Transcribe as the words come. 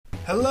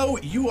Hello,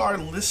 you are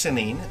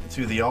listening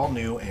to the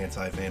all-new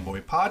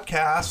Anti-Fanboy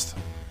Podcast,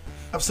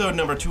 episode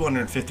number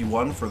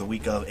 251 for the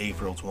week of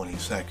April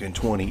 22nd,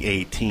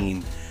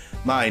 2018.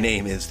 My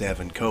name is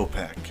Devin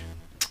Kopech.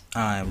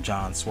 I'm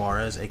John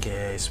Suarez,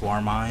 a.k.a.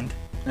 Swarmind.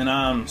 And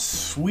I'm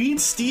Sweet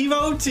Steve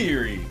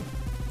O'Teary.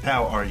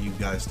 How are you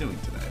guys doing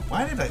today?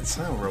 Why did I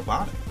sound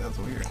robotic? That's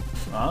weird.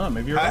 I don't know,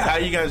 maybe you're How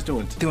right. you guys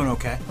doing today? Doing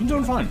okay. I'm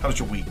doing fine. How's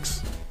your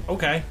weeks?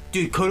 Okay.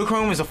 Dude,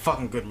 Kodachrome is a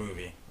fucking good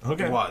movie.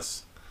 Okay. It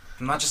was.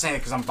 I'm not just saying it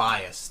because I'm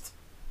biased,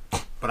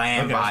 but I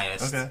am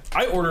biased. Okay.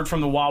 I ordered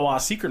from the Wawa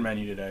secret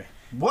menu today.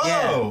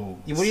 Whoa!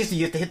 Yeah. What do you have to?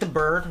 You have to hit the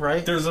bird,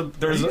 right? There's Are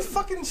a you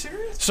fucking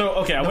serious? So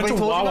okay, I went Nobody to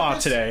told you about Wawa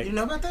this? today. You didn't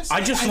know about this?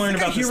 I just learned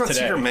about I hear this about today.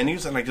 secret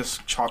menus and I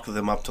just chalk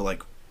them up to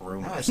like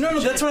room. No,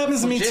 that's what happens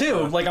to me Legit, too.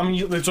 though. Like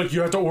it's like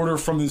you have to order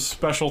from this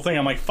special thing.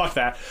 I'm like, fuck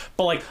that.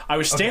 But like I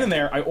was standing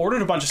there, I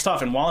ordered a bunch of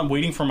stuff, and while I'm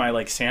waiting for my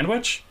like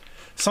sandwich,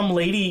 some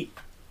lady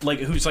like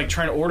who's like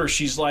trying to order,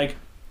 she's like,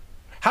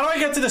 "How do I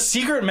get to the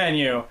secret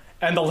menu?"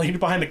 And the lady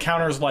behind the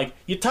counter is like,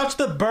 "You touch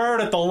the bird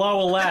at the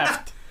lower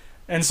left."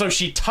 And so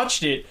she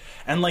touched it,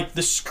 and like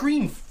the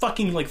screen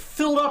fucking like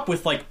filled up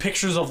with like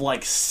pictures of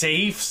like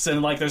safes,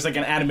 and like there's like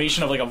an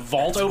animation of like a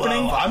vault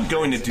opening. Well, I'm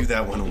going to do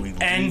that when we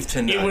leave And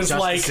tonight. it was Just to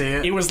like see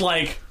it. it was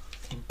like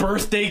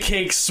birthday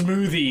cake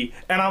smoothie,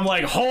 and I'm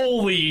like,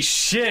 holy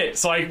shit!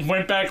 So I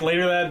went back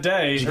later that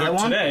day, Did you or get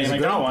one? today, Is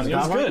and it I got good? one. You It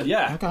was got one? good,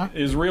 yeah. Okay.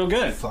 It was real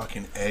good.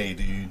 fucking A,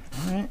 dude.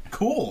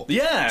 Cool.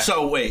 Yeah.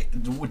 So wait,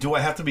 do I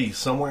have to be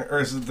somewhere,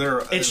 or is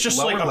there? It's just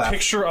lower like a left?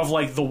 picture of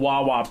like the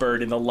Wawa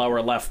bird in the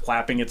lower left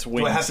flapping its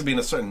wings. Do I have to be in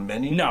a certain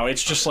menu? No,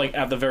 it's just like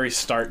at the very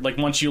start. Like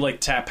once you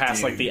like tap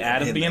past like the Dude, ad at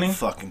the hit beginning, that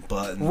fucking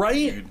button,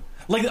 right? Dude.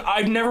 Like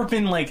I've never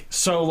been like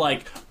so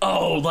like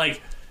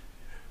like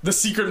the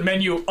secret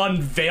menu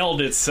unveiled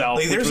itself,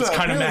 Like, which was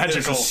kind of apparently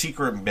magical. There's a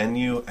secret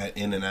menu at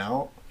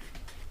In-N-Out,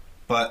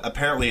 but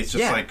apparently it's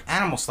just Yeah, like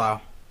animal style.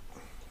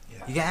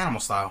 Yeah. You get animal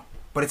style,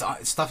 but it's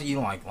stuff that you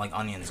don't like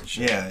onions and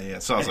shit. yeah.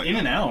 So I was like, In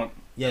and Out.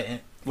 Yeah,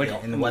 Like,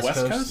 in the on West, the West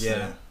Coast. Coast?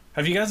 Yeah.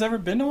 Have you guys ever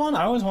been to one?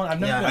 I always want. I've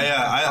never Yeah. been.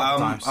 yeah,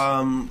 couple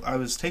times. I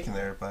was taken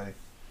there by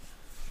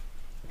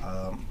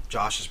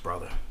Josh's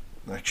brother.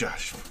 like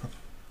Josh.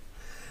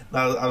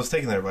 No, I was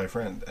taken there by a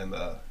friend, and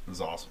it was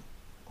awesome.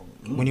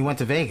 When you went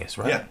to Vegas,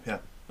 right? Yeah.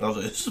 I was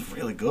like, this is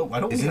really good. Why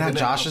don't we Isn't have that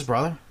In-N-Out? Josh's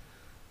brother?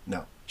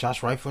 No, Josh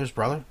Reifler's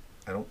brother?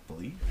 I don't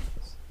believe.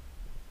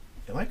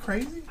 Am I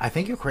crazy? I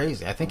think you're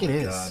crazy. I think it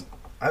is.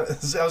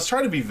 God. I was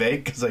trying to be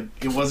vague because like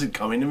it wasn't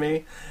coming to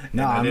me.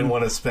 No, and I didn't I'm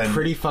want to spend.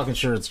 Pretty fucking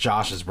sure it's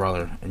Josh's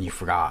brother, and you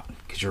forgot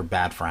because you're a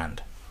bad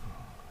friend.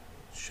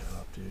 Shut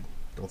up, dude!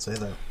 Don't say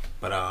that.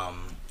 But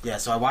yeah.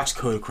 So I watched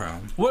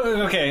Kodachrome. What?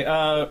 Okay.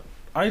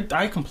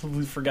 I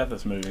completely forgot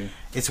this movie.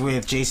 It's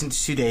with Jason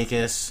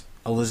Sudeikis,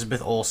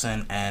 Elizabeth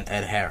Olsen, and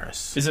Ed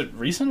Harris. Is it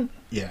recent?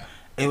 Yeah,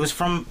 It was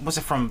from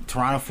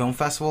Toronto Film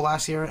Festival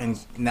last year, and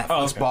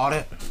Netflix okay. bought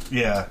it.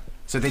 yeah.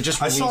 So they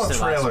just I released saw a it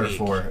trailer last week.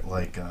 for it.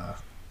 Like,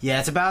 Yeah,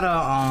 it's about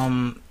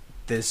a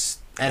this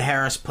Ed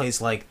Harris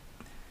plays like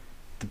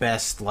the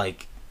best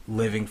like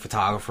living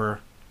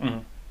photographer. Mm-hmm.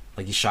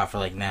 Like he shot for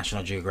like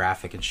National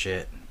Geographic and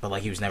shit, but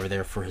like he was never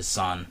there for his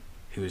son,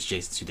 who is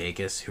Jason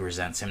Sudeikis, who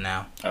resents him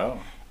now. Oh.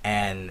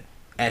 And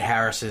Ed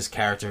Harris's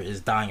character is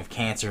dying of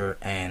cancer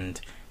and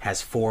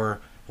has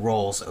 4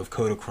 rolls of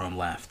Kodachrome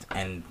left,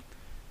 and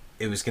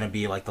it was gonna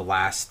be like the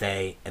last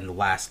day and the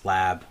last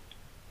lab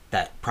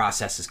that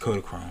processes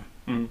Kodachrome.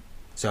 Mm-hmm.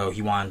 So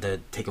he wanted to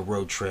take a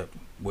road trip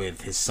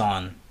with his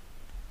son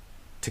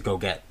to go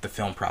get the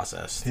film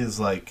processed. his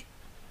like.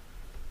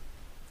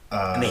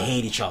 And they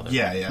hate each other.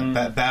 Yeah.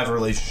 Mm. Bad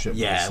relationship. with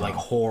Yeah, his like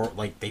son.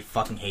 like they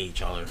fucking hate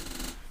each other.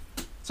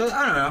 So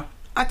I don't know.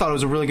 I thought it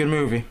was a really good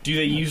movie. Do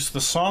they use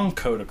the song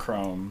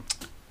Kodachrome?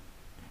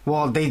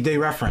 Well, they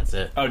reference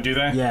it. Oh, do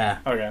they? Yeah,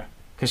 Okay.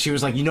 because she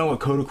was like, you know what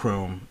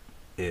Kodachrome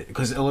is?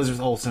 Because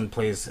Elizabeth Olsen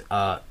plays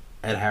Ed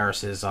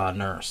Harris's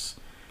nurse.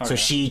 So Okay.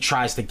 she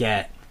tries to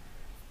get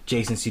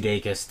Jason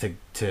Sudeikis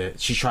to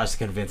she tries to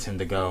convince him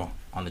to go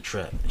on the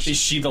trip. Is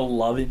she the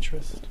love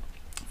interest?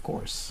 Of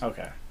course.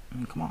 Okay. I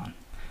mean, come on.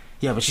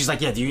 Yeah, but she's like,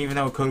 yeah, do you even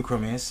know what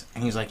Kodachrome is?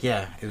 And he's like,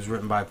 yeah, it was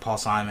written by Paul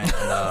Simon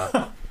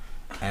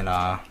and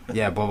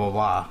yeah, blah blah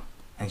blah.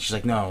 And she's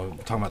like, no,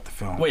 we're talking about the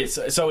film. Wait.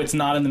 So it's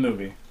not in the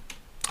movie?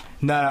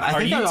 No, I Are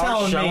think you they are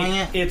telling showing me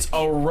it. it's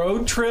a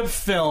road trip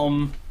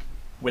film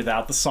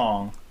without the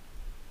song?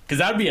 Because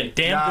that would be a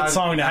damn Nah, good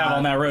song to have nah.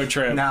 on that road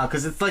trip. No,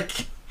 because it's like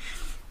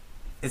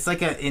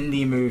an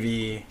indie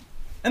movie.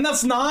 And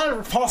that's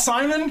not Paul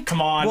Simon?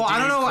 Come on. Well, dude. I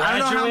don't know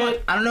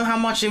Graduate? I don't know how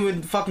much it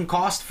would fucking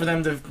cost for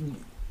them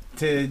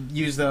to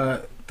use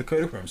the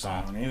Kodachrome I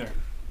song. don't either.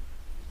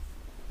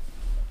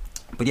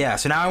 But yeah,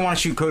 so now I want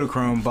to shoot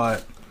Kodachrome,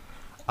 but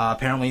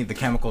apparently the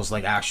chemicals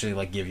like actually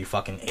like give you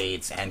fucking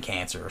AIDS and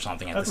cancer or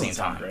something at That the same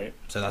doesn't sound time. great.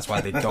 So that's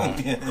why they don't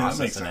Yeah, that process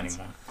makes it sense.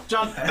 anymore.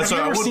 John, have That's you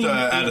why I ever would seen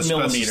add 8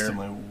 asbestos to millimeter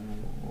my.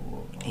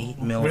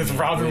 8 millimeter with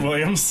Robin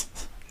Williams?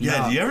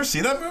 Yeah, do you ever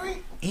see that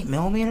movie?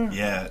 8mm?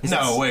 Yeah. Is No,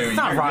 that- wait, it's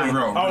not you're Ryan.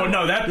 wrong. Oh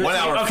no, that 1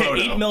 hour okay.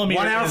 photo. 8mm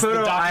 1 hour is photo,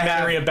 the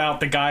documentary about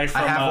the guy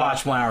from. I have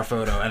watched 1 hour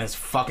photo, and it's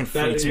fucking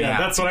freaks me out.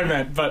 That's what I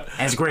meant. But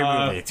And it's a great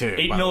movie, too,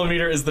 by the way.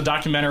 8mm is the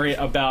documentary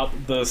about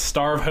the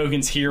star of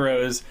Hogan's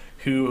Heroes,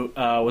 who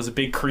was a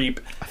big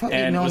creep I thought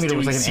and 8mm was doing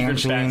was like an secret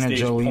Angelina backstage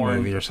Jolie porn.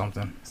 movie or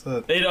something.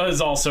 It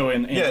is also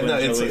an Yeah, no,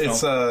 Angelina Jolie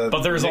it's film.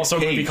 But there's Nick also a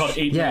movie Cage. called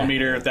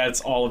 8mm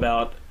that's all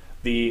about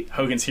the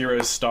Hogan's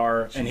Heroes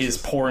star and his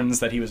porns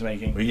that he was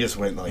making. We just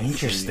went like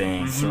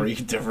Interesting. three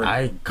different.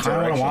 I kind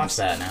of want to watch directions.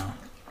 that now.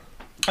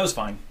 That was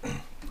fine. That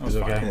was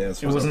It was fine. okay.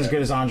 Yeah, It wasn't as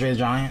good as Andre the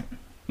Giant.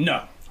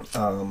 No.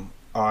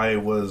 I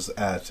was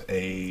at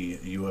a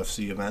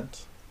UFC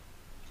event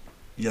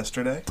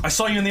yesterday. I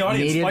saw you in the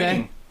audience Media day?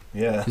 fighting.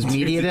 Yeah, Is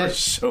media there were day?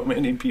 so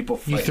many people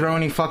You fighting. throw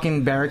any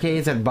fucking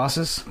barricades at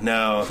buses?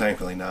 No,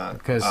 thankfully not.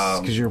 Because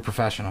you're a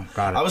professional.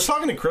 Got it. I was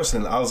talking to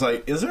Kristen. I was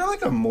like, "Is there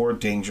like a more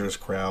dangerous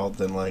crowd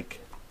than like?"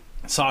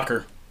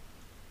 Soccer.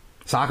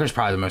 Soccer's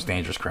probably the most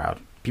dangerous crowd.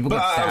 People But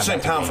get I was saying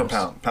stabbed after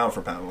pound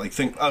for pound. Like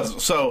think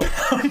so.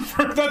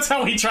 That's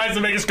how he tries to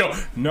make us go,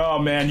 no,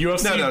 man,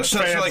 UFC No. So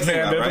fans, like think man,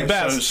 about it, they're right? the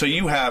best. So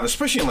you have,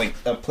 especially in like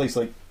a place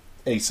like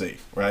AC,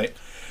 right?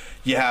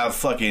 You have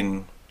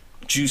fucking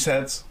juice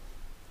heads.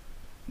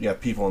 You have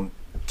people in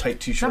tight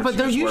t-shirts. No, but who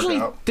they're just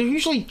work out.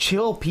 usually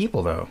chill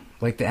people though,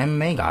 like the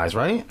MMA guys,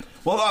 right?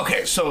 Well,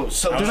 okay, so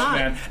They're not-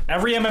 man.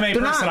 Every MMA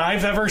they're person not.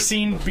 I've ever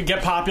seen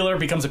get popular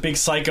becomes a big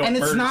psycho. And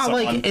it's murders not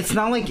someone. like it's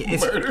not like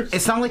Murders.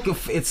 it's not like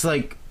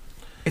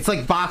it's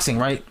like boxing,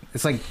 right?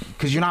 It's like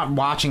because you're not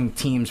watching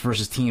teams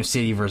versus team,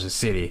 city versus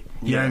city.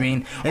 You know what I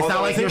mean? It's Although not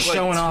I like you're think,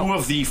 showing up. 2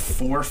 of the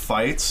 4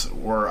 fights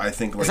were, I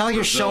think, like It's not like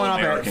you're showing up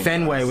at Brazil-American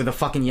Fenway guys. with a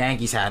fucking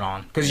Yankees hat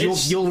on because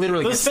It's- you'll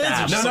literally get those fans are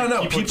stabbed. just No,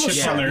 like people chips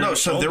show, on their no.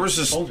 So there was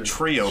this shoulders.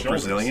 trio of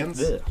Shoulders.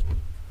 Brazilians Yeah.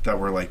 that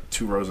were like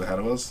 2 rows ahead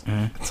of us.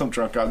 Mm-hmm. And some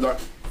drunk guy was like,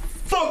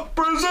 "Fuck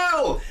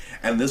Brazil!"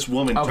 And this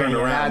woman Okay, turned yeah,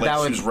 around that like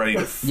would- she was ready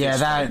to. yeah,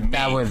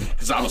 that would-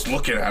 because I was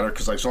looking at her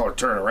because I saw her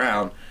turn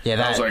around. Yeah,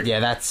 I was that like,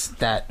 that's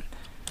that.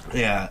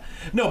 yeah.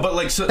 No, but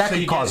like so That so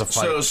could you cause get, a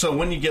fight. So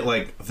when you get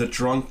like the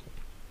drunk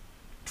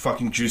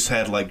fucking juice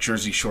head like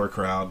Jersey Shore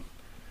crowd,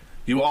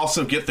 you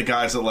also get the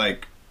guys that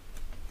like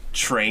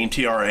train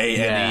TRA,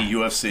 Yeah. NE,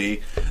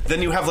 UFC.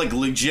 Then you have like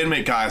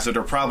legitimate guys that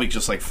are probably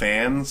just like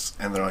fans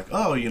and they're like,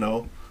 "Oh, you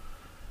know,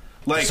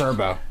 like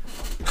Serbo.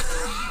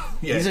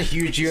 yeah. He's a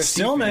huge UFC.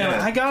 Still, man,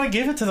 Yeah. I gotta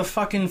give it to the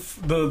fucking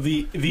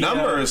the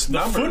Numbers, the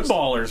numbers.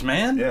 footballers,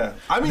 man. Yeah.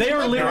 I mean, they you are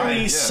might be literally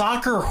right, yeah.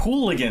 soccer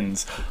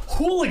hooligans.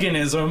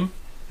 Hooliganism.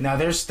 Now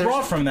there's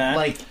Brought from that.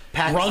 like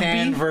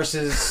Pakistan Rugby?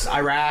 versus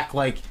Iraq.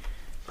 Like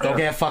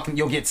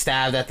you'll get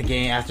stabbed at the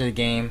game after the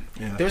game.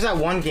 Yeah. There's that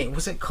one game.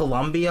 Was it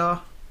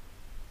Colombia?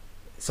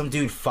 Some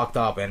dude fucked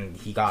up and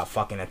he got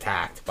fucking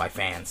attacked by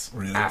fans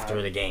Really?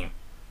 after the game.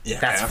 Yeah,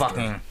 That's after.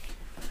 fucking.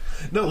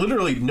 No,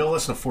 literally, no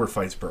less than 4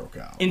 fights broke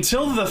out.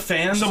 Until the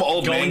fans Some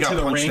old go man into got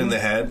the punched ring. in the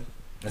head.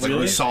 Like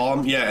Really? we saw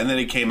him, yeah, and then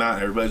he came out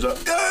and everybody's like,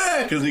 "Ah!"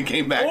 because he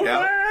came back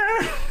out.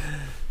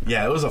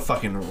 Yeah, it was a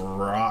fucking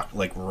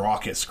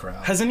raucous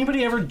crowd. Has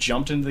anybody ever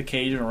jumped into the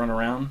cage and run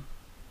around?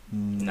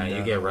 No,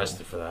 you get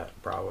arrested for that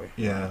probably.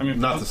 Yeah, I mean,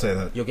 not to say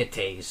that. You'll get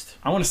tased.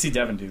 I want to see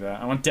Devin do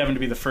that. I want Devin to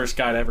be the first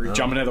guy to ever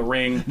jump into the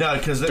ring. No,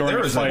 because During there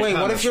a was fight. a Wait,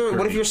 ton what of if you're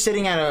security.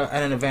 sitting at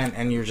an event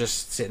and you're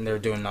just sitting there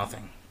doing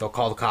nothing? They'll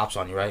call the cops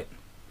on you, right?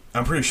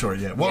 I'm pretty sure,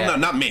 yeah. Well, Yeah. no,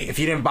 not me. If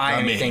you didn't buy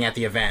Not me. anything at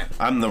the event.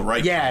 I'm the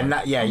right. Yeah,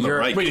 color. yeah, I'm the you're-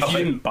 right Wait, if you color.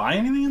 didn't buy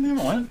anything in there,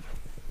 what?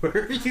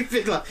 Where you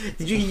think, like,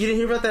 you didn't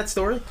hear about that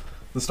story?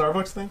 The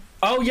Starbucks thing.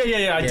 Oh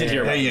yeah. I did hear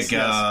There about you this, go.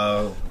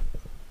 yes.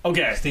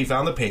 Okay, Steve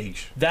found the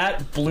page.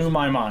 that blew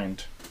my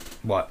mind.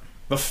 What?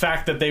 The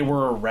fact that they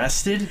were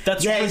arrested.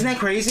 That's Yeah, isn't that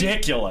crazy?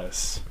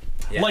 ridiculous.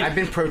 Yeah, Like- I've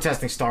been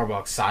protesting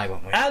Starbucks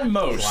silently. At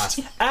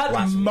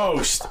Last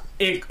most,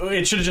 it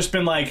should have just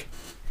been like,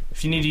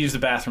 if you need to use the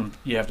bathroom,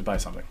 you have to buy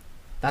something.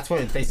 That's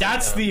what they said.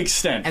 That's though. the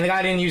extent. And the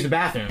guy didn't use the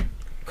bathroom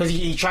because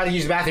he tried to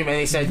use the bathroom and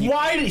they said,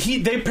 Why did he?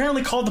 They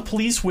apparently called the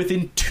police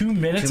within 2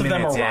 minutes 2 of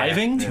them minutes, yeah.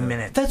 arriving. 2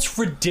 minutes. That's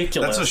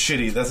ridiculous. That's a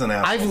shitty. That's an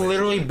asshole. I've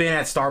literally been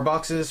at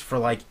Starbucks for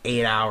like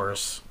 8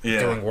 hours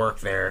Yeah. doing work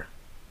there,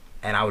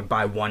 and I would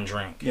buy one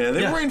drink. Yeah, they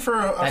Yeah. were waiting for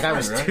a That guy friend,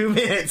 was right? 2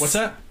 minutes. What's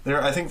that?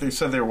 I think they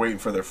said they were waiting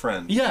for their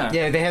friend. Yeah.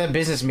 Yeah, they had a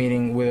business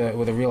meeting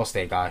with a real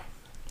estate guy.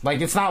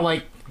 Like, it's not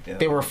like Yeah.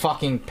 they were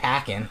fucking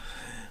packing.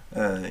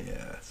 Yeah.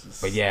 It's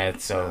just, But yeah,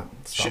 so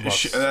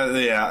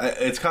Starbucks. yeah,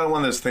 it's kind of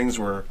one of those things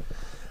where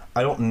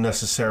I don't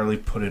necessarily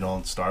put it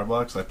on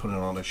Starbucks. I put it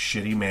on a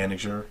shitty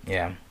manager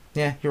yeah,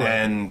 you're right.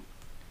 and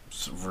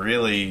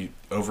really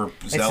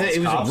overzealous It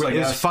was cops. I it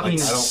was guess. fucking.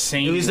 Like, I don't-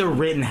 insane. It was the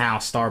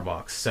Rittenhouse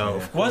Starbucks. So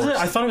of Was it? course-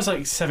 I thought it was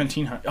like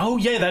 1700. Oh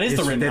yeah, that is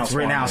the Rittenhouse It's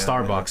Rittenhouse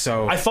one. Starbucks.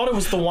 So I thought it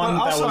was the one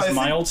Well, that also, was I think-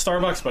 my old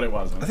Starbucks, but it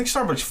wasn't. I think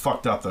Starbucks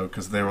fucked up though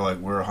because they were like,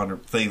 we're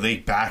 100. They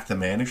backed the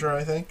manager.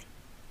 I think.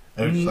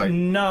 It was like,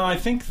 No, I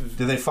think.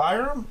 did they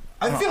fire him?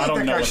 I feel I like don't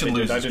that know guy what should they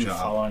lose did. I his didn't job.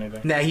 follow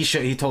anything. nah, he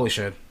should. He totally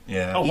should.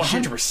 Yeah. Oh, He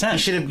should-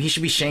 100%. He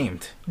should be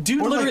shamed.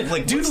 Dude, Or like- literally,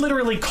 like, dude what's-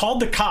 literally called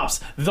the cops.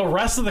 The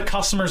rest of the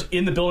customers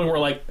in the building were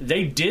like,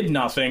 they did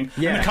nothing.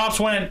 Yeah. And the cops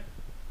went,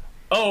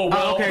 oh,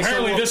 well, okay, so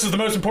apparently we'll- this is the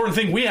most important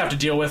thing we have to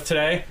deal with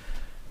today.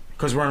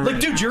 Because we're in Like,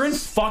 dude, you're in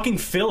fucking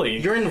Philly.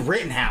 You're in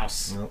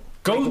Rittenhouse. Nope.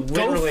 Go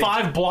literally.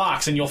 5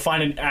 blocks and you'll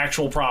find an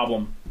actual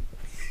problem.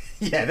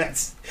 Yeah,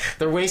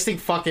 they're wasting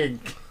fucking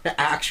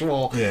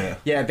actual. Yeah.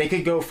 Yeah, they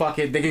could go north.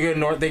 They could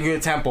go to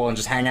Temple and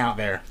just hang out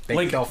there.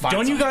 Like, they'll find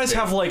don't you something. guys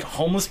have like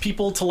homeless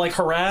people to like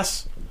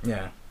harass?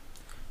 Yeah.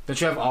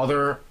 Don't you have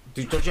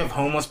Don't you have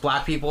homeless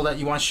black people that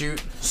you want to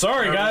shoot?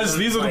 Sorry, guys,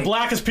 these are the Like-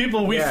 blackest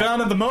people we Yeah.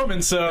 found at the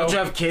moment. So Don't you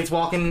have kids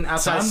walking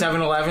outside Son?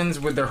 7-Elevens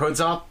with their hoods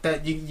up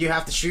that you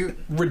have to shoot?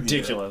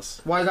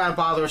 ridiculous. Why you gotta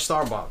bother a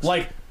Starbucks?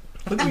 Like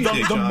Look what you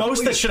did, the John.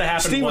 most that should have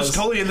happened Steve was was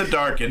totally in the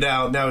dark, and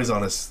now he's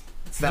on his.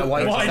 it's that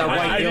white, Well, it's that I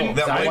white didn't-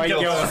 guilt. That It's white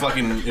guilt guilt. is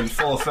fucking in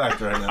full effect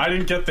right now. I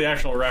didn't get the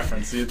actual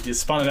reference. You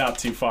spun it out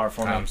too far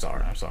for me. I'm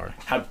sorry.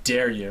 How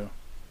dare you?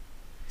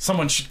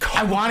 Someone should call.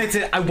 I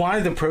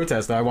wanted to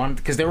protest though.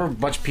 Because there were a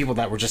bunch of people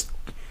that were just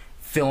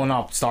filling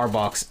up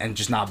Starbucks and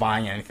just not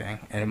buying anything,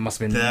 and it must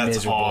have been That's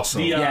miserable.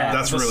 awesome. The, Yeah,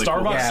 that's the really cool.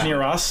 Starbucks Yeah.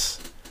 near us.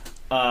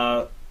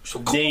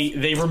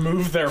 They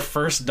removed their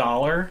first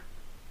dollar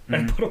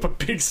and put up a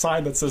big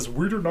sign that says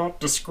 "We do not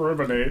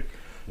discriminate."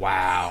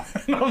 Wow.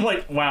 And I'm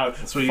like, wow,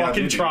 what you gotta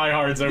fucking do.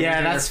 tryhards over Yeah,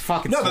 here. that's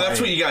fucking. No, but that's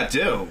slay. what you got to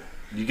do.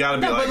 You got to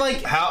be No, but,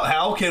 like, like-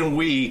 how can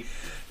we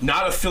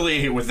not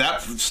affiliate with that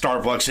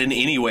Starbucks in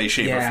any way,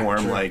 shape, or Yeah,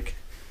 form? true. Like,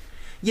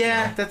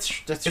 Yeah, that's.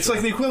 it's true.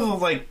 like the equivalent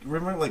of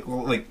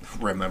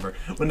remember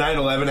when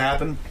 9/11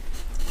 happened,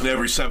 and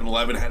every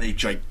 7-Eleven had a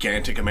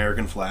gigantic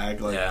American flag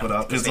put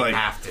up. 'cause It's they like,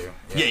 have to.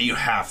 yeah, you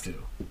have to.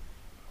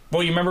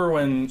 Well, you remember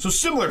when So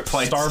similar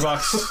plight.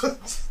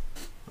 Starbucks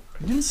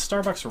didn't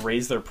Starbucks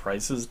raise their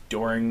prices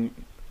during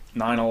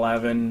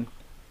 9/11?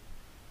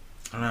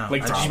 I don't know.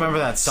 Like, I just remember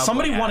that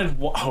Somebody Subway ad.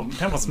 wanted. Oh,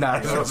 that was Nah,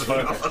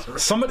 not.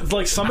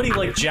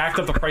 Somebody jacked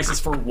up the prices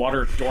for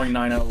water during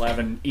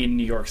 9/11 in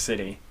New York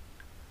City.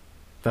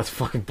 That's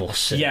fucking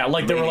bullshit. Yeah,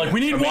 like they were like, "We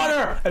need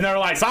water," and they were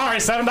like, "Sorry,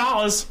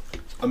 $7."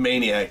 A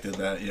maniac did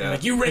that. Yeah.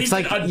 Like, you raised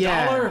like, $1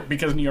 yeah.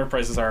 because New York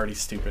prices are already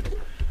stupid.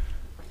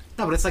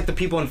 No, but it's like the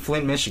people in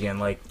Flint, Michigan,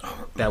 like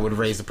that would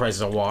raise the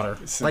prices of water.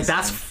 Like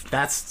that's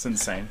It's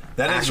insane.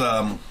 that is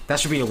that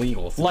should be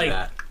illegal. To do Like-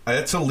 that.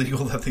 it's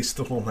illegal that they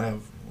still don't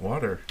have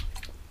water,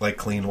 like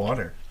clean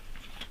water.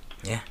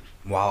 Yeah.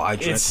 While I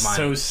drink It's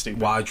so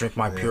stupid. While I drink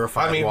my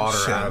purified water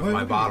shit, out of what-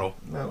 my bottle.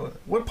 No,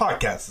 what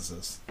podcast is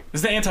this? This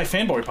is the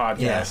anti-fanboy podcast.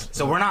 Yes.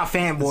 So we're not Is it the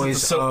fanboys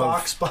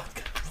soapbox of.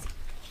 podcast?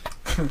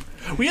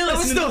 We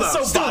listen to the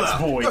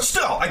Soapbox Boys. No,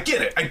 still, I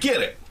get it.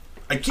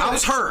 I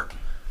was hurt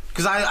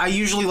because I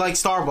usually like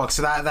Starbucks,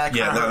 so that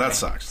Yeah, kinda hurt that me.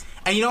 sucks.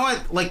 And you know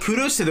what? Like,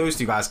 kudos to those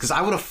two guys because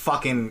I would have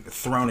fucking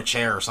thrown a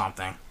chair or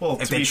something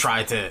if they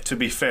tried to. To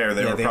be fair,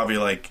 they were they- probably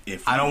like,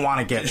 if I don't want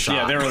to get shot.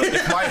 Yeah, they were.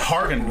 if my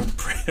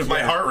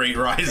heart rate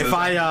rises,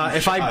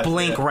 If I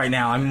blink right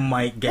now, I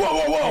might get.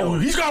 Whoa!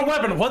 He's got a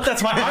weapon. What?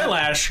 That's my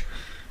eyelash.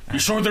 You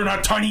sure they're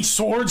not tiny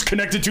swords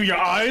connected to your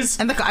eyes?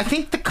 And I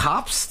think the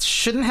cops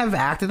shouldn't have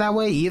acted that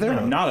way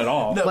either. Not at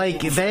all. No. Like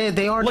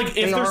they are. Like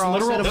they if there's are all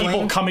literal set of people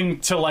blame. coming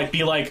to like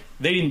be like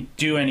they didn't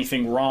do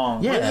anything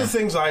wrong. Yeah. One of the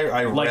things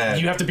I Like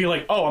read, you have to be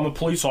like, oh, I'm a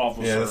police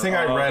officer. yeah, the thing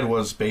I read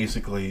was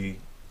basically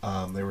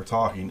they were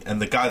talking,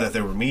 and the guy that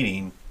they were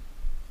meeting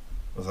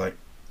was like,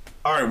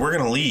 "All right, we're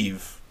gonna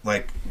leave.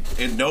 Like,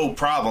 no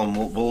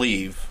problem, we'll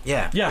leave."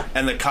 Yeah. Yeah.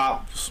 And the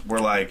cops were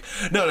like,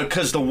 no,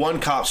 because the one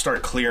cop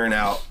started clearing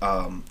out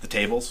the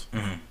tables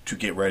to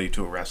get ready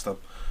to arrest them.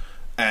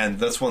 And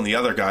that's when the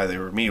other guy they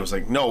were meeting was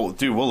like, no,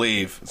 dude, we'll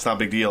leave. It's not a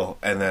big deal.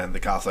 And then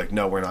the cop's like,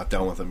 no, we're not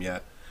done with him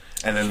yet.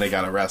 And then they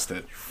got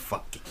arrested.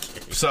 Fucking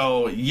kidding.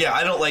 So, yeah,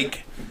 I don't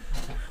like...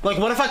 Like,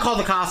 what if I called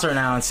the cops right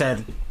now and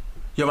said,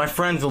 "Yo, my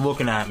friends are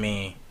looking at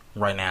me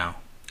right now."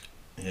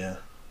 Yeah.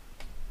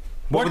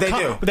 What would they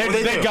do? They What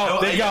would they do? go.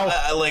 They go.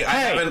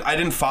 I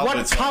didn't follow what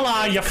it. so color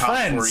are the your cops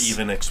friends? Were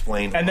even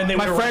explained. And then they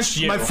why. would arrest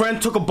you. My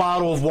friend took a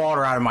bottle of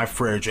water out of my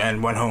fridge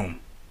and went home.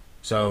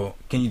 So,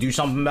 can you do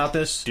something about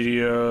this? Did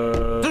you?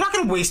 They're not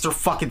gonna waste their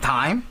fucking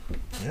time.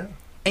 Yeah.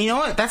 And you know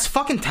what? That's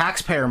fucking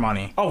taxpayer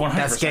money. Oh, 100%.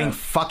 That's getting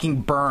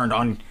fucking burned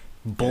on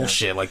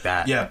bullshit like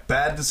that. Yeah,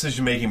 bad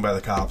decision making by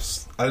the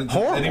cops.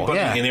 Horrible, Anybody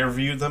yeah.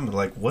 interviewed them?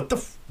 Like, what the?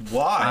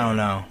 Why? I don't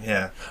know.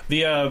 Yeah.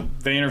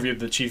 They interviewed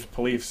the chief of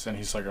police, and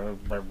he's like, I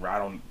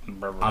don't.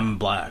 I'm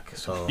black,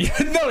 so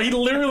No, he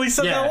literally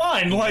said yeah. that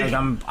line. Like,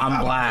 I'm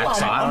black,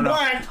 so I I'm don't know.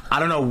 black. I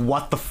don't know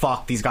what the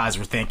fuck these guys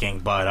were thinking,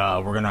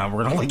 but we're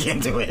gonna look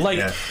into it. like,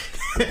 Yeah.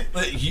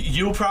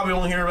 You'll probably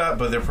only hear about it,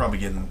 but they're probably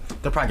getting...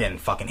 they're probably getting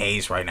fucking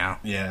hazed right now.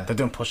 Yeah. They're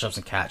doing push-ups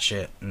and cat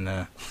shit in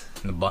the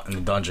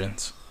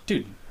dungeons.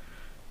 dude,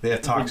 They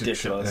have toxic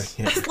Ridiculous.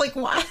 shit. Yeah. Like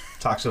what?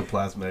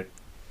 Toxoplasmic.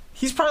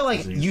 He's probably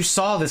like, Disease. you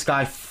saw this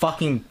guy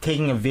fucking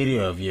taking a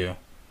video of you.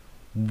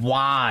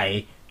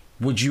 Why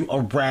would you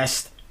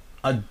arrest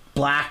a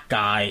black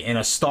guy in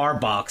a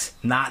Starbucks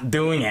not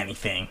doing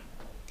anything?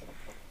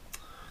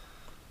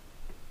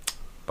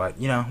 But,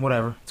 you know,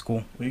 whatever. It's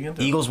cool. What are you gonna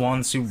do? Eagles won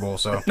the Super Bowl,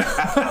 so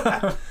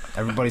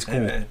everybody's cool.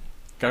 Hey,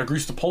 gotta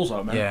grease the poles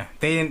up, man. Yeah.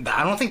 They didn't.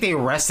 I don't think they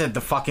arrested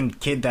the fucking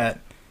kid that...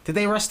 Did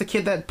they arrest the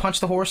kid that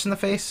punched the horse in the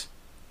face?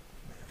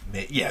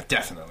 yeah,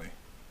 definitely.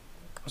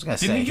 was gonna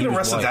Didn't say he get was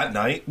arrested white. that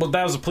night? Well,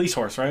 that was a police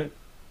horse, right?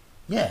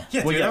 Yeah.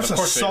 Yeah, Well, dude, yeah, that was of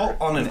course they assault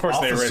were. on an Of course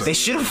they officer.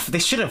 were. They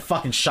should have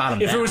fucking shot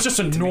him. If it down. was just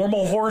a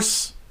normal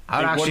horse,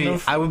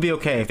 I would be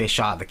okay if they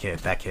shot that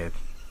kid.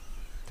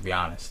 To be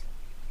honest,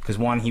 because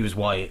one, he was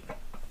white,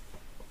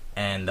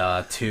 and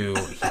two,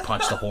 he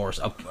punched the horse.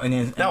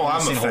 An No, I'm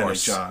innocent offended,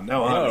 horse. John.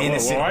 No, Oh, I'm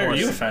innocent why are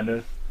you horse.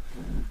 offended?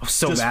 I was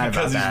so Just mad about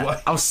because he's that. white.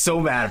 I was so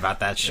mad about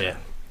that shit.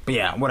 But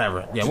yeah,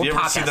 whatever. Yeah, Did what you ever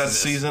podcast see that is this?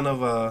 season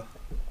of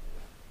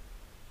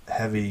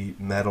Heavy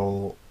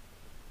Metal?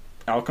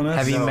 Alchemist?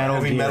 Heavy Metal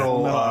Heavy Gear.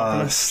 Metal, Metal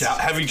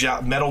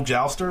Alchemist. Metal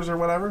Jousters or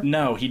whatever.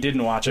 No, he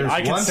didn't watch it. There's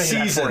I can one say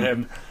that season. for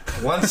him.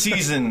 One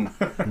season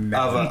of a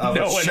No one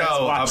has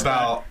show watched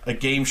about a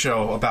game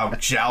show about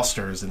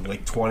jousters in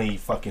like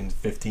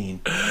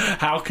 2015.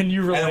 How can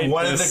you relate? And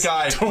one of this the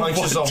guys to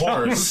punches what a John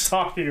horse. was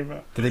talking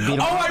about. Did they beat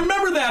him? Oh, I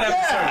remember that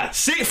episode. Yeah.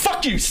 See,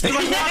 fuck you. Because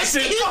I watched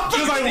it.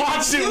 Because I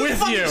watched it with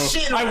fucking you.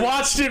 shit. I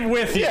watched it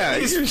with you. Yeah,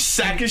 you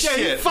sack of Yeah,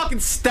 you shit. fucking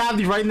stabbed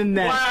me right in the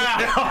neck.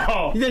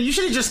 Wow. Yeah, you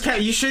should have just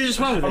kept. You should have just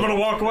went with it. I'm gonna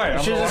walk away.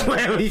 You should have just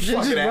went with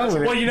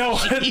it. Well, you know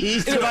what?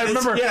 Jeez. 'Cause I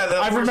remember, Yeah, the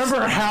I remember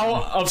worst.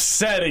 how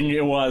upsetting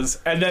it was,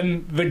 and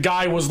then the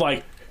guy was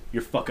like,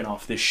 "You're fucking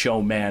off this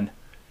show, man.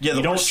 Yeah, the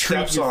You don't horse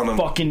treat steps on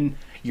him.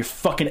 your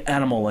fucking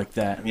animal like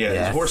that." Yeah,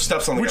 Yeah. the horse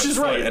steps on the Which guy's is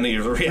foot right. and he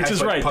reacts Which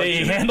is like right. They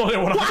punching him. handled it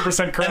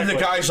 100% correctly. And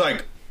the guy's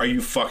like, "Are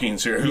you fucking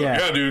serious?" Yeah.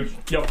 Yeah, dude.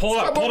 Yo, pull it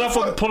up on the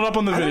I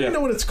don't video. even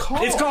know what it's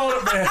called. It's called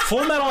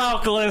Full Metal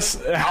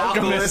Alchemist.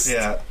 Alchemist.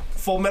 Yeah,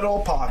 Full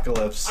Metal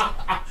Apocalypse.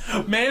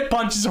 Man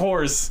punches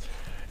horse,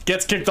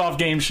 gets kicked off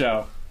game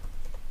show.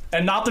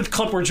 And not the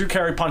clip where Drew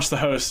Carey punched the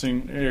host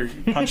and or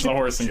punched the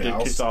horse and get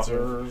kicked off.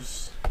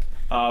 Jousters.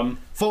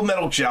 Full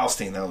Metal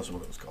Jousting. That was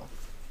what it was called.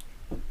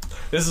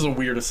 This is a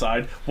weird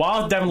aside.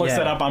 While Devin looks Yeah.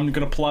 that up, I'm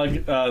gonna plug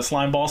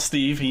Slimeball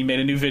Steve. He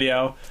made a new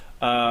video.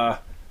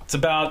 It's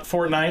about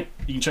Fortnite.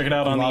 You can check it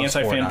out on the loves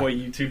Anti-Fanboy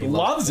Fortnite. YouTube. He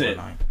Loves it.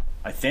 Fortnite.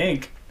 I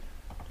think.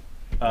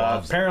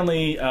 Loves it.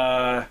 Apparently,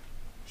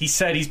 he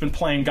said he's been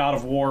playing God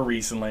of War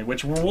recently,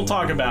 which we'll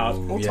talk about.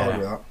 We'll Yeah. talk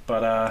about.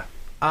 But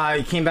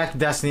I came back to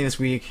Destiny this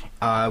week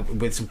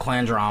with some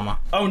clan drama.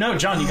 oh no,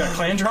 John, you got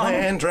clan drama.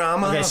 Clan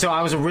drama. Okay, so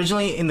I was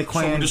originally in the So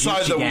clan we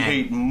decided Gucci that we gang.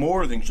 hate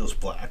more than just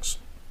blacks.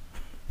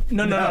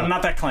 No,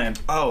 not that clan.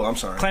 Oh, I'm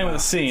sorry. Clan with a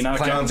C, not a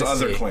Clan clan. John's with a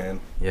other C. clan.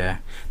 Yeah.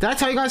 Did I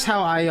tell you guys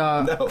how I?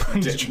 No, I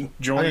didn't.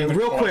 Joining Okay, the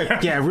real clan.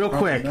 quick. Yeah, real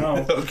quick.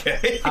 No.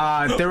 Okay.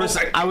 There was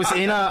Oh my I was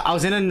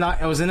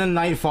God. in a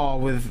nightfall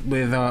with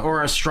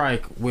or a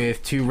strike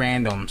with two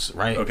randoms,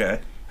 right? Okay.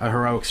 A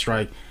heroic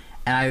strike,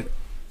 and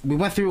we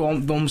went through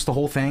almost the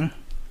whole thing,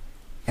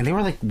 and they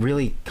were like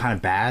really kind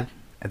of bad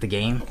at the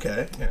game.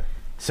 Okay. Yeah.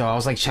 So I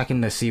was like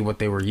checking to see what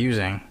they were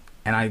using,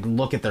 and I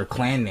look at their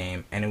clan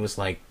name, and it was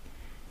like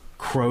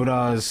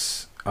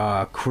Crota's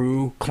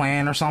crew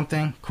clan or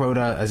something.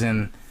 Crota as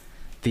in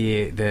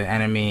the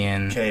enemy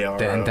in KRO,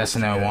 the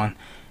Destino yeah. one.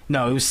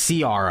 No, it was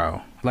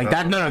CRO. Like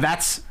that. No,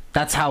 that's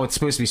how it's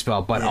supposed to be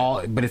spelled. But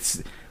Yeah. but it's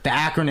the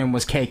acronym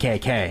was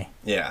KKK.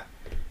 Yeah.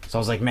 So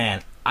I was like,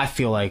 man, I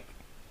feel like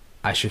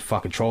I should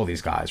fucking troll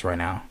these guys right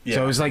now. Yeah.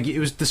 So it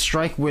was the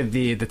strike with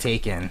the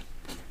Taken.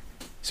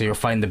 So you're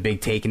fighting the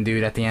big Taken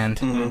dude at the end,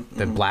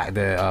 the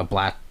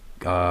black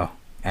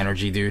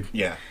energy dude.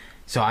 Yeah.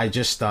 So I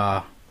just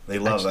They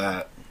love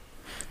that.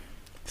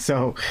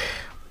 so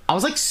I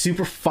was like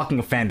super fucking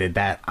offended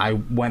that I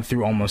went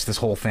through almost this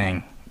whole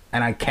thing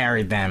and I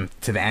carried them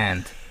to the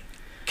end.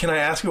 Can I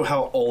ask you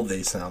how old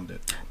they sounded?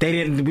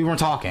 We weren't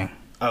talking.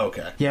 Oh,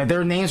 okay. Yeah,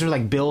 their names were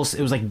like Bills.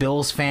 It was like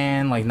Bills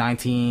fan, like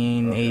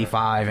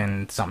 1985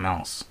 and something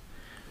else.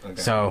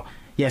 Okay. So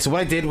yeah, so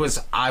what I did was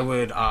I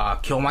would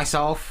kill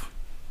myself.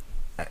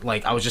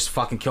 Like I would just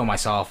fucking kill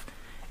myself,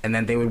 and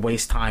then they would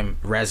waste time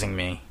rezzing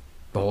me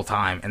the whole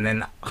time, and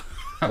then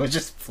I would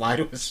just fly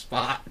to a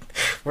spot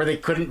where they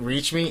couldn't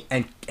reach me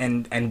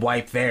and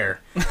wipe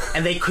there,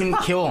 and they couldn't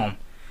kill him.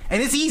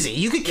 And it's easy.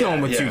 You could kill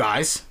him with two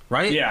guys,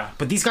 right? Yeah.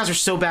 But these guys are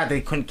so bad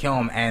they couldn't kill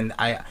him, and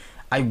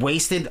I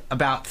wasted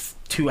about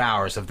 2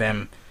 hours of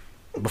them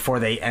before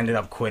they ended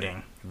up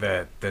quitting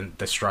the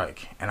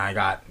strike, and I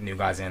got new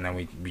guys in, and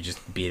we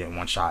just beat it in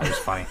one shot. It was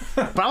funny.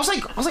 But I was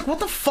like, what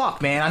the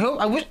fuck, man?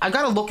 I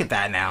gotta look at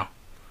that now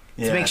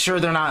to make sure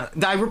they're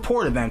not. I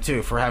reported them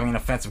too for having an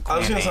offensive I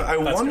was clan gonna say,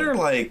 name. I wonder,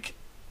 like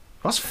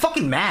I was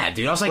fucking mad,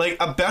 dude. I was like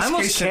a I best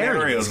almost case carried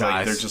scenario these is like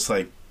guys. they're just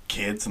like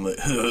kids. I'm like,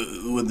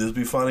 would this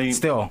be funny?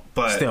 Still,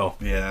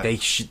 yeah. They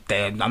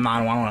I'm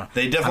not. I wanna,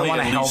 They definitely I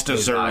wanna at help least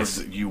those guys.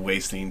 deserve you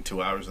wasting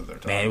 2 hours of their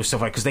time. Man, it was so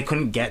funny because they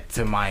couldn't get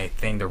to my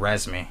thing to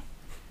res me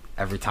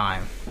every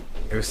time.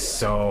 It was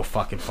so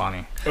fucking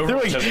funny. Overwatch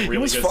like, has a "It really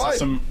was good fine."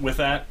 system with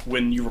that.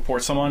 When you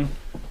report someone,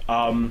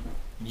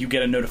 you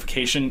get a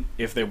notification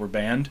if they were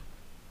banned.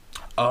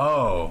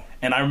 Oh,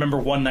 And I remember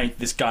one night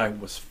this guy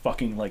was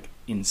fucking like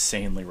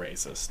insanely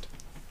racist,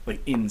 like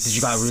insanely did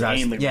you guys realize?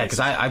 Yeah, racist. because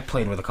I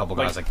played with a couple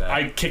guys like that.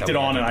 I kicked that it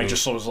we on had and to I do.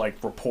 just was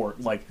like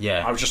report. Like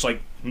Yeah. I was just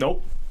like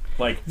nope.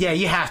 Like Yeah,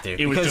 you have to.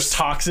 it was just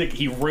toxic.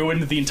 He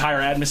ruined the entire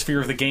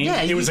atmosphere of the game.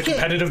 Yeah, it you was a can't-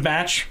 competitive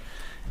match,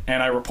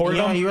 and I reported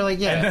Yeah, him. you were like,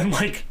 yeah. And then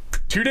like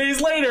 2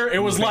 days later, it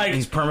was like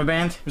he's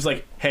permabanned. It was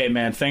like, hey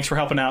man, thanks for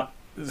helping out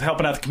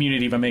the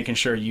community by making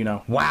sure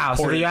Wow,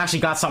 so you actually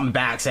got something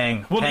back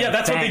saying. Well, hey, yeah,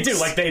 that's thanks. what they do.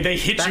 Like they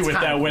hit That's you with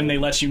that cool. when they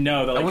let you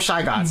know that. Like, I wish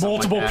I got something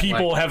multiple like that,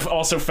 people have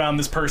also found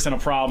this person a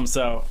problem.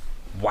 So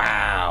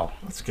wow,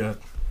 That's good.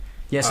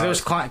 yeah. So there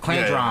was clan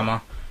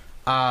drama.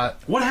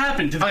 what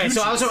happened to the Okay,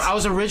 so Gucci's? I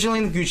was originally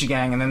in the Gucci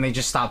gang, and then they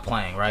just stopped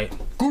playing, right?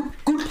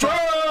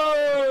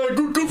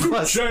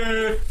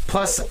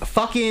 Plus,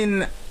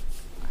 fucking,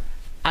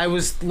 I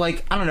was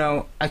like, I don't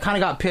know, I kind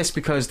of got pissed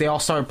because they all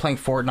started playing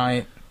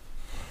Fortnite,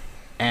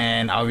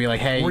 and I would be like,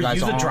 hey, Were you guys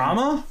you the on?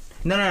 drama?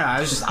 No, I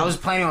was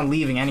planning on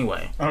leaving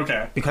anyway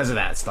Okay. because of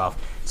that stuff.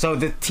 So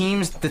the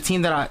team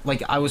that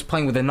I was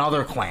playing with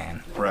another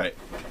clan, Right.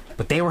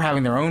 but they were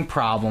having their own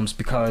problems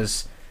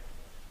because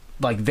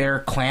like their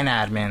clan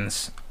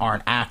admins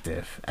aren't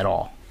active at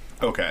all.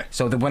 Okay.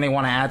 So that when they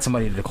want to add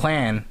somebody to the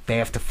clan, they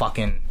have to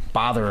fucking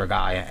bother a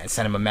guy and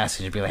send him a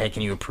message and be like, hey,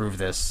 can you approve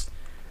this?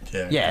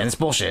 Yeah, and it's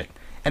bullshit.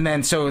 And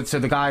then so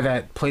the guy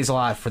that plays a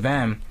lot for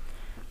them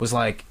was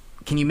like,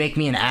 can you make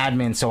me an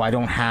admin so I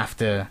don't have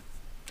to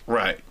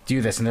Right.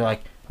 do this? And they're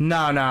like,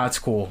 no, it's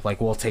cool. Like,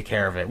 we'll take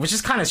care of it. Which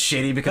is kind of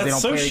shitty because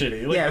That's they don't so play.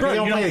 shitty. Like, yeah, bro, they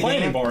don't you play, don't the play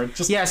game anymore.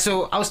 Just... Yeah,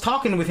 so I was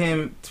talking with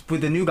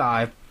the new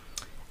guy, and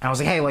I was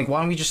like, hey, like, why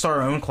don't we just start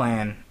our own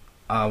clan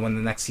when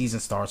the next season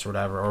starts or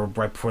whatever, or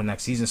right before the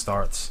next season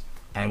starts,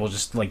 and we'll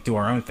just like do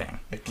our own thing.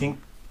 King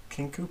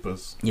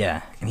Koopas.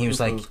 Yeah, and he was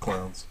like, Koopas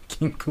clowns.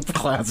 King Koopa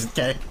Clowns,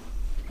 okay.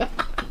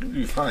 You'll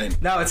be fine.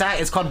 No,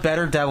 it's called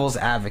Better Devil's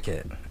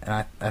Advocate,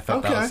 and I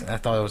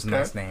thought it was a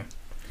nice name.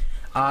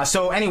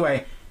 So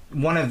anyway,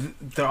 one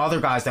of the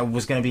other guys that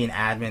was going to be an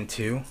admin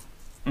too.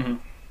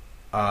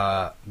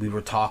 We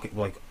were talking,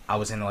 like I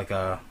was in like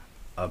a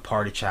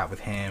party chat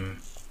with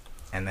him,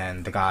 and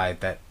then the guy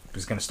that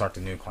was going to start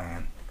the new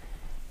clan,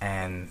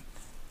 and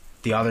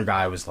the other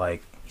guy was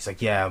like, he's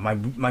like, yeah,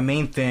 my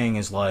main thing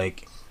is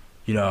like,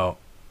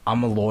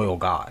 I'm a loyal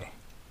guy,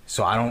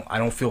 so I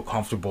don't feel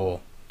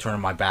comfortable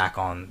turning my back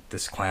on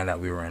this clan that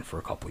we were in for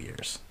a couple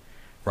years,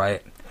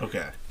 right?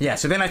 Okay. Yeah,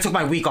 so then I took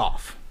my week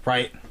off,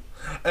 right?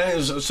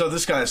 And so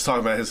this guy is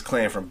talking about his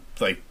clan from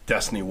like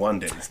Destiny 1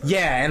 days.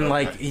 Yeah, and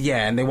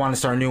and they want to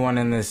start a new one,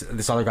 and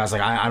this other guy's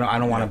like, I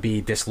don't want to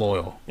be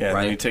disloyal. Yeah, and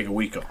right? then you take a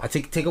week off. I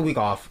take a week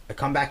off. I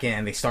come back in,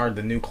 and they started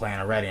the new clan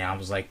already. And I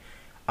was like,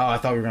 oh, I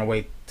thought we were gonna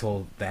wait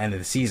till the end of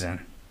the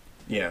season.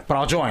 Yeah. But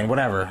I'll join,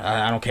 whatever.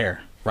 I don't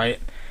care, right?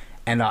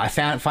 And I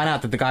find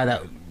out that the guy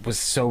that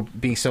was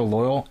being so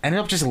loyal ended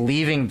up just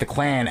leaving the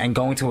clan and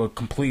going to a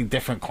completely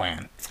different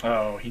clan.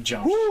 Oh, he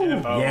jumped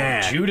ship. Oh,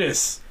 yeah.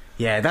 Judas.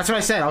 Yeah, that's what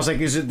I said. I was like,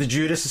 is it the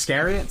Judas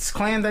Iscariot's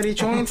clan that he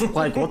joined?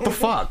 Like, what the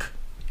fuck?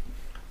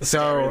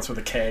 So It's with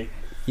a K.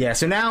 yeah,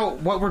 so now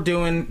what we're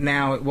doing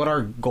now, what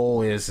our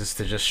goal is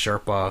to just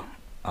Sherpa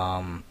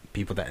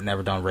people that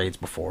never done raids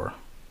before,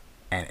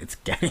 and it's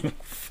getting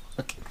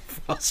fucking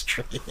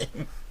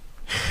frustrating.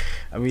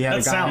 We had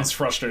That a guy, sounds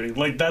frustrating.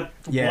 Like that.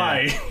 yeah.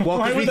 Why? Well,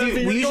 Why because would that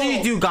be we your usually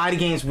goal? do guide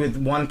games with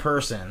one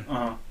person,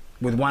 Uh-huh.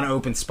 with one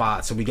open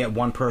spot, so we get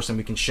one person,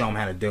 we can show him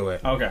how to do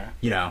it. Okay.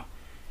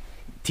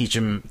 Teach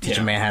him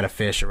a man how to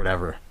fish or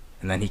whatever,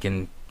 and then he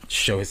can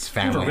show his I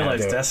family never how to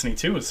realized do it. Destiny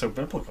 2 was so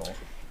biblical.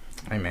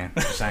 Hey man,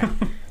 just saying.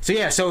 So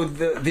yeah, so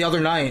the other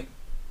night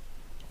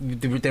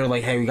they were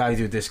like, hey, we gotta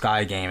do this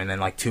guy game, and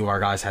then like two of our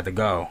guys had to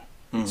go,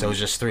 so it was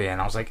just three,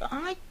 and I was like,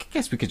 I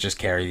guess we could just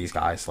carry these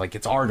guys, like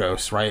it's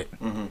Argos, right?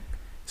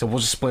 So we'll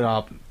just split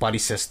up, buddy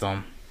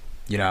system,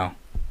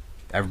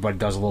 everybody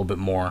does a little bit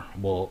more,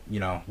 we'll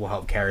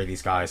help carry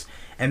these guys.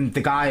 And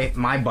the guy,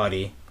 my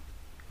buddy,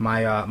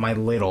 my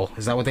little,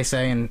 is that what they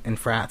say in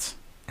frats?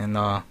 And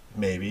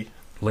Maybe.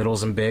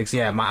 littles and bigs?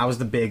 Yeah, I was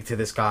the big to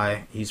this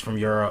guy. He's from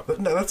Europe. But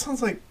no, that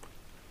sounds like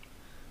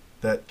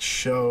that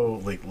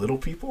show, like Little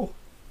People.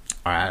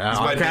 All right,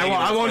 my okay, big,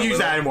 I won't it's use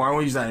my that little. anymore. I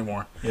won't use that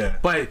anymore. Yeah.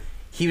 But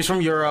he was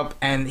from Europe,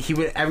 and he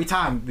would every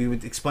time we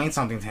would explain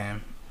something to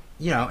him,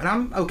 and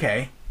I'm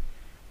okay,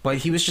 but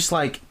he was just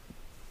like,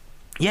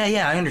 yeah,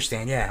 I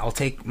understand. Yeah, I'll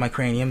take my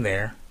cranium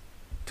there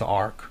to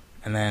Arc,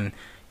 and then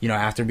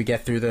after we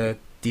get through the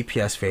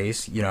DPS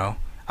phase,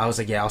 I was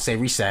like, yeah, I'll say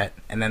reset,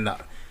 and then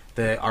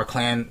our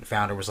clan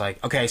founder was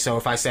like, okay, so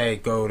if I say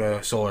go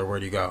to Solar, where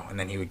do you go? And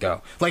then he would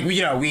go. Like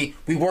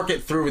we work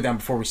it through with them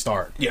before we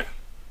start. Yeah.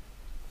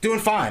 Doing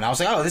fine. I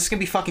was like, oh, this is gonna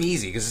be fucking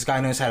easy because this guy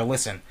knows how to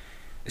listen.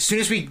 As soon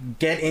as we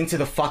get into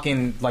the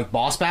fucking like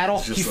boss battle,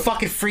 he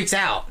fucking freaks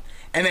out,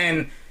 and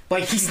then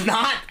like he's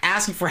not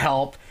asking for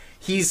help.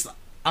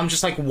 I'm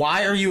just like,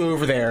 why are you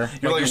over there?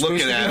 You're like supposed looking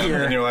to be at him,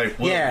 here. and you're like,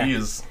 well, Yeah. he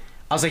is.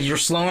 I was like, you're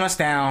slowing us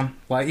down.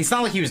 Like, it's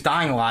not like he was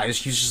dying a lot. He was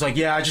just like,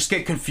 yeah, I just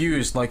get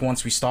confused like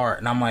once we start.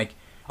 And I'm like,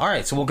 all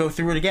right, so we'll go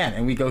through it again.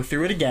 And we go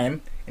through it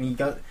again, and he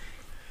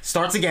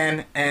starts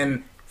again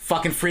and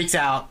fucking freaks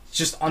out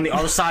just on the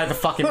other side of the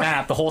fucking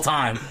map the whole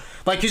time.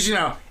 Like, because,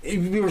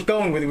 we were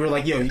going with it. We were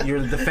like, yo, you're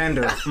the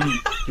defender.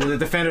 You're the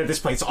defender of this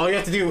place. So all you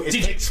have to do is...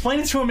 Did you explain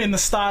it to him in the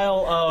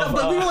style of...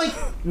 But we were like...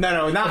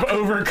 No, not...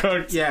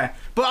 Overcooked. Yeah.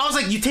 But I was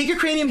like, you take your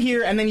cranium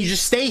here, and then you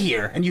just stay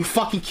here, and you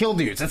fucking kill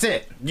dudes. That's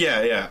it.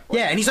 Yeah.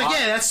 Yeah, and he's like,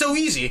 yeah, that's so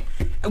easy.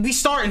 we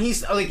start and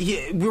he's like,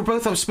 we're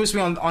both supposed to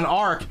be on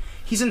Arc.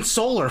 He's in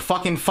Solar,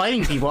 fucking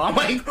fighting people. I'm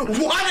like,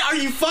 what are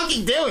you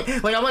fucking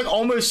doing? Like, I'm like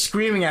almost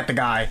screaming at the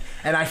guy,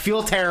 and I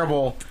feel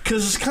terrible.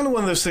 Because it's kind of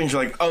one of those things.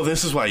 You're like, oh,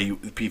 this is why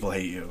people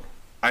hate you.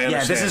 I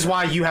understand. Yeah, this is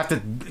why you have to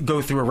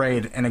go through a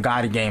raid and a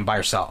guided game by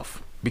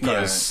yourself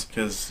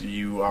because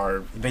you are.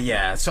 But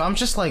yeah, so I'm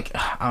just like,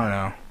 I don't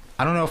know.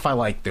 I don't know if I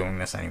like doing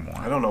this anymore.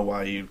 I don't know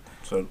why you.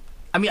 So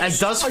I mean, it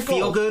does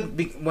feel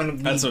good when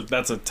that's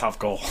a tough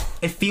goal.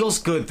 It feels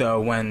good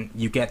though when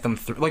you get them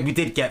through. Like we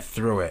did get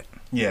through it.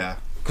 Yeah.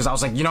 Because I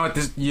was like,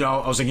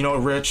 I was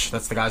like, Rich,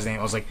 that's the guy's name.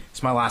 I was like,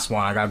 it's my last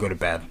one. I gotta go to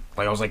bed.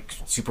 Like I was like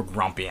super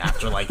grumpy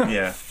after like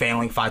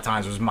failing 5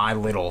 times. It was my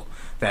little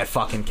that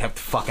fucking kept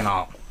fucking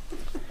up.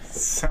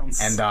 Sounds.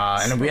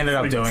 And we ended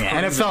up doing it,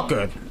 and it felt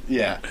good.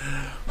 Yeah.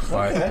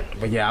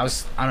 But yeah,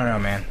 I don't know,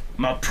 man.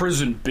 My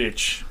prison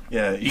bitch.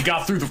 Yeah, you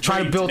got through the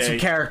trying to build some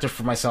character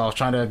for myself,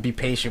 trying to be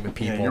patient with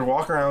people. Yeah, you're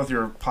walking around with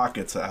your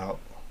pockets out,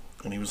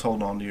 and he was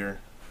holding on to your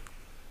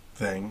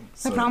thing.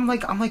 So. Yeah,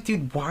 but I'm like,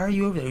 dude, why are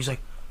you over there? He's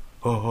like,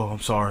 oh, I'm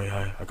sorry,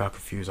 I got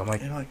confused. I'm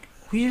like,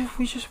 we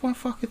just went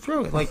fucking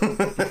through it. Like,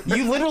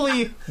 you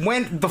literally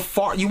went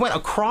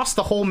across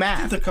the whole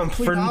map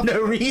for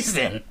no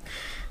reason.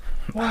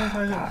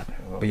 God.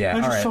 But yeah,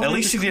 all right. At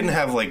least he didn't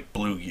have like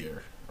blue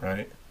gear,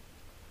 right?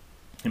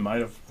 He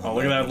might have. Oh,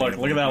 look at that luck!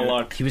 Look at that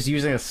luck! He was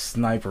using a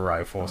sniper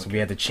rifle, so we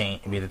had to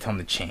change. We had to tell him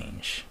to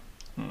change.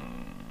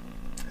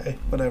 Hey,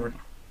 whatever.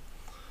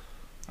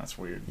 That's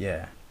weird.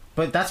 Yeah,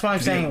 but that's what I'm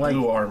saying. Like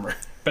blue armor.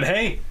 But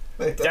hey,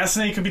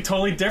 Destiny could be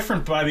totally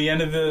different by the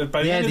end of the.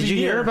 Did you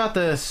hear about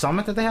the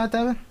summit that they had,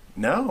 Devin?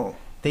 No.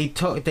 They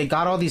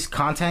got all these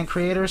content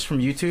creators from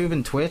YouTube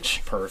and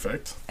Twitch.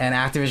 Perfect. And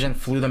Activision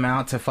flew them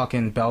out to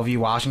fucking Bellevue,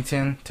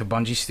 Washington, to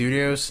Bungie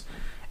Studios.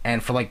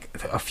 And for like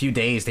a few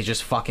days, they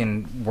just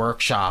fucking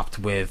workshopped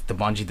with the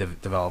Bungie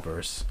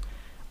developers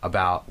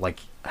about like,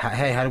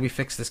 hey, how do we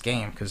fix this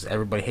game? Because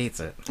everybody hates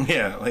it.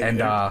 Yeah.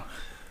 And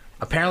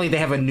apparently they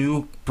have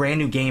a brand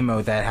new game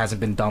mode that hasn't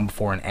been done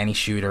before in any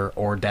shooter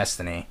or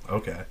Destiny.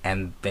 Okay.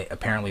 And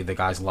apparently the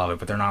guys love it,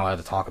 but they're not allowed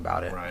to talk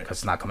about it because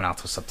it's not coming out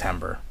till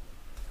September.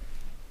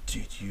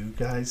 Did you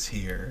guys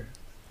hear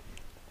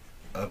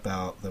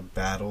about the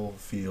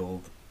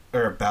Battlefield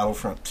or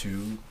Battlefront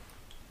 2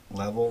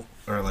 level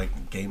or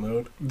like game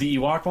mode? The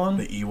Ewok one?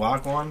 The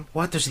Ewok one?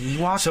 What? There's an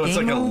Ewok So it's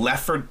game like mode? a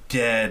Left 4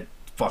 Dead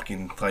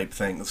fucking type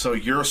thing. So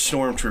you're a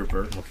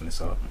stormtrooper. I'm looking this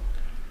up.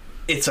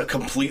 It's a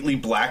completely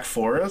black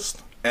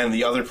forest and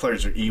the other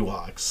players are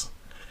Ewoks.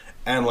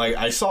 And like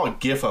I saw a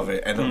GIF of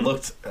it and it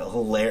looked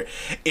hilarious.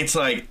 It's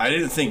like I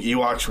didn't think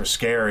Ewoks were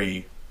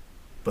scary.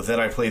 But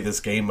then I played this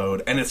game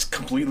mode, and it's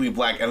completely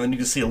black, and then you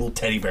can see a little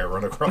teddy bear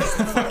run across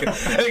the fucking...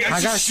 And the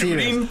guy's just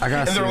shooting,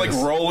 and they're like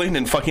rolling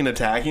and fucking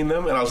attacking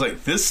them, and I was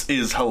like, this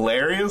is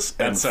hilarious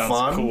and sounds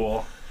fun.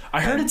 Cool.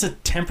 I heard it's a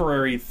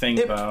temporary thing,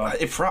 though.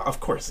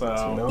 Of course it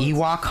is, you know?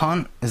 Ewok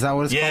Hunt? Is that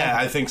what it's called? Yeah,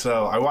 I think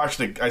so. I watched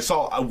it. I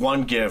saw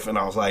one GIF, and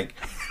I was like,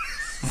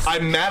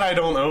 I'm mad I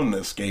don't own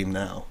this game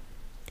now.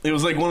 It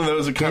was like one of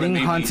those that kind of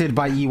Getting hunted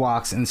by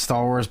Ewoks in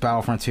Star Wars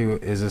Battlefront 2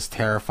 is as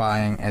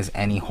terrifying as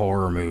any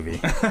horror movie.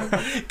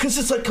 Because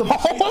it's like...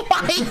 Oh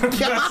my god!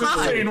 That's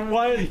insane.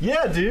 What?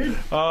 Yeah, dude.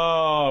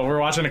 Oh, we're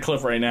watching a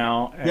clip right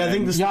now. Yeah, I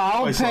think this... Yeah,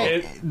 I'll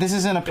pay. This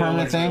isn't a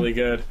permanent thing? Really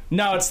good.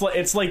 No, it's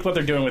like what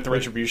they're doing with the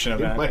Retribution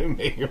event.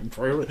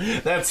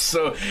 That's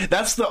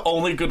the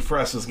only good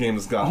press this game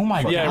has gotten. Oh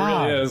my god. Yeah, it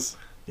really is.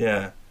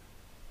 Yeah.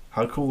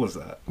 How cool is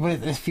that?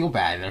 But I feel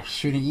bad. They're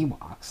shooting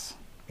Ewoks.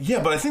 Yeah,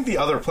 but I think the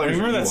other players.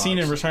 Remember that scene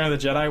in Return of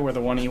the Jedi where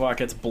the one Ewok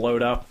gets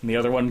blowed up and the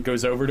other one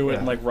goes over to it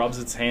and like rubs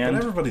its hand?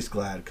 But everybody's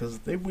glad because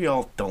we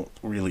all don't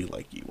really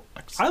like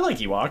Ewoks. I like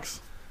Ewoks.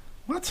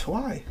 What?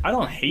 Why? I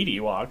don't hate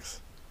Ewoks.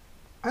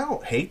 I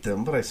don't hate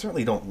them, but I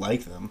certainly don't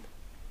like them.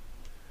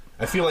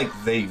 I feel like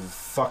they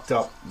fucked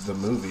up the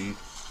movie.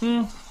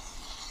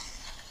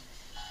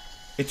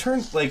 It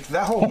turned like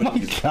that whole movie. Oh my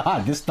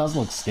god, this does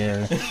look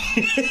scary.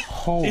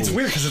 Holy it's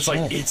weird because it's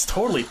like shit. it's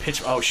totally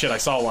pitch. Oh shit! I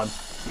saw one.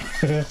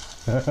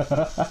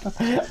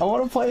 I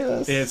want to play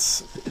this.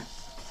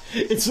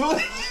 It's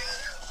really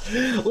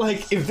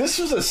like if this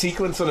was a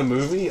sequence in a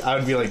movie, I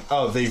would be like,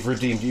 oh, they've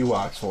redeemed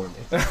Ewoks for me.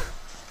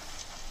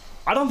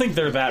 I don't think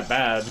they're that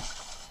bad.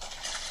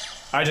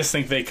 I just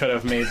think they could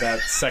have made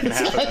that second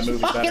half of that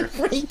movie better.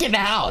 Freaking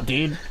out,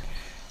 dude.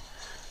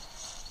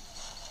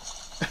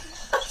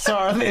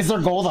 So, is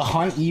their goal to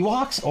hunt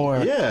Ewoks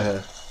or?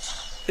 Yeah.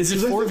 Is it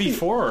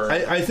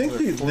 4v4? I think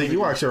the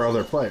Ewoks are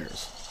other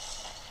players.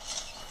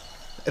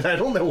 And I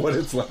don't know what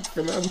it's like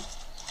for them.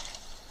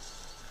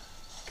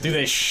 Do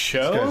they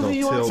show the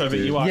Ewoks or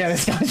the Ewoks? Yeah,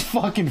 this guy's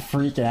fucking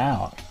freaking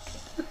out.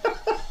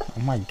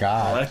 Oh my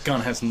god. Oh, that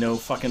gun has no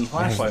fucking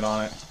flashlight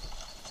on it.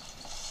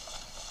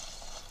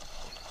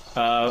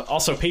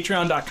 Also,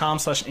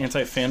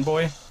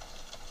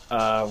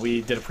 patreon.com/antifanboy.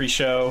 We did a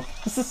pre-show.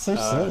 This is so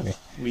silly.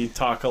 We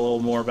talk a little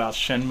more about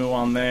Shenmue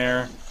on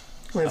there.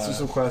 We'll answer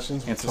some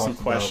questions.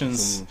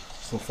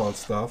 Some fun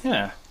stuff.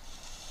 Yeah.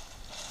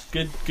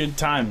 Good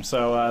time.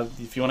 So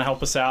if you want to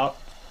help us out,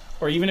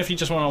 or even if you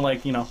just want to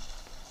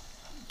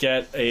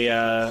get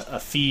a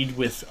feed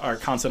with our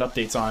constant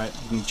updates on it.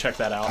 You can check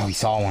that out. Oh, we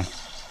saw one.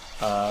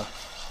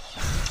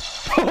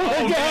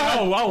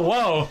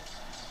 Whoa.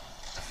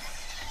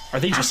 Are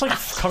they just like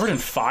covered in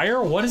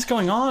fire? What is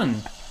going on?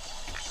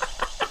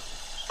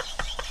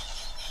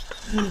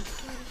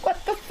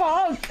 What the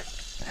fuck?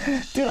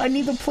 Dude, I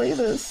need to play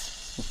this.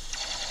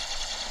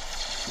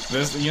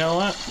 You know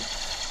what?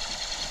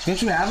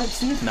 Didn't you have it,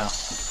 Steve? No,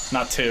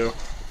 not 2.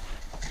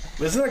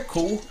 Isn't that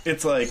cool?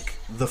 It's like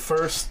the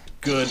first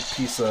good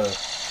piece of...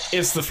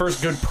 It's the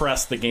first good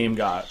press the game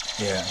got.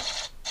 Yeah.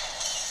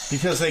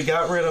 Because they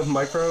got rid of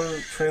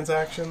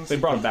microtransactions. They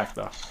brought them back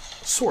though.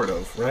 Sort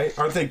of, right?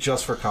 Aren't they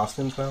just for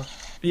costumes now?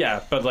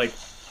 Yeah, but like...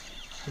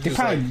 They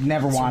probably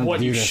never wanted what to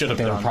do you this, should but have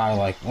they were done. probably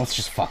like, let's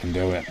just fucking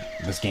do it.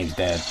 This game's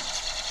dead.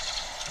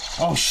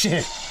 Oh,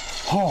 shit.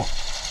 Oh.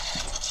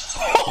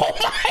 Oh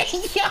my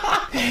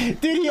god!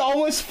 Dude, he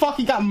almost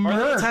fucking got Are they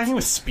murdered. attacking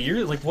with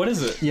spears? Like, what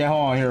is it? Yeah,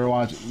 hold on, here,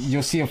 watch.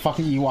 You'll see a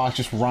fucking Ewok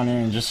just run in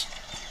and just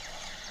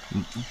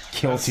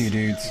kill 2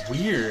 dudes.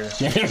 Weird.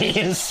 Yeah, there he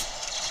is.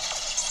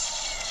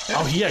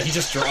 Oh, yeah, he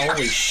just...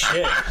 Holy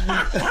shit.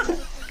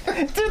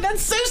 Dude,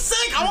 that's so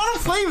sick! I want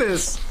to play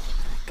this!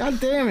 God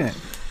damn it.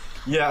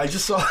 Yeah, I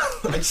just saw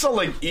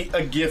like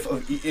a gif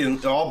of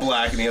in all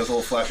black, and he has a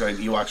little flashlight.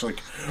 And Ewok's like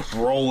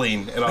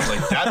rolling, and I was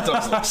like, that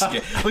does look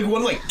scary. Like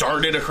one like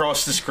darted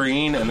across the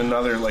screen, and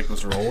another like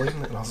was rolling,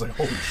 and I was like,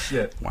 holy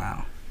shit!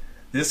 Wow.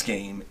 This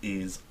game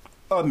is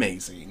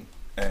amazing,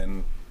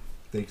 and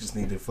they just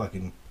need to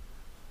fucking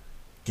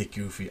get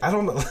goofy. I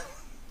don't know.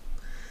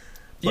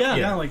 Yeah,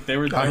 yeah. no, like they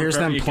were. Oh, here's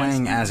them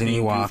playing as an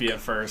being Ewok. Goofy at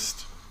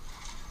first.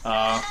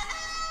 I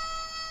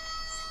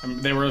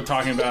mean, they were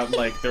talking about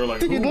like they were like,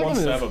 Dude, who look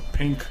wants at to this. have a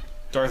pink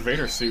Darth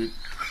Vader suit?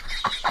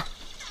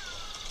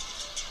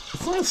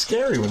 It's not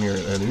scary when you're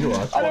an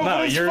Ewok. I Well, don't no,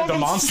 know, it's you're the fucking-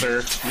 monster.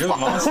 You're the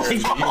monster.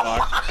 It's the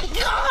Ewok.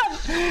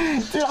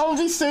 God! Dude, I would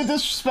be so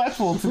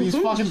disrespectful to these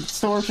fucking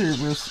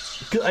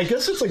stormtroopers. I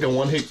guess it's like a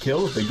one-hit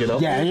kill if they get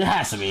up. Yeah, it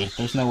has to be.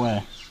 There's no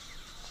way.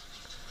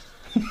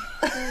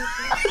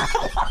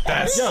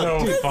 That's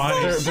so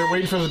funny. They're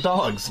waiting for the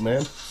dogs,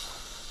 man.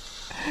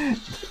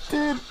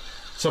 Dude,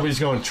 Somebody's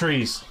going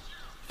trees.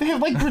 they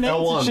have like grenades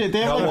L1, and shit.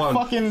 They have L1. like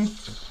fucking...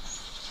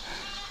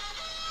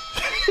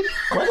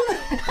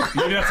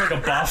 Maybe that's like a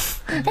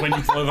buff when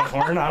you blow the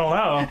horn. I don't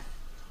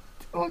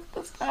know. Look at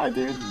this guy,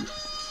 dude.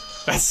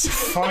 That's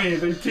funny.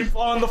 They keep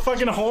blowing the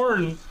fucking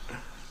horn.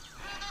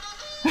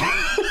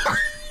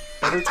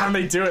 Every time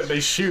they do it, they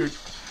shoot.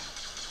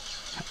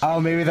 Oh,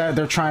 maybe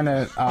they're trying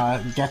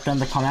to get them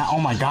to come out. Oh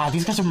my god,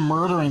 these guys are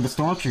murdering the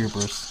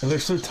stormtroopers. And they're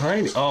so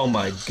tiny. Oh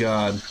my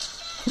god.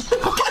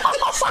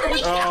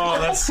 Oh,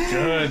 that's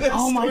good.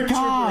 Oh my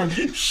god.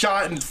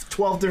 Shot in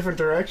 12 different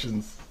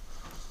directions.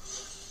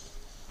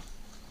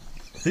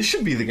 This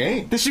should be the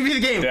game. This should be the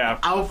game. Yeah.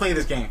 I will play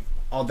this game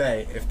all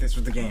day if this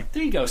was the game.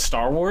 There you go,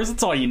 Star Wars.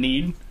 That's all you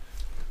need.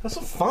 Have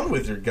some fun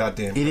with your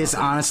goddamn. It is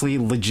honestly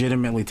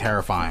legitimately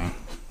terrifying.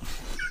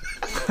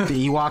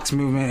 The Ewoks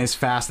movement is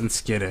fast and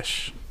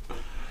skittish.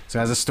 So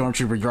as a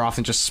stormtrooper, you're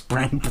often just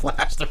spraying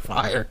blaster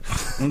fire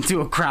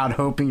into a crowd,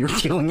 hoping you're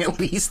killing at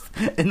least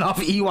enough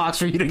Ewoks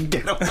for you to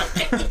get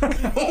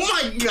away. Oh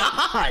my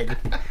god!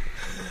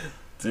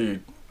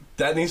 Dude,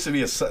 that needs to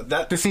be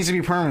that. This needs to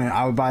be permanent.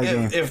 I would buy the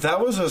game. If that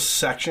was a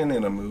section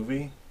in a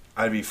movie,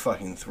 I'd be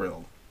fucking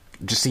thrilled.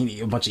 Just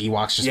seeing a bunch of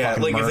Ewoks just Yeah,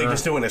 fucking like murder. if they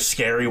just do it in a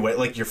scary way,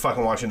 like you're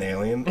fucking watching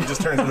Alien. It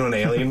just turns into an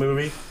Alien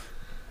movie.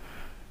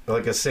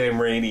 Like a Sam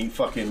Raimi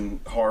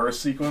fucking horror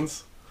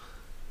sequence.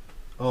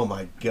 Oh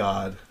my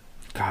god.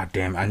 God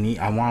damn,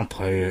 I want to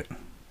play it.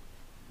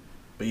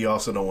 But you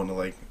also don't want to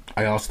like...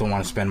 I also don't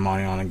want to spend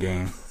money on a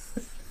game.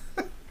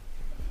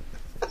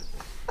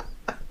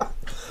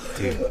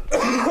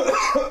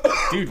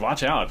 Dude,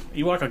 watch out.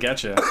 Ewok will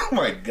get you. Oh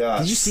my god.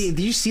 Did you see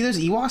those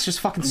Ewoks just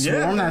fucking swarm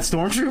Yeah. that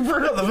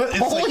stormtrooper? It's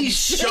Holy like he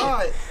shit!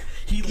 shot.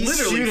 He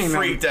literally shooting them.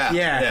 freaked out.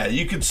 Yeah.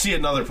 You could see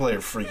another player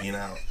freaking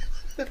out.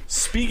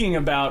 Speaking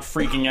about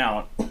freaking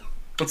out,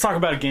 let's talk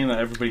about a game that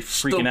everybody's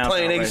freaking Still out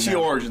playing about right AC now.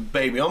 Origins,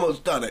 baby.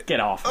 Almost done it. Get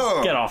off.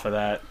 Oh. Get off of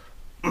that.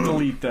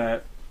 Delete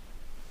that.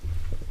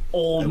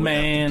 Old I would have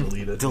to man.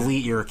 delete it.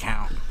 Delete your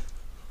account.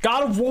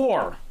 God of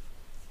War.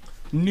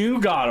 New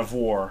God of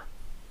War.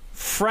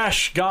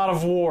 Fresh God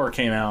of War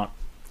came out.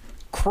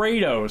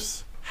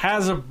 Kratos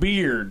has a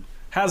beard.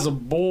 Has a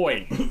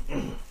boy.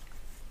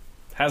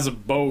 Has a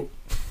boat.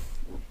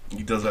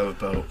 He does have a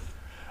boat.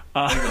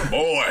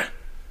 Boy.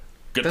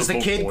 Get Does the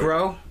boat, kid boy.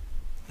 grow?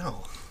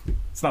 No.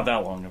 It's not that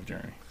long of a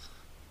journey.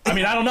 I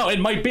mean, I don't know. It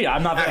might be.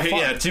 I'm not that far.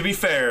 Yeah, to be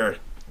fair,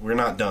 we're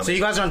not done. So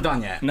you guys aren't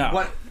done yet. No.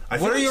 What I What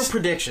think are your it's-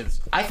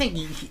 predictions? I think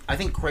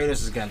Kratos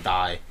is gonna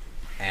die,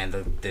 and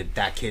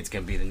that kid's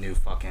gonna be the new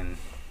fucking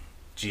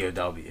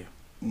GOW.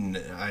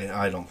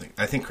 I don't think.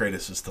 I think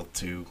Kratos is still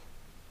too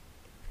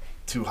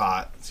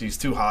hot. So he's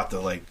too hot to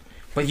like.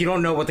 But you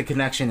don't know what the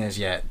connection is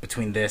yet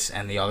between this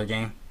and the other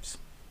games.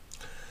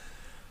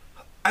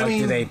 I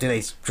mean, do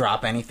they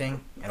drop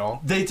anything at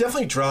all? they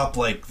definitely drop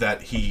like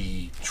that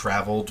he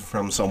traveled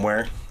from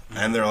somewhere,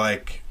 and they're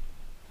like,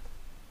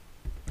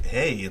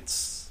 "Hey,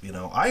 it's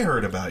I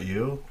heard about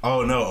you.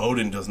 Oh no,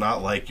 Odin does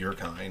not like your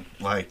kind.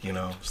 Like,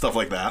 stuff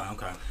like that.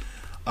 Okay.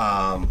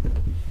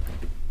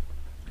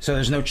 So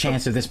there's no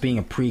chance of this being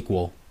a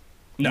prequel.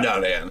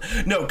 No, man.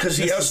 No, because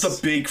he has the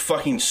big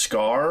fucking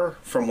scar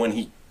from when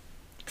he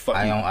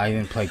fucking... I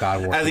didn't play God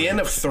of War. At the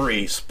end of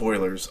 3,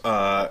 spoilers,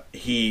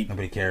 he...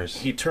 Nobody cares.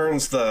 He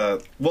turns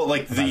the... Well,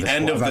 like, the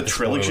end of the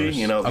trilogy,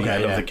 spoilers. the Okay,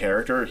 end yeah. of the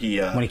character, he...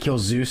 when he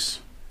kills Zeus.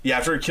 Yeah,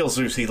 after he kills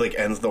Zeus, he, like,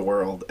 ends the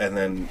world, and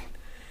then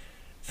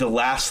the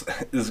last...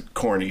 is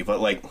corny,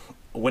 but, like,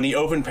 when he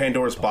opened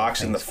Pandora's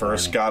box in the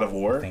first corny. God of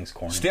War... The thing's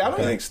corny. I don't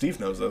Okay. think Steve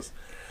knows this.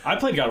 I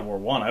played God of War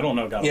 1. I don't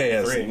know God of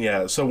Yeah, War 3.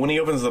 yeah. So when he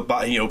opens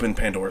he opened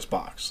Pandora's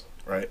box,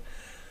 right?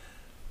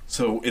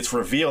 So it's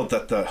revealed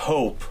that the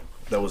hope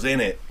that was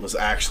in it was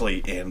actually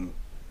in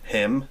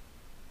him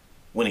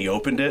when he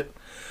opened it.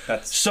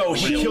 So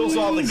he kills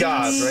all the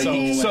gods,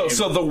 right?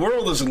 So the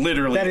world is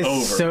literally That is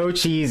over. so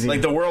cheesy.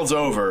 Like the world's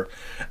over,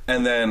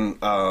 and then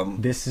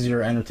This is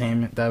your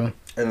entertainment, Devin.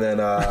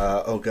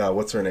 oh god,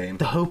 what's her name?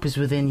 The hope is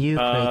within you,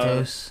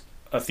 Kratos.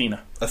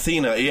 Athena.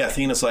 Athena. Yeah,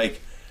 Athena's like,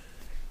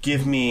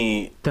 give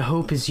me. The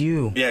hope is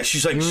you. Yeah,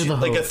 she's like, You're the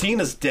like hope.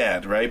 Athena's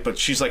dead, right? But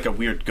she's like a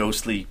weird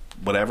ghostly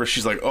whatever.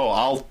 She's like, oh,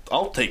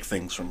 I'll take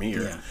things from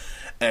here. Yeah.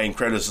 And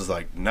Kratos is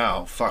like,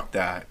 no, fuck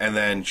that. And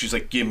then she's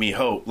like, give me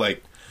hope,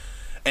 like,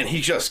 and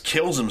he just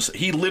kills him.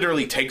 He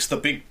literally takes the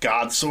big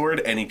god sword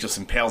and he just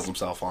impales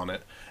himself on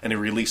it, and he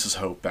releases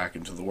hope back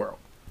into the world.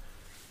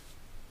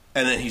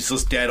 And then he's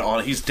just dead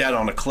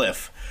on a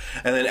cliff.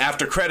 And then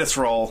after credits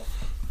roll,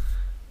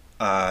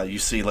 you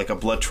see like a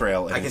blood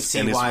trail. I can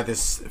see why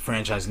this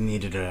franchise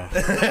needed a...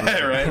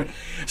 right?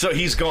 So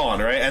he's gone,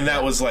 right? And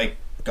that was like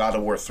God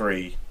of War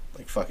 3,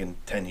 like fucking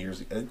 10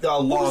 years ago. A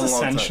long, What was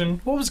long Ascension?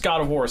 time. What was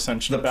God of War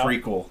Ascension The about?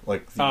 prequel,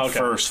 like the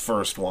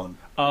first one.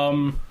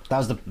 That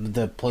was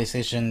the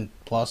PlayStation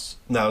Plus?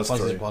 No, it was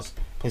PlayStation 3. Plus.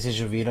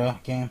 PlayStation Vita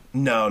game?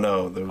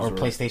 No, there was Or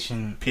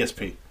PlayStation...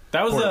 PSP.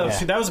 That was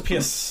Yeah. that was a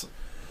PS.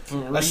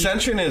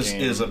 Ascension is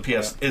game.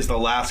 is the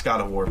last God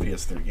of War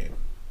PS3 game.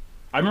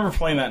 I remember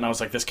playing that and I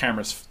was like, this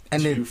camera's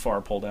And too then-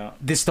 far pulled out.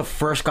 This is the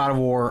first God of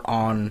War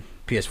on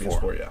PS4.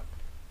 PS4, yeah.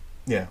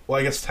 Yeah. Well,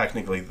 I guess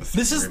technically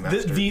This is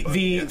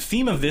the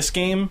theme of this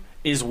game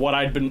is what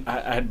I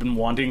had been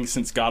wanting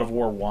since God of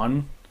War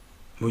 1.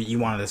 Well, you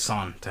wanted the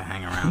sun to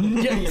hang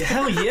around. Yeah,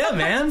 hell yeah,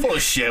 man. full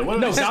of shit. What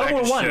No, is God of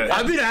War that 1. shit?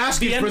 I've been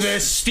asking for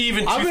this. Steve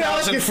in I've been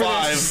asking for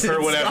 2005 this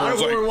or whatever. since I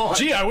was God of War like, 1.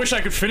 Gee, I wish I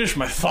could finish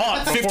my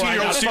thought before I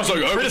 15-year-old got Steve's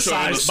fucking like, I wish I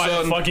had a criticized by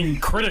the son. fucking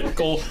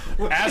critical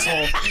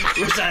asshole.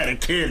 Wish I had a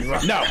kid.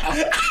 No.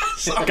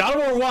 God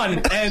of War 1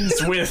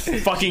 ends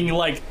with fucking,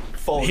 like,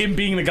 him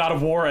being the God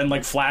of War and,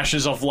 like,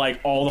 flashes of,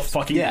 like, all the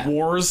fucking Yeah.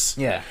 wars.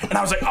 Yeah. And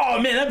I was like, oh,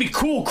 man, that'd be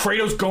cool.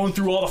 Kratos going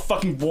through all the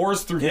fucking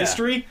wars through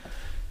history.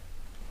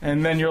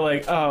 And then you're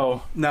like,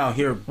 oh, No,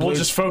 here. we'll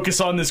just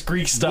focus on this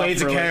Greek stuff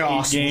Blades for, of like,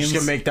 Chaos. 8 We're games. just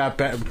gonna make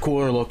that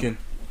cooler looking.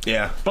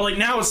 yeah. But, like,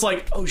 now it's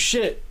like, oh,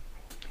 shit.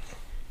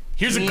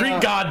 Here's a Yeah.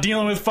 Greek god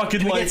dealing with fucking,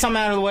 Can we like, get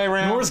something out of the way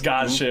right now? Norse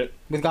god shit.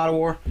 With God of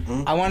War?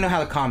 I want to know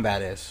how the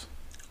combat is.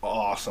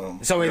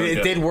 Awesome. So Really it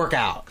good. did work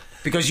out.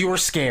 Because you were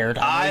scared.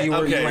 I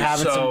know you were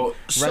having some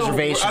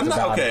reservations I'm not,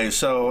 about okay, it.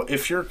 so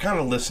if you're kind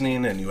of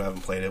listening and you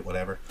haven't played it,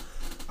 whatever.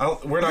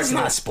 We're not It's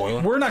gonna not a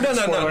spoiler. We're not No, gonna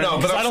no, spoil no,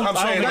 anything, but 'cause I'm saying, I don't like,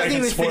 think I if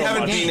can you spoil haven't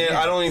much. beaten it,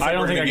 I don't even think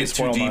we're I gonna can get too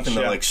spoil deep much,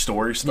 into yeah. like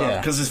story stuff Yeah.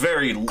 because it's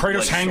very Kratos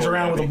like, hangs story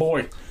around with a heavy.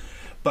 boy.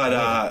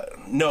 But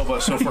no,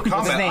 but so for his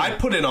combat, name? I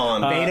put it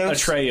on Betos?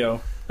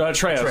 Atreus.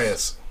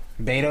 Atreus.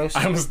 Betos?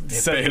 I almost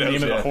said the Betos,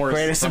 name of yeah. the horse.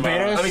 Kratos and from,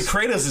 Betos? I mean,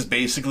 Kratos is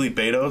basically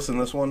Betos in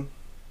this one.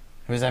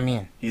 What does that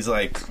mean? He's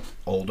like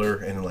older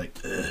and like.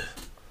 Ugh.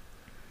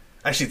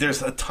 Actually,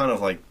 there's a ton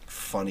of like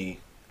funny,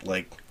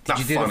 like Did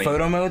you do funny. the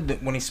photo mode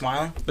when he's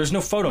smiling? There's no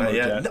photo mode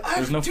Yeah. yet.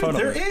 There's no Dude, photo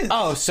there mode. is.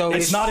 Oh, so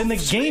It's not in the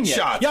game yet.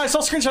 Screenshots. Yeah, I saw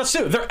screenshots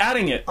too. They're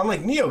adding it. I'm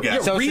like NeoGAF. Yeah,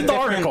 So read it's the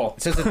a different-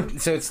 article.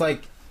 So it's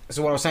like.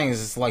 So what I was saying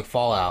is it's like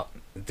Fallout.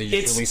 They just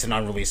It's- release an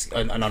unreleased.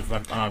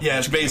 Yeah,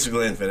 it's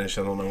basically unfinished.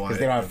 I don't know why. Because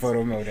they don't have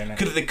photo mode in it.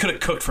 They could have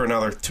cooked for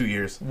another 2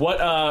 years.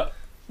 What I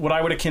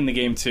would akin the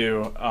game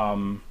to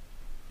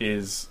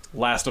is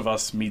Last of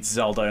Us meets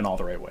Zelda in all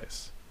the right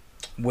ways.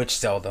 Which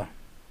Zelda?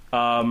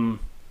 Um,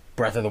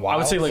 Breath of the Wild. I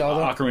would say like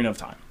Zelda? Ocarina of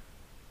Time.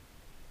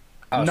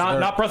 Oh, so they're-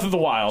 Not Breath of the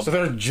Wild. So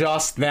they're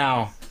just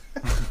now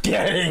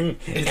getting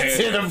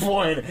to the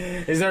point.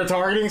 Is there a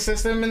targeting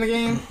system in the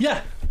game?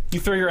 Yeah, you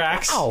throw your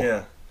axe. Oh.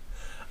 Yeah.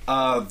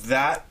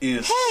 That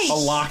is A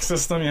lock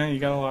system. Yeah, you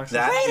got a lock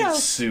system. that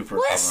is super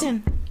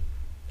fun.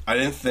 I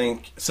didn't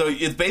think so.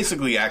 It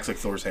basically acts like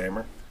Thor's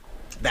hammer.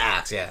 The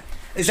axe, yeah.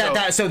 Is So-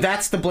 that so?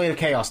 That's the Blade of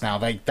Chaos now.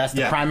 Like that's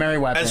the Yeah. primary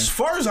weapon. As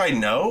far as I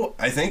know,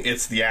 I think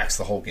it's the axe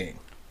the whole game.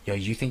 Yo,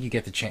 you think you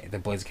get the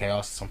Blades of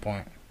Chaos at some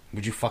point?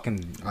 Would you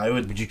fucking? I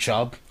would- Would you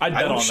chub? I'd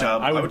bet would on that.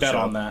 shove. I would bet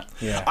shove. on that.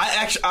 Yeah.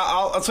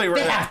 I'll tell you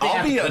right They now. have- they I'll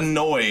have be to put-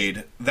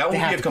 annoyed. That would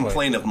have be a to put-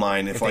 complaint of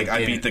mine if if like they I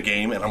beat didn't. the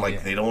game and I'm like Yeah.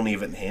 they don't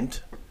even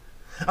hint.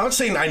 I'm not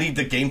saying I need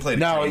the gameplay to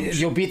No, change.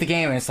 you'll beat the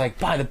game and it's like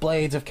buy the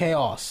Blades of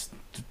Chaos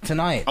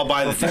tonight. I'll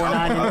buy the for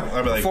 $4.99.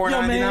 I'll be like, Yo,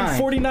 man, $4.99.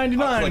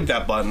 $40.99. I'll click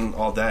that button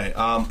all day.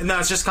 No,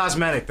 it's just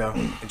cosmetic though.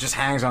 It just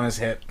hangs on his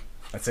hip.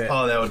 That's it.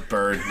 Oh, that would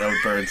burn. That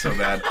would burn so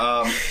bad.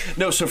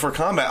 No, so for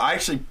combat, I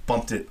actually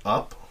bumped it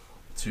up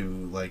to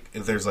like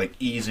if there's like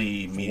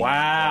easy, medium.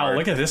 Wow, hard.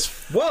 look at this.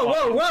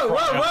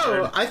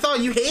 Whoa! I thought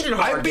you hated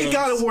hard I beat games.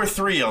 God of War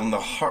 3 on the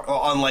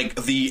on like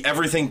the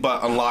everything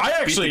but unlocked.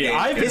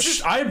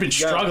 I've been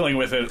struggling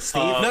with it.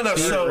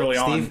 so early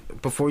on.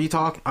 Steve, before you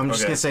talk, I'm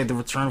just Okay. gonna say the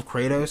return of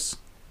Kratos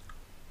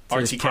to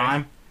his RTK.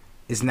 prime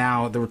is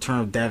now the return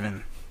of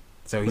Devin.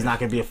 So he's not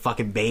gonna be a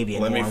fucking baby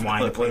Let anymore me, and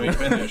whine let, to let me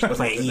finish.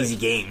 play easy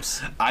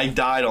games. I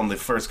died on the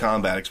first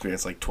combat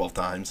experience like 12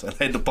 times, and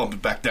I had to bump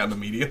it back down to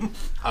medium.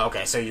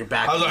 Okay, so you're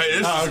back. I was like,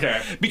 this Oh, is-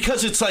 okay.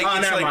 because it's like, Oh,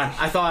 it's never like, mind.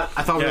 I thought.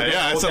 We were Yeah,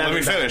 gonna so hold let me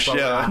Devin back, finish, but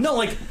we're yeah. not. No,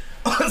 like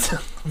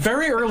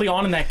very early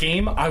on in that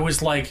game, I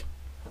was like,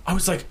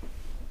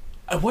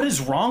 what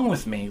is wrong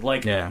with me?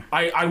 Like, Yeah.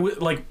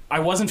 I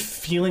wasn't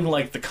feeling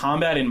like the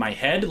combat in my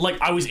head. Like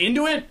I was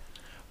into it,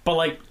 but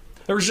like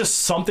there was just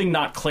something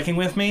not clicking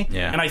with me.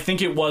 Yeah. And I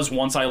think it was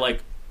once I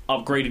like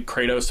upgraded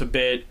Kratos a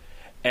bit,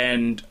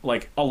 and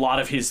like a lot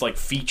of his like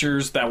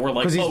features that were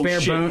like, Because he's oh bare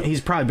shit. bones.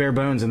 He's probably bare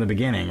bones in the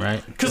beginning,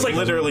 right? Because like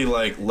literally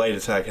like light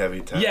attack, heavy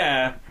attack.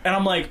 yeah, and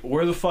I'm like,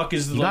 where the fuck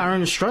is You gotta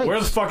earn the stripes. where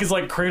the fuck is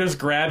like Kratos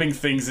grabbing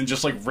things and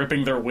just like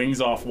ripping their wings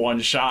off one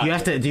shot?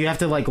 Do you have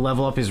to like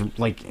level up his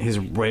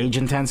rage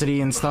intensity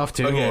and stuff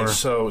too? Okay, or?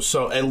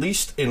 so at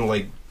least in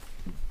like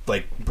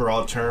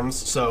broad terms,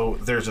 so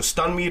there's a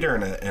stun meter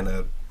and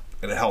a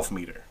health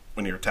meter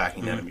when you're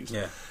attacking enemies.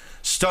 Yeah.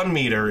 Stun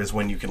meter is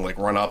when you can like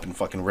run up and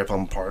fucking rip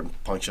them apart,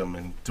 and punch them,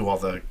 and do all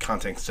the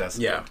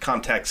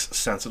context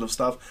sensitive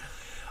stuff.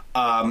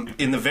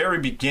 In the very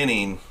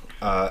beginning,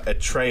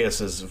 Atreus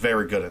is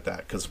very good at that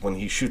because when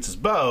he shoots his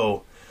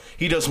bow,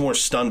 he does more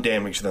stun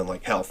damage than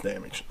like health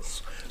damage.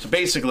 So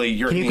basically,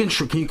 Can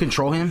you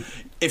control him?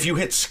 if you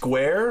hit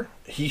square,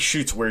 he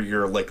shoots where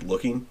you're like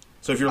looking.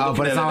 So if you're looking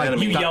but it's at an not like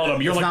enemy, you yell at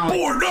him. You're It's like, not like-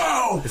 "Boar,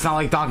 no!" It's not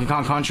like Donkey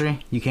Kong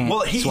Country. You can't. well,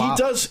 he swap.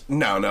 does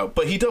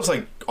but he does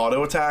like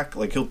auto attack.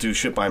 Like he'll do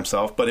shit by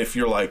himself. But if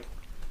you're like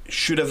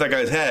shoot at that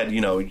guy's head,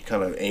 you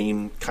kind of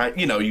aim,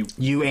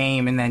 You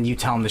aim and then you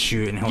tell him to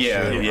shoot, and he'll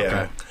shoot.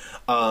 yeah.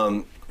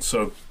 Okay.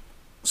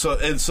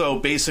 So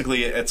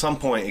basically, at some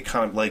point, it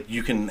kind of like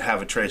you can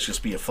have Atreus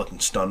just be a fucking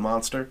stun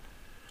monster.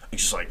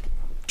 It's just like,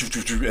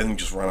 and then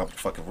just run up and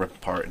fucking rip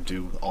apart and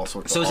do all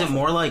sorts. So of is it awful-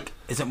 more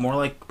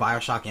like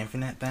BioShock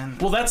Infinite then?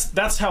 Well,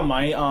 that's how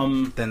my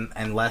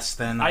And less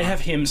than I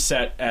have him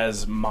set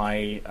as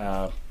my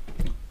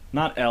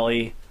not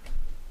Ellie,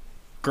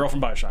 girl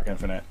from BioShock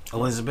Infinite,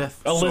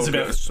 Elizabeth.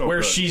 Elizabeth, so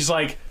where good. she's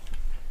like,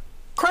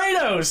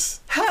 Kratos,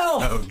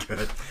 help! Oh,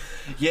 good.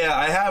 Yeah,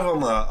 I have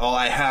him.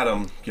 I had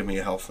him give me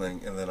a health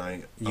thing, and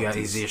then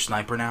Is he a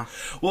sniper now?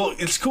 Well,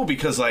 it's cool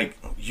because like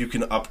you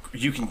can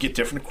get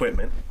different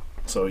equipment.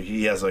 So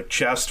he has like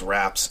chest,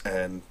 wraps,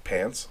 and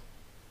pants.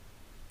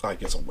 I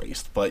guess a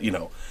waist, but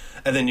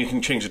and then you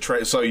can change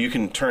Atreus. So you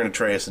can turn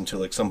Atreus into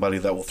like somebody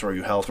that will throw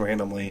you health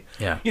randomly.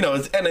 Yeah.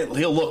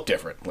 He'll look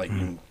different. Like you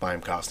can buy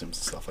him costumes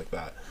and stuff like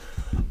that.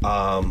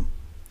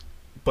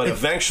 But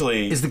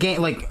eventually, Is the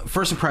game like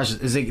first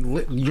impressions? Is it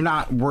you're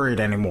not worried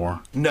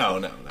anymore? no.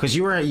 Because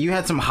you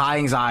had some high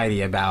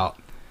anxiety about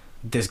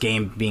this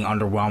game being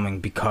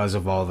underwhelming because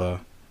of all the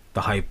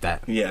hype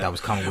that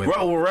was coming with it.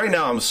 Well, right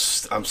now I'm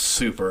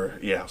super.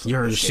 Yeah,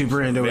 You're this super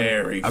game's into it?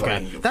 very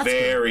Okay. fucking- That's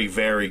very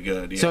very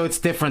good. Yeah. So it's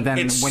different than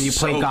It's when you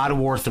played so- God of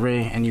War 3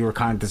 and you were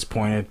kind of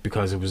disappointed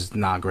because it was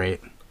not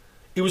great.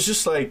 It was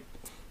just like,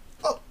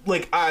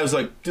 I was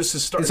like, this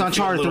is starting. It's to feel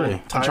Uncharted a little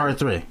 3. tired. Uncharted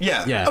 3.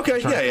 Yeah. Yeah. Okay.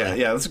 Uncharted Yeah. 3.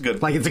 Yeah. That's a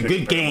good. Like it's a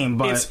good game,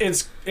 but It's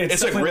like,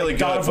 definitely really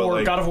God good, of but, War.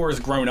 like- God of War has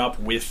grown up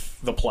with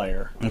the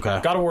player. Okay.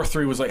 God of War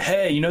 3 was like,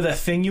 hey, you know that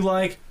thing you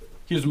like?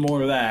 Here's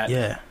more of that.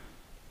 yeah.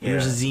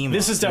 Here's a Zima.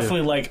 This is too.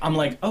 definitely like, I'm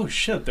like, oh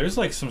shit, there's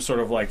like some sort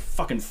of like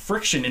fucking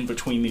friction in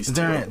between these Is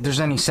two. there's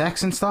any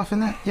sex and stuff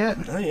in that yet?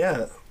 Oh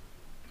yeah.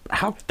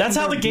 How? That's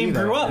can how the there game be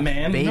grew that? up,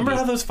 man. Baby. Remember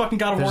how those fucking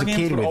God of There's War a games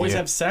kid would with always you.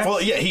 have sex?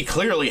 Well, yeah. He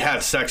clearly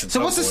had sex. At So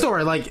some what's the point.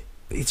 story? Like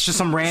it's just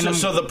some random.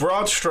 So the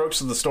broad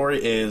strokes of the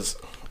story is,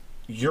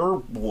 your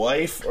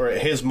wife or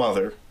his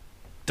mother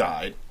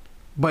died.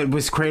 But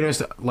was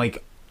Kratos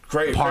like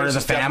Great. part of Kratos the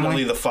is definitely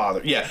family? the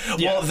father. Yeah.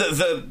 Yeah. Well,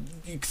 the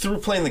through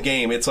playing the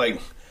game, it's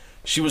like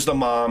she was the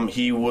mom.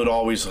 He would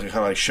always kind of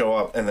like show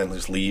up and then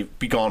just leave,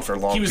 be gone for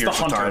long he was the periods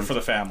of hunter time. for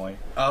the family.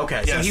 Oh,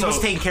 okay, Yeah, so he so- was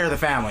taking care of the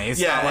family. It's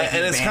Yeah, not like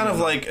and he it's kind of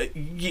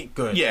abandoned like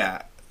Good.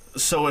 Yeah.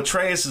 So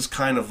Atreus is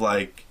kind of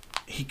like,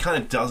 he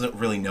kind of doesn't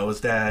really know his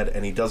dad,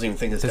 and he doesn't even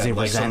think his Does dad he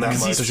likes him resent that him?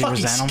 much. He's Does he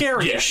fucking resent him?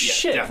 scary Yeah, as yeah,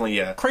 shit. definitely,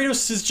 yeah.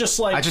 Kratos is just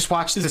like, I just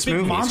watched this big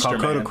movie. It's monster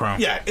called man. Kodachrome.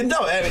 Yeah, no,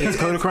 It's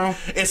Kodachrome.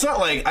 it's not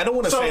like, I don't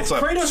want to So say it's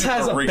like Kratos super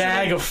has a original.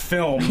 bag of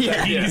film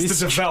that he Yeah. needs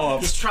to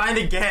develop. He's trying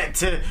to get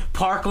to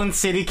Parkland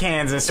City,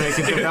 Kansas, so he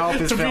can develop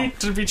his film.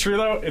 To be true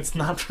though, it's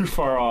not too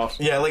far off.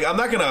 Yeah, like I'm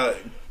not gonna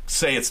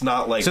say it's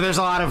not like. So there's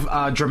a lot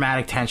of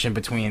dramatic tension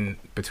between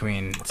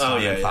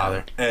son and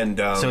father. And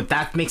So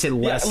that makes it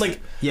less like-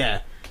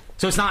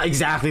 So it's not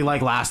exactly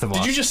like Last of Us.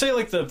 Did you just say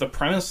like the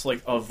premise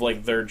like of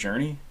like their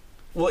journey?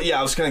 well, yeah,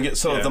 I was gonna get.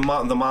 So Yeah.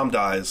 the mom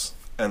dies,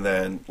 and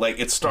then like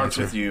it starts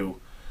with you.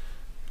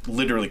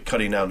 literally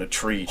cutting down a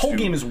tree. Whole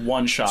game is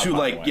one shot. To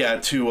by the way.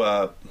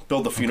 to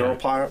build the funeral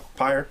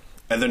pyre,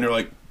 and then you're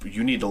like,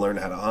 you need to learn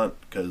how to hunt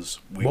because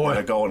we Boy. want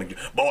to go and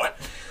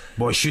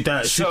Boy, shoot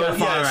that fire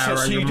arrow.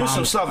 so at you your do some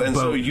mom's stuff, and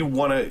so boat. you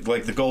want to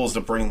like the goal is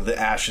to bring the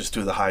ashes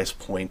to the highest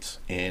point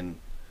in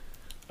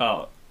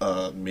Oh,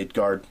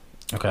 Midgard,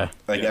 Okay.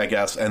 I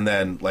guess, and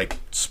then like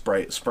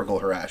sprinkle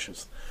her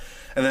ashes,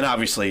 and then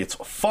obviously it's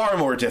far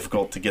more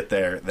difficult to get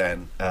there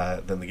than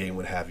the game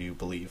would have you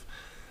believe.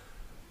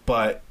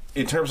 But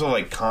in terms of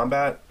like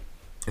combat,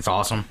 It's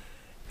awesome.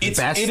 it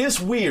best.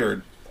 is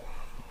weird.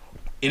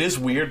 It is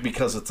weird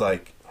because it's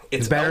like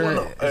it's Is it better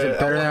than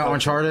L1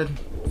 Uncharted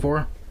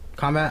 4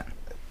 combat?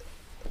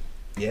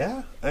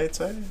 Yeah, I'd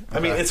say. I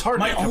mean, it's hard.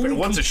 My to compare. only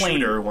One's a complaint-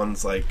 shooter.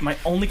 One's like my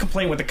only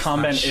complaint with the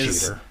combat Not a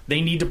is shooter.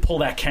 they need to pull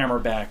that camera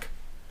back.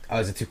 Oh,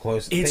 is it too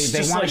close? It's they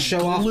just wanna like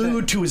show off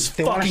glued the- to his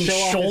they wanna fucking show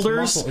off his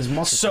shoulders.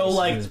 muscle So pieces in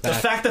like his the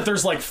back. fact that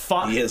there's like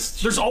He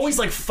is there's always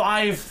like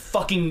 5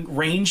 fucking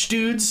range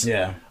dudes.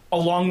 Yeah.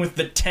 Along with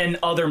the 10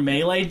 other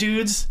melee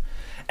dudes.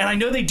 And I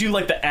know they do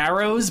like the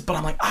arrows, but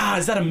I'm like,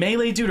 is that a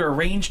melee dude or a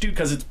range dude?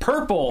 Because it's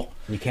purple.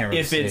 You can't really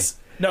if see. it's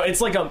no,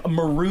 it's like a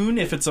maroon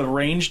if it's a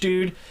range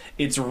dude.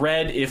 It's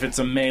red if it's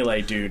a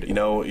melee dude. you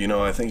know.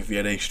 I think if you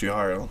had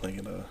HDR, I don't think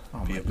it'd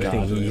be a big. I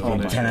think you Oh can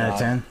my 10 out of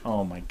 10.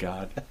 Oh my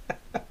god.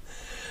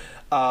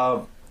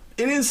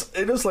 It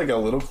is like a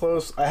little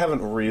close. I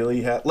haven't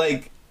really had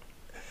like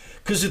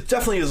because it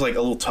definitely is like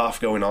a little tough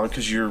going on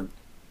because you're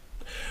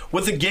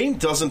what the game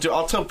doesn't do.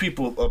 I'll tell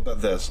people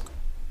about this.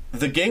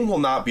 The game will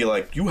not be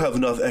like you have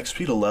enough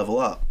XP to level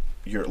up.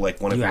 You're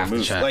like one of You your have to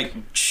moves. check. Like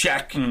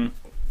check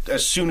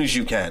as soon as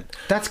you can.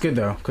 That's good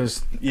though,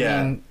 because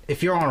Yeah.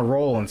 if you're on a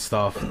roll and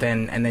stuff,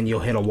 then you'll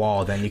hit a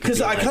wall. Then you can.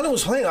 Because I kind of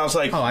was playing, I was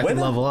like, Oh, I when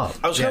can level up.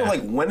 I was kind of Yeah.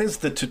 like, when is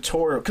the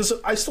tutorial? Because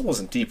I still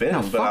wasn't deep in.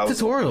 No, but I fuck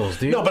was, tutorials,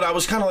 dude. No, but I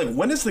was kind of like,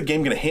 when is the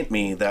game going to hint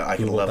me that I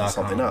can level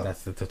something up?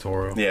 That's the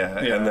tutorial. Yeah,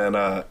 and then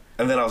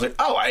I was like,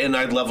 and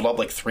I'd leveled up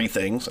like 3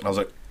 things, and I was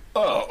like,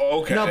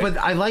 oh, okay. No, but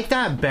I like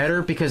that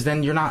better because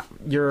then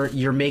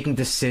you're making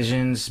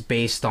decisions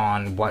based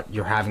on what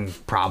you're having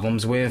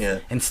problems with Yeah.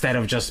 instead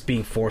of just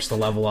being forced to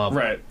level up.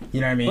 Right. You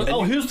know what I mean?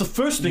 Oh, here's the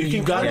first thing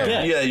you gotta kinda,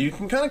 get. Yeah, you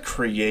can kind of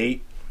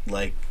create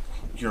like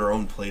your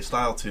own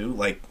playstyle too.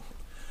 Like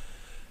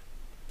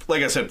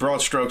I said,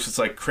 broad strokes. It's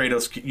like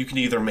Kratos. You can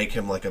either make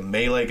him like a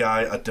melee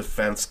guy, a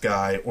defense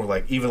guy, or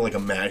like even like a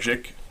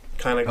magic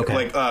kind of Okay.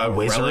 like A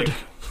wizard? relic.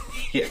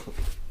 Yeah.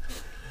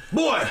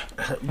 Boy,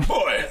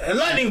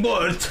 lightning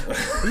bolt,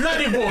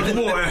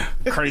 boy.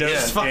 Kratos,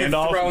 Yeah.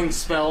 Gandalf. Throwing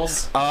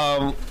spells.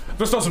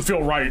 This doesn't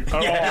feel right at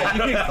all.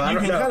 you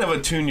can kind of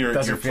attune your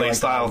Doesn't feel like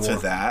playstyle God of to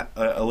War. that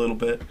a little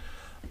bit.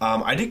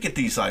 I did get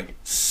these like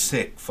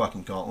sick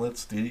fucking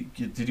gauntlets. Did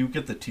you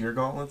get the tier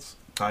gauntlets?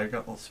 Tire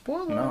gauntlets?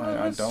 No,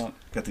 I don't.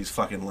 Got these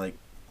fucking like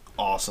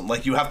awesome.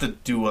 Like you have to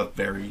do a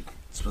very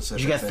specific.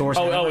 Did you get thing. Thor's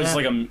Oh, hammer it's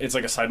yet?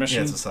 like a side mission.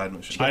 Yeah, it's a side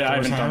mission. I haven't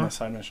Thor's done hammer? the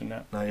side mission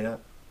yet. Not yet.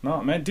 No,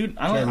 man, dude,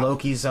 I Yeah, don't.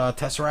 Loki's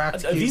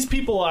Tesseract. These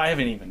people I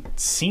haven't even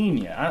seen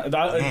yet.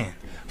 Man.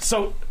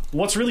 So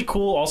what's really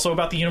cool also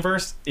about the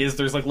universe is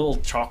there's like little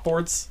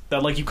chalkboards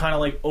that like you kind of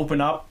like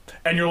open up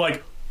and you're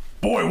like,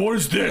 boy, what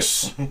is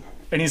this?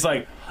 And he's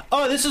like,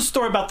 oh, this is a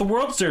story about the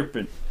world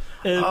serpent.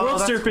 World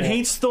that's serpent cool.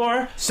 hates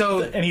Thor.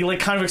 So- and he like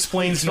kind of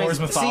explains Norse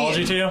See,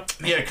 mythology to you.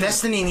 Yeah, 'cause-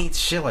 Destiny needs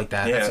shit like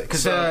that. Yeah,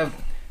 Because so-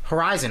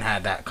 Horizon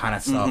had that kind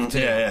of stuff too.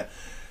 yeah.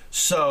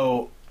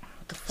 So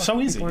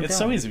So easy. people are It's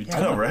so doing? easy.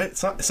 I know, right?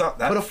 It's not that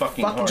Put a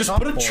fucking fucking hard. Just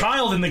put a Chalkboard.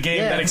 child in the game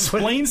Yeah, that put-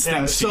 explains Yeah,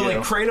 things so to you.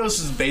 like Kratos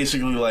is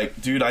basically like,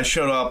 dude, I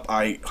showed up,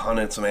 I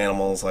hunted some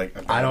animals, like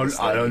I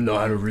don't know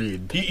how to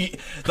read.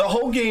 The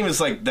whole game is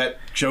like that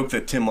joke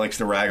that Tim likes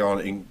to rag on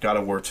in God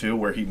of War 2,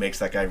 where he makes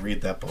that guy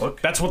read that book.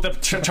 That's what the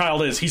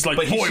child is. He's like,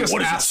 But he's boy, just what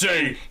does it asking-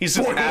 say? he's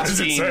just Boy, what does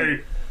it asking- say?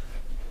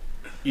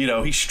 You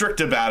know, he's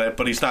strict about it,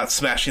 but he's not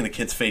smashing the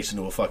kid's face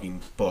into a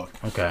fucking book.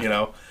 Okay. You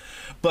know,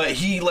 but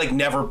he like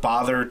never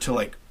bothered to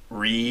like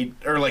read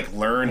or like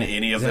learn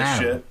any of He's an this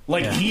animal. shit.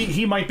 Like Yeah.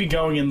 he might be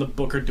going in the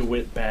Booker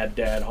DeWitt Bad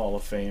Dad Hall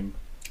of Fame.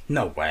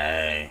 No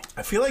way.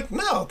 I feel like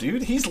no,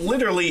 dude, he's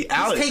literally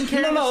out. taking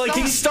care of No, like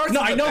son. he starts.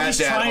 No, in I the know Bad he's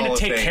Dad trying Hall to of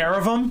take Fame. care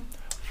of him,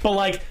 but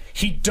like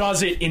he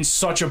does it in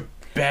such a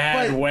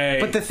bad way.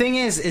 But the thing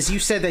is you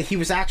said that he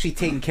was actually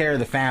taking care of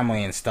the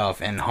family and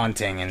stuff and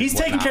hunting and he's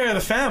taking whatnot. care of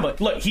the family.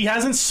 Look, he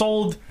hasn't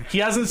sold. He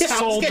hasn't Yeah, I was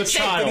sold gonna the say,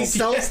 child. did he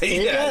sell it Yeah.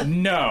 yet?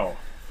 No,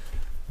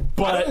 I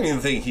but don't even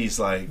think he's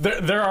like.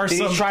 there are Did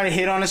some. he try to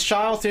hit on his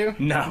child too?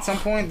 No. At some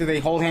point, did they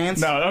hold hands?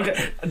 No,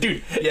 okay,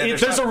 dude. Yeah,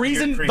 there's there's a some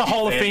reason weird, the creepy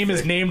Hall of Fame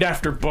is fanfic. named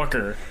after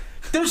Booker.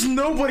 There's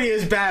nobody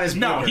as bad as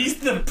No, Booker. he's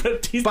the.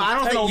 But I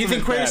don't think you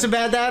think Kratos a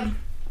bad dad.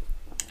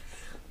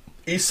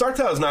 He starts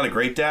out as not a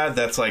great dad.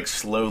 That's like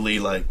slowly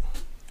like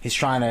He's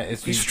trying to.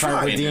 He's trying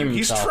to redeem dude.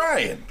 He's himself.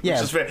 trying. Yeah,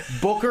 Which is very,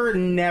 Booker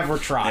never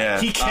tried.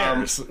 Yeah. He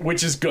cares,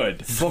 which is good.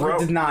 Booker Throw-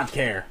 did not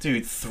care.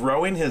 dude,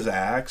 throwing his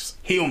axe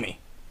Heal me.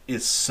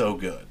 is so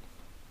good.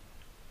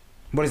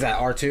 What is that?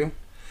 R2?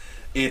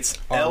 It's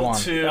R1.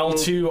 L2.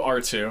 L2,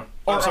 R2,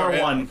 or I'm sorry,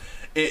 R1.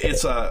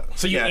 It's a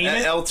So you aim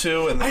it?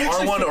 L2 and the I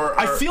actually R1 feel, or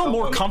I feel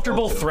more L1,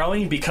 comfortable L2.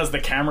 throwing because the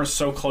camera's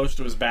so close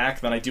to his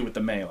back than I do with the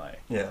melee.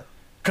 Yeah.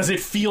 Because it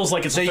feels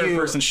like it's a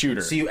third-person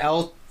shooter. So you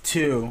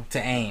L2 to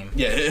aim.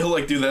 Yeah, he'll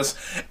like do this,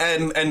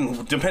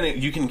 and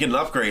depending, you can get an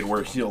upgrade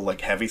where he'll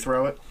like heavy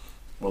throw it,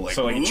 or like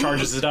So like it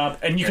charges it up,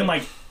 and you can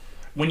like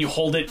when you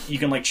hold it, you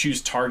can like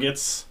choose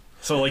targets.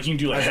 So like you can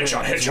do like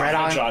headshot, It's headshot, red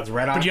eye? headshot. It's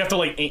red eye? But you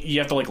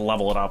have to like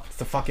level it up. It's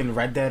the fucking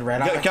Red Dead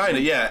Red Eye. Kind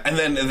of, yeah. And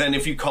then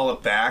if you call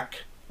it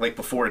back, like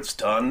before it's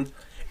done,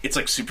 it's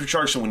like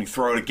supercharged. So when you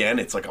throw it again,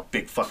 it's like a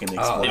big fucking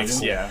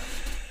explosion. Yeah.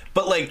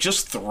 But like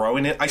just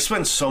throwing it, I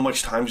spend so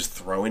much time just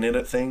throwing it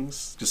at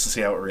things just to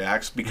see how it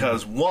reacts.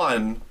 Because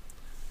one,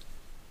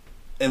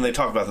 and they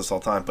talk about this all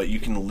the time, but you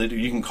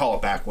can call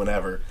it back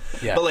whenever.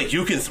 Yeah. But like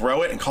you can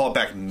throw it and call it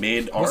back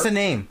mid. What's the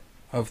name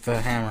of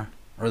the hammer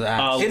or the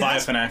axe?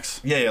 Leviathan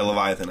X. Yeah,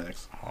 Leviathan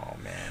X. Oh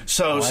man.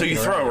 So like you it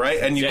throw already. right,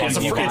 and you Yeah, can it's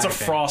a Leviathan.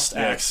 frost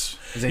Yeah. X.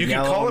 Is it you can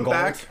yellow call and it gold?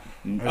 back.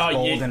 Or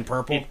gold and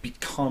purple? It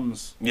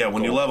becomes Yeah,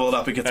 when you gold level it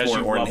up, it gets as more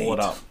you ornate. level it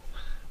up.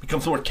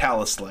 Becomes more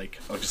callous-like.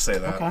 I'll just say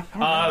that. Okay.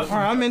 All right,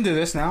 I'm into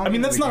this now. I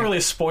mean, that's not really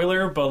a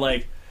spoiler, but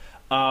like,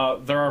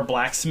 there are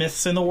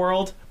blacksmiths in the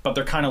world, but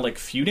they're kind of like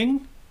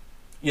feuding.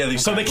 Yeah,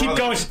 these So they keep going.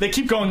 brothers. They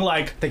keep going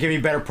like, They give you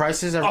better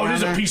prices every oh, now this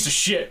is and a then? piece of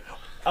shit.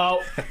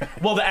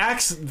 Well, the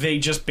axe they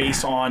just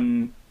base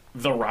on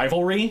the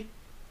rivalry.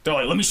 They're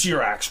like, let me see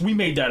your axe. We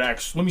made that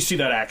axe. Let me see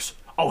that axe.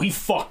 Oh, he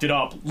fucked it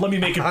up. Let me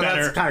make it Oh, that's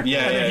better. kinda cool. Yeah,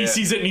 And then he yeah.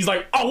 sees it and he's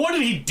like, oh, what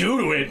did he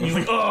do to it? And he's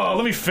like, oh,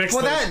 let me fix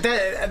Well,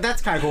 this.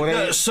 that's kind of cool. They,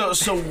 No, so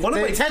one of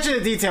the my attention to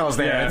details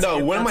there. Yeah. no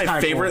one of That's my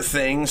kinda favorite cool.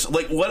 things,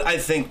 like what I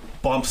think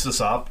bumps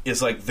this up,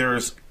 is like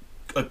there's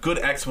a good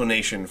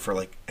explanation for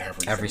like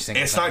everything. Every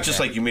single It's thing, not just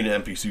yeah. like you meet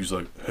an NPC who's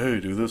like, hey,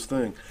 do this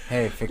thing.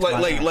 Hey, fix my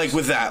axe. like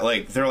with that,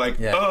 like they're like,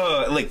 Yeah.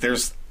 like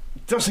there's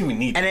doesn't even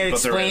need. And to, it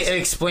but there is.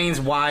 explains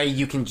why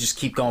you can just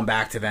keep going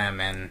back to them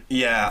and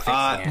Yeah,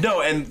 fixing it.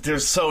 no, and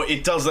there's so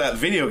it does that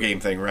video game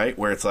thing, right?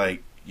 Where it's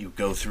like you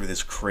go through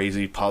this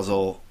crazy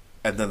puzzle,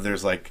 and then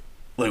there's like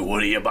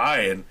what are you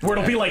buying? Where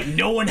it'll be like,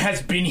 no one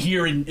has been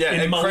here in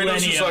and millennia.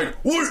 Kratos is like,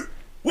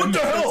 what the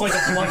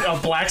It's hell? like a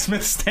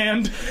blacksmith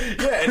stand.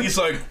 Yeah, and he's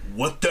like,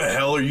 what the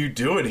hell are you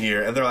doing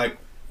here? And they're like,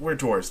 we're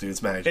dwarves, dude.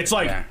 It's magic. It's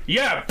like,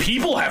 yeah,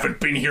 people haven't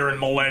been here in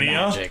millennia.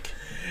 magic.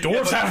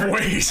 Dwarves have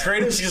ways.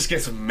 Kratos just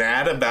gets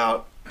mad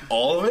about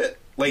all of it.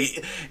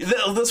 Like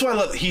that's why I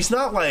love. He's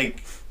not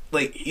like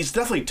he's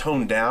definitely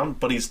toned down,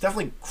 but he's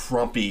definitely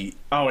grumpy.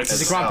 Oh, it's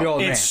as a grumpy hell.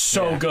 old man. It's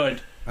so Yeah.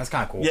 good. That's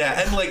kind of cool.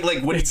 Yeah, and like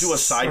when you It's do a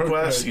side so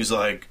quest, good. he's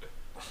like,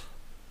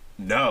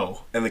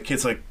 no, and the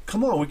kid's like,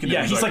 come on, we can. do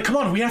Yeah, it. he's like, come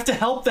on, we have to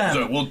help them.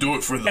 he's like, we'll do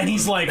it for them. And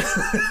he's like,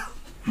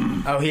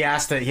 Oh, he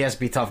has to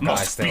be tough guy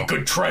must still. be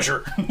good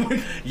treasure.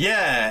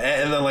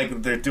 yeah, and then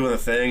like they're doing the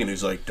thing, and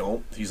he's like,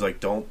 don't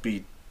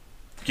be.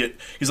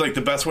 He's like,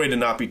 the best way to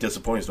not be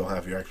disappointed is don't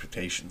have your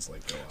expectations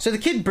like go up. So the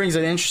kid brings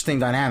an interesting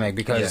dynamic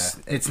because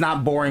it's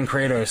not boring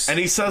Kratos. And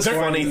he says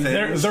funny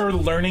things. They're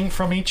learning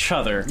from each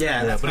other.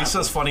 yeah, Yeah, but he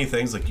says funny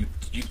things like you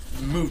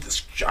move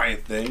this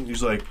giant thing.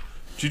 He's like,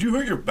 did you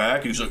hurt your back?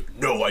 And he's like,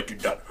 no, I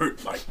did not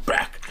hurt my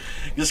back.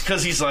 Just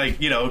because he's like,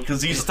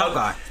 because he's He's a tough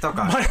guy. Tough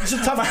guy. He's a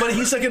tough, but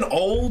he's like an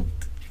old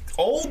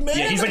man.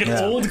 Yeah, he's like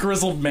an old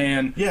grizzled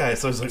man. yeah.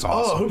 So he's like,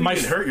 oh, hope you My,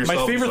 didn't hurt yourself.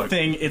 my He's favorite like,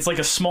 thing, it's like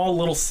a small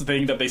little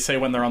thing that they say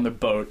when they're on the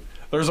boat.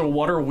 There's a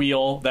water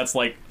wheel that's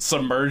like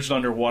submerged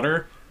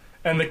underwater,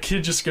 and the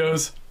kid just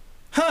goes,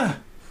 huh,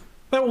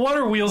 that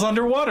water wheel's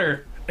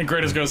underwater. And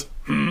Kratos goes,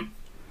 hmm.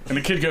 And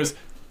the kid goes,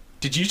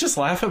 did you just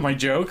laugh at my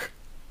joke?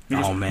 And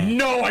he Oh, goes, man.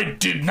 no, I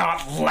did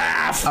not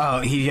laugh. Oh,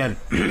 he had.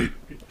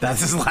 That's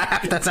his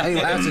laugh. That's how he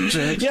laughs at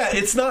chicks. Yeah,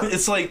 it's not.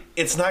 It's like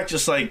it's not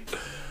just like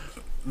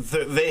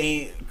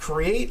they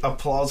create a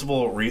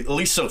plausible. At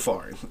least so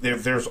far,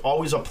 there's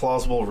always a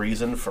plausible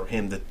reason for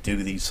him to do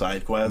these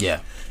side quests. Yeah.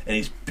 and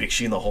he's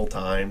bitching the whole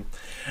time.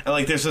 And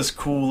like, there's this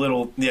cool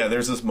little. Yeah,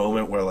 there's this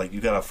moment where like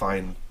you gotta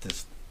find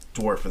this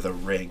dwarf with a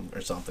ring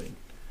or something,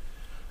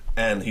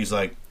 and he's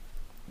like,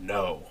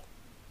 no,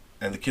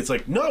 and the kid's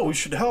like, no, we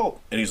should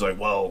help, and he's like,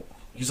 well.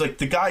 He's like,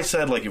 the guy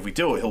said, like, if we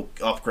do it, he'll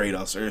upgrade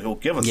us, or he'll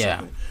give us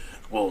something.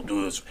 We'll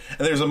do this.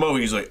 And there's a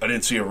moment, he's like, I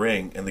didn't see a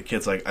ring. And the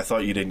kid's like, I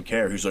thought you didn't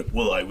care. He's like,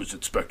 well, I was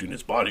inspecting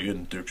his body,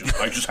 and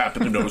I just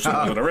happened to notice there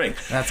wasn't a ring.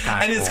 That's kinda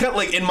And it's cool. kind of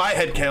like, in my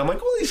head, I'm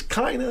like, well, he's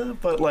kind of,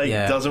 but, like,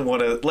 Yeah. doesn't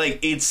want to, like,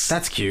 it's,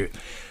 That's cute.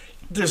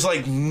 there's,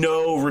 like,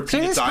 no So it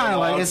repeated is kind of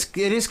dialogue. like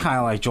it is kind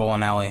of like Joel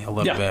and Ellie a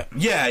little Yeah. bit.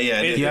 Yeah,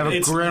 You have a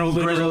It's grizzled,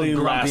 literally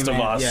grumpy Last of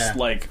man. Us, Yeah.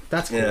 like,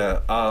 That's cool.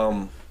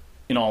 yeah,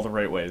 in all the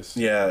right ways.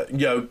 yeah.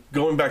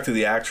 Going back to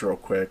the axe real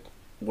quick,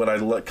 what I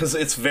like, because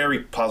it's very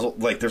puzzle,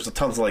 like, there's a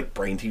tons of, like,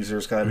 brain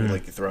teasers kind of,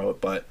 like, you throw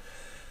it, but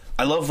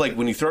I love, like,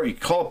 when you throw it, you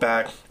call it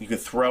back, you can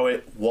throw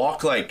it,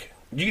 walk, like,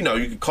 you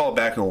can call it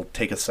back and it'll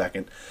take a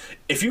second.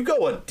 If you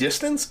go a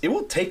distance, it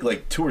will take,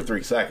 like, 2 or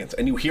 3 seconds,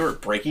 and you hear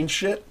it breaking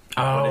shit.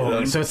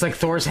 Oh, so it's like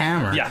Thor's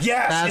hammer. Yeah.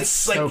 Yes, That's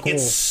it's, like, so cool.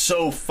 it's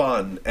so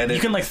fun. And You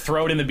can like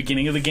throw it in the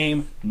beginning of the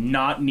game,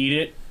 not need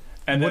it,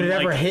 and Would then it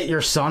like, ever hit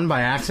your son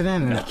by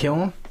accident and kill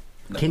him?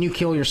 Can you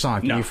kill your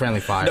son? Can No. you friendly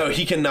fire? No,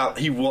 he cannot.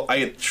 He will.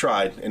 I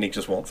tried, and he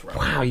just won't throw.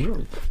 Wow,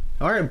 you're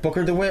all right.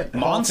 Booker DeWitt,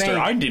 Monster.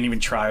 I didn't even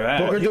try that.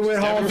 Booker DeWitt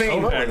Hall of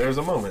Fame. There was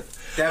a moment.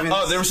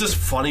 Oh, there was this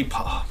funny.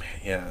 Oh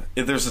man,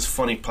 yeah. There's this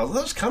funny puzzle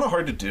that was kind of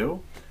hard to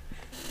do.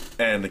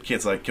 And the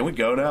kid's like, "Can we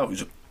go now?"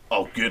 He's like,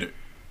 "I'll get it."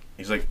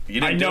 He's like,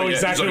 "You didn't I do know it yet."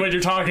 exactly He's like, what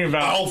you're talking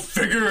about. I'll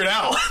figure it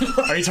out.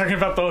 Are you talking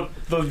about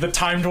the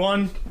timed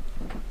one?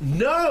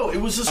 No, it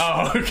was this.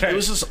 Oh, okay. It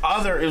was this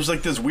other. It was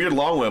like this weird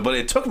long one, but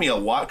it took me a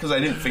while because I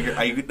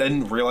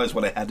didn't realize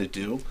what I had to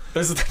do.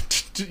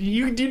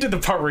 You did the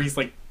part where he's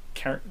like,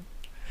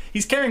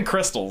 he's carrying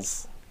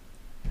crystals,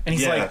 and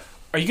he's Yeah. like,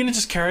 "Are you gonna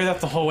just carry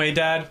that the whole way,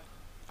 Dad?"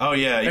 Oh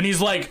yeah, And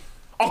he's like,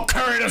 "I'll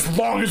carry it as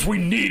long as we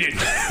need it."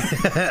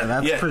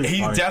 That's yeah. pretty He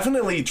funny.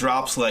 definitely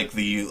drops like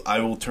the "I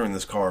will turn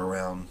this car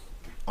around"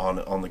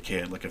 on the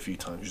kid like a few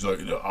times. He's like,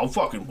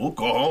 we'll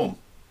go home.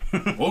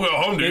 We'll go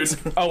home, dude.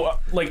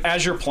 Like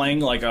as you're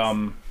playing, like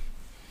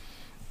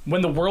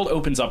when the world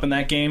opens up in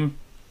that game,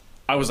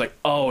 I was like,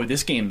 "Oh,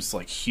 this game's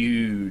like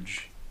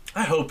huge."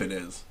 I hope it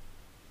is.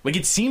 Like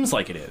it seems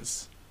like it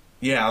is.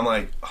 Yeah, I'm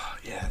like, oh,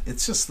 yeah.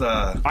 It's just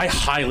I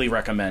highly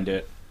recommend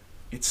it.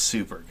 it's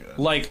super good.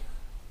 Like,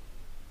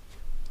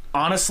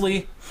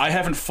 honestly, I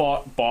haven't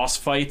fought boss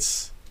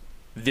fights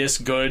this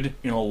good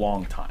in a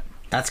long time.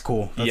 That's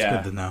cool. That's Yeah.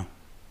 good to know.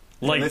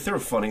 Like they Like, throw a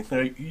funny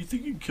thing. You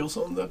think you can kill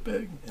something that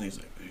big? And he's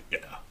like, yeah.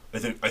 I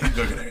think I can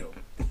handle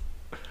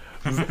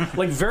it.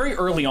 like very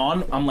early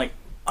on, I'm like,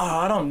 oh,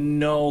 I don't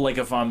know, like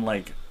if I'm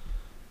like,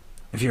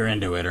 If you're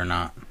into it or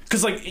not.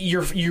 because like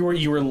you're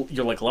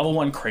like level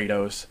 1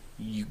 Kratos.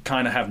 You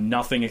kind of have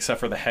nothing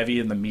except for the heavy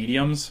and the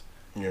mediums,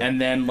 Yeah.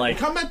 and then like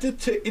Combat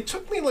it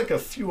took me like a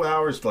few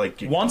hours to like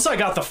get once I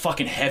got the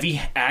fucking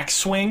heavy axe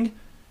swing,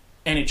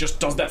 and it just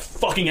does that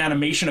fucking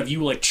animation of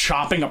you like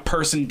chopping a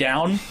person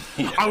down.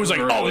 I was like,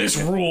 really oh, this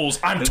good. rules.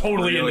 I'm It's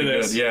totally really into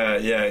this. good. Yeah,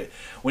 yeah.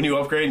 When you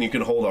upgrade and you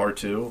can hold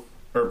R2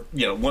 or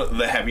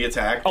the heavy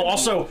attack. Oh,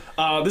 also,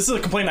 this is a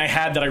complaint I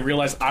had that I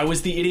realized I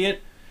was the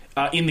idiot.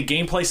 In the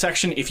gameplay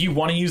section, if you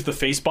want to use the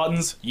face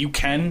buttons, you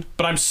can.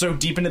 But I'm so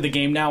deep into the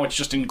game now, it's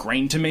just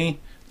ingrained to me,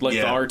 like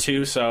Yeah. the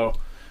R2. So,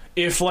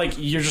 if like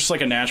you're just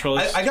like a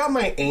naturalist, I got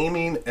my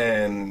aiming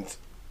and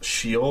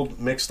shield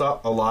mixed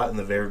up a lot in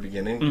the very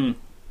beginning,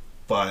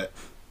 but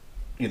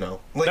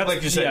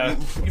like you said,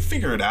 yeah. you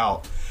figure it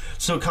out.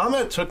 So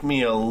combat took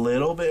me a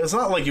little bit. It's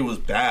not like it was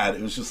bad.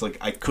 It was just like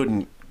I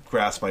couldn't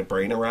grasp my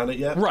brain around it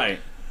yet. right?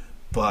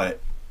 But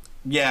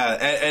yeah,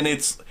 and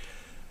it's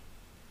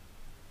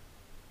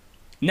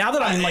Now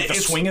that I'm in like the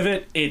it's- swing of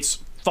it, it's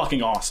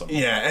fucking awesome.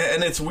 yeah,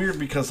 and it's weird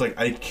because like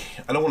I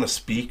don't want to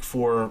speak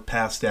for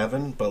past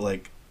Evan, but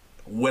like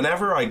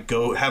whenever I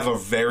go have a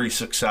very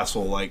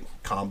successful like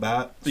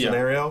combat Yeah.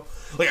 scenario,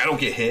 like I don't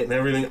get hit and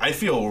everything, I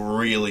feel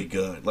really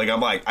good. Like I'm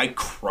like I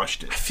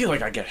crushed it. I feel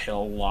like I get hit a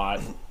lot,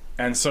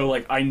 and so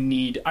like I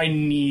need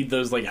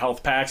those like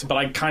health packs, but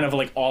I kind of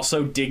like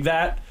also dig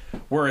that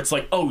where it's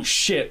like, oh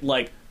shit,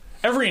 like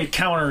every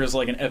encounter is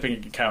like an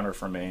epic encounter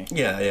for me,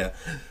 Yeah.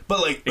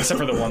 But like except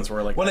for the ones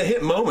where like when I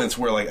hit moments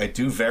where like I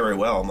do very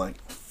well, I'm like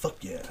fuck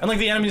yeah. and like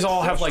the enemies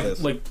all have Crush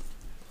this. like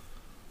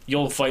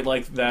you'll fight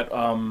like that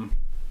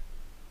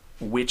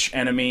witch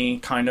enemy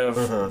kind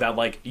of that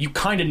like you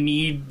kind of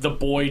need the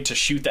boy to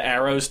shoot the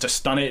arrows to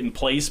stun it in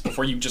place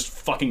before you just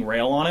fucking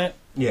rail on it.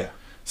 Yeah.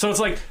 So it's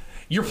like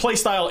your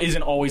playstyle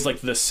isn't always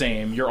like the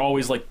same. You're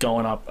always like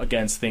going up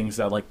against things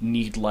that like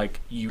need like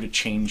you to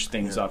change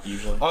things up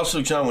usually.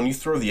 Also, John, when you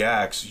throw the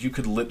axe, you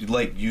could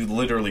you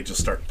literally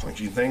just start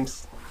punching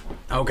things.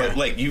 Okay.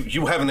 Like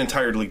you have an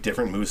entirely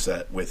different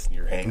moveset with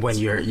your hands. when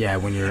you're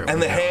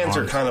and the hands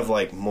are kind of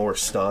like more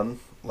stun.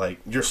 Like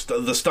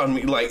the stun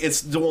like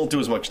it won't do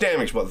as much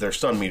damage, but their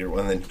stun meter,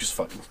 and then you just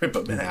fucking rip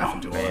them in half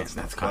and do all man, that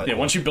stuff. that's kinda But, Yeah,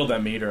 once you build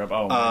that meter up,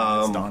 oh man,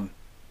 it's done.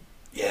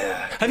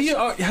 yeah.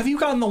 Have you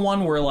gotten the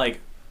one where like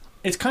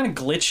it's kind of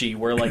glitchy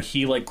where like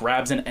he like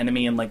grabs an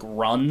enemy and like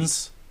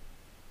runs?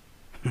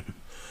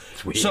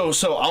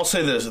 So I'll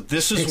say this.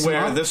 This Picks is him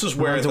where up,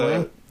 runs the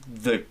away.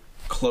 the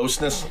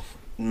closeness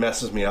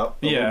messes me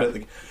up a Yeah. little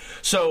bit.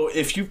 So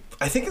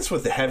I think it's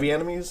with the heavy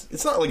enemies.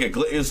 It's not like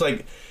it's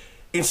like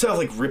instead of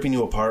like ripping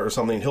you apart or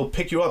something, he'll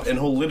pick you up and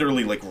he'll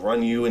literally like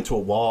run you into a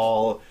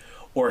wall,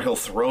 or he'll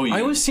throw you.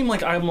 I always seem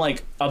like I'm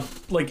like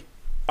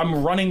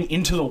I'm running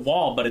into the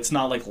wall, but it's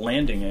not like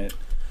landing it.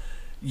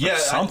 yeah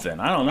Something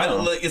I don't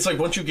know. It's like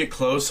once you get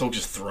close, he'll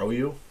just throw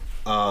you,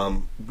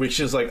 which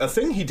is like a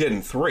thing he did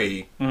in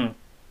 3.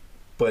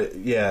 But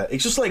yeah,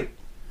 it's just like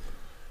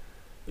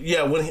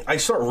when I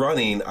start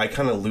running, I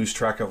kind of lose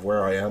track of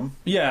where I am.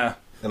 Yeah.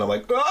 And I'm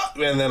like, ah!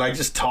 And then I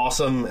just toss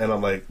him, and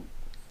I'm like,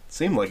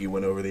 seemed like he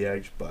went over the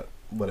edge, but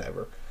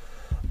whatever.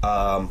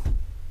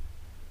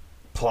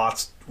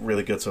 Plot's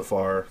really good so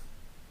far.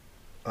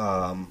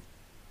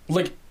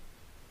 Like,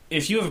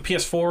 if you have a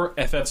PS4,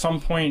 if at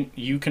some point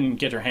you can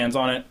get your hands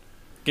on it,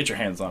 get your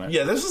hands on it.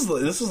 Yeah, this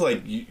is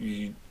like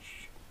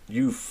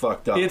you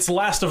fucked up. It's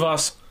Last of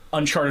Us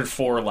Uncharted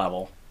 4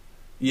 level.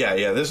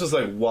 Yeah. This is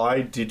like,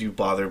 why did you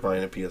bother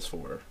buying a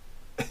PS4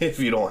 if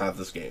you don't have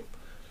this game?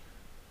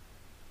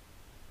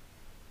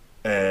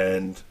 And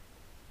and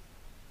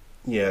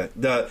yeah,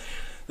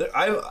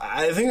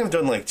 I think I've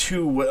done like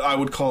 2 what I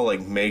would call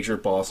like major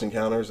boss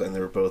encounters, and they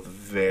were both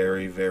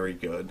very, very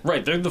good.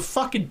 Right, they're the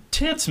fucking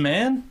tits,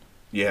 man.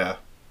 Yeah,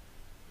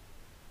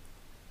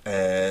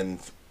 and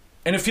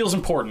it feels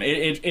important.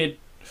 It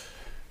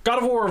God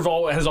of War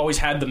has always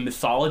had the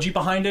mythology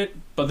behind it,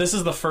 but this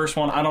is the first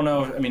one. I don't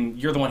know. I mean,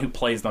 you're the one who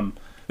plays them.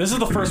 This is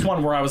the first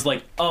one where I was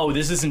like, oh,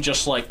 this isn't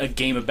just like a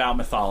game about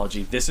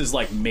mythology. This is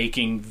like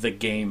making the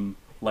game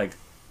like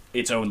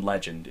its own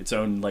legend, its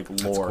own like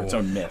lore, cool. its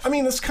own myth. I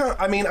mean, it's kind of.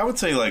 I mean, I would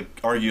say like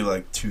argue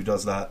like 2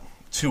 does that.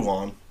 2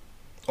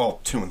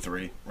 and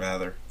 3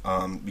 rather,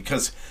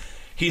 because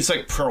he's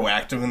like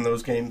proactive in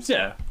those games.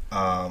 Yeah.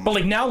 But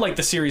like now, like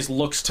the series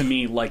looks to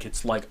me like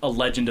it's like a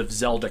Legend of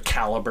Zelda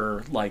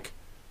caliber like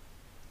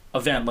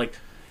event. Like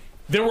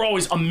there were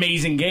always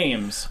amazing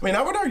games. I mean,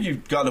 I would argue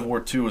God of War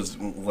 2 is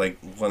like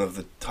one of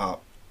the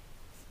top.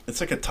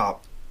 It's like a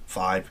top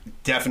 5,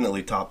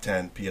 definitely top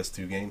 10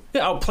 PS2 game.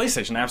 Yeah, oh,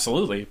 PlayStation,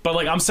 absolutely. But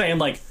like I'm saying,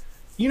 like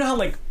you know how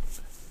like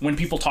when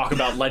people talk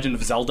about Legend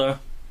of Zelda,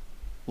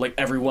 like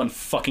everyone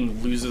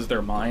fucking loses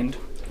their mind.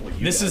 Well,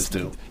 This is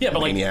yeah,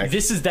 but Maniac. like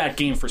this is that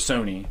game for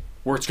Sony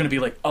where it's gonna be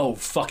like, oh,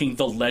 fucking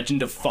the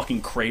Legend of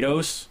fucking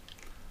Kratos.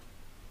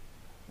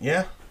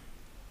 Yeah.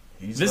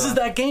 This is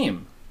that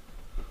game.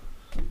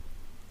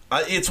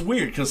 It's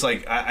weird because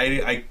like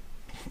I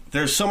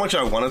there's so much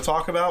I want to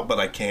talk about, but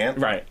I can't.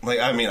 Right. Like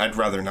I mean, I'd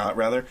rather not,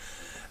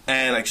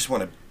 and I just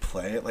want to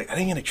play it. Like I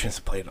didn't get a chance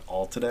to play it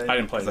all today. I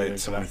didn't play it 'cause I either had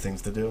so today. many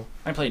things to do.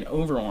 I played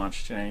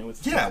Overwatch today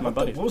with Yeah, my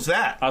buddies. what was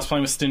that? I was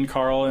playing with Stin,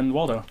 Carl, and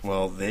Waldo.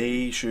 Well,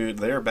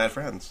 they're bad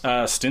friends.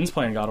 Stin's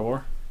playing God of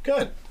War.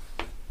 Good.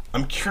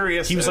 I'm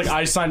curious. He was as- like,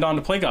 I signed on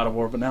to play God of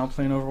War, but now I'm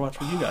playing Overwatch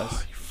with you guys.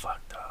 You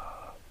fucked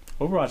up.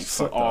 Overwatch is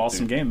an fucked up,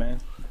 awesome dude. game, man.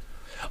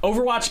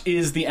 Overwatch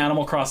is the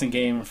Animal Crossing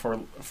game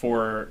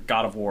for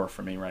God of War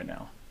for me right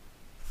now.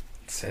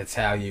 It's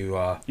how you.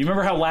 You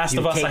remember how Last You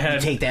of Us take- I had you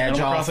take the edge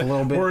Animal off Crossing? a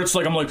little bit? Where it's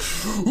like I'm like,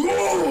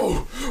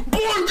 oh,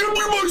 boy, give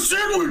me my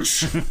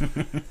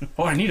sandwich.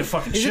 Oh, I need to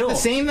fucking Is chill. it the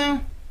same though?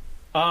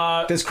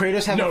 Does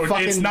Kratos have No, a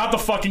fucking? it's not the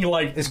fucking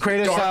like Is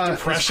Kratos, dark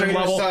depression is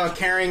Kratos level.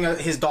 carrying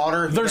his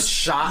daughter? Who There's gets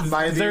shot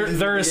by the. there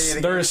beginning is of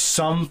the there game? is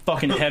some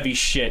fucking heavy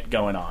shit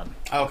going on.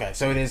 Okay,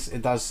 so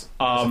it does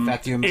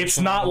affect you. It's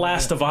not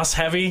Last of Us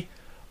heavy,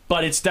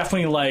 but it's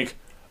definitely like,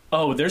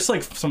 oh, there's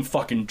like some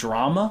fucking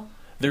drama.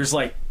 There's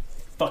like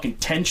fucking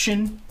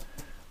tension.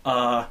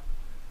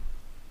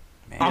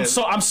 I'm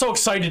so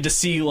excited to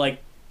see like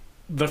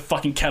the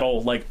fucking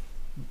kettle like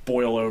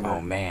boil over.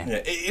 Oh man, Yeah,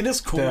 it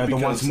is cool the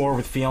because one's more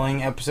with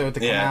feeling episode to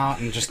come Yeah. out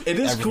and just it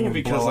is everything cool to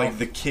because blow like up.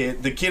 the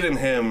kid and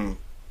him,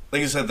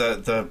 like I said,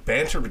 the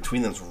banter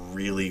between them's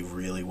really,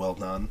 really well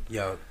done.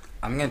 Yo,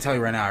 I'm gonna tell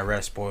you right now. I read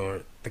a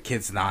spoiler. The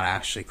kid's not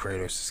actually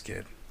Kratos'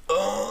 kid.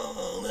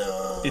 Oh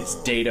no! It's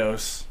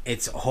Dados.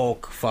 It's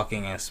Hulk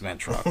fucking a cement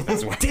truck.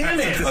 That's what. Damn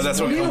it! Oh, that's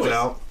what comes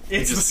out. He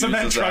It's the just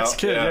cement oozes truck's out.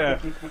 kid.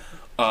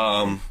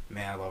 Yeah.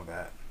 Man, I love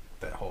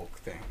that Hulk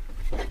thing.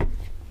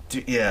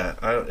 Yeah,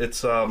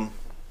 it's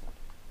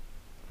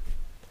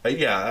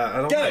yeah, I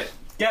don't Get it.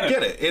 Get it.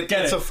 Get it.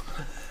 Get It's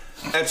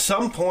it. at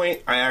some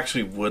point, I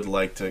actually would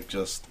like to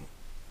just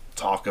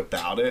talk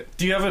about it.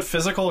 Do you have it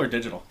physical or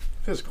digital?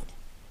 Physical,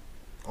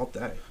 all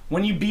day.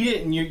 When you beat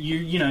it and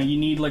you know you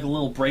need like a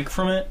little break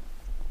from it,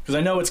 because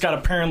I know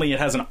it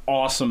has an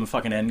awesome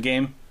fucking end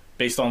game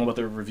based on what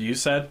the review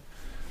said.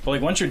 But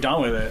like once you're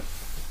done with it,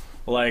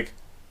 like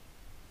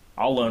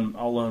I'll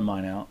loan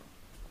mine out.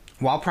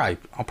 Well, I'll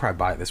probably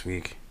buy it this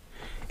week.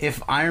 If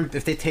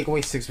they take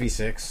away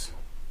 6v6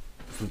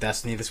 from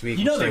Destiny this week,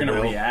 You know which they're they gonna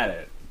will, re-add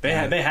it.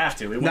 They have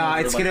to. It Nah,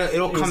 went it's like- gonna-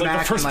 it'll it was come like back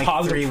the first in, like,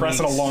 positive 3 press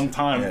in a weeks. long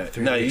time. Yeah,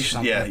 3 no, weeks you or should.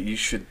 something. Yeah, you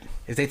should.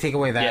 If they take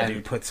away that Yeah, and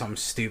dude. put something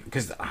stupid,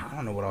 because I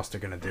don't know what else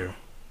they're gonna do.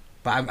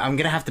 But I'm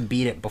gonna have to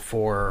beat it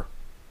before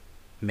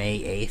May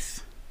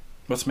 8th.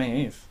 What's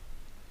May 8th?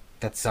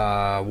 That's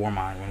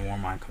Warmind, when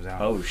Warmind comes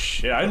out. Oh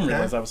shit! I didn't Okay.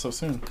 realize that was so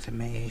soon. Is it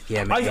May 8th?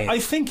 Yeah, May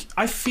 8th.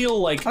 I feel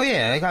like Oh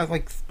yeah, I got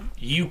like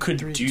you could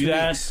do 2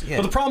 that. weeks, yeah.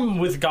 But the problem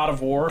with God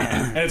of War,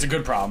 and it's a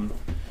good problem,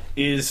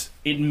 is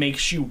it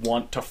makes you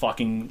want to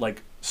fucking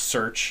like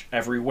search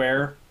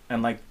everywhere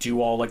and like do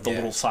all like the Yeah.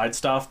 little side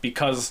stuff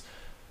because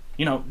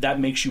you know that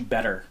makes you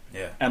better.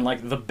 Yeah. And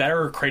like the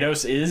better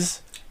Kratos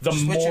is, the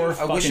more I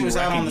fucking wish it was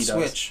out wrecking on the he does.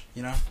 Switch.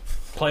 You know,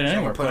 Play it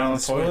anywhere. Put it on the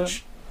toilet.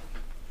 Switch.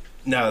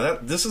 No,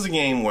 this is a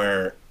game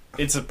where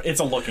It's a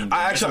looking. Game.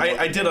 I It's a actually I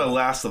looking did a game.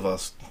 Last of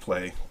Us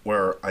play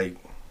where I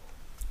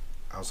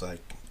was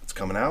like, it's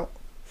coming out.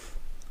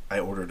 I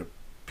ordered a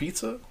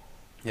pizza,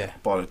 Yeah.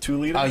 bought a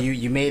 2-liter. Oh,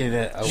 you made it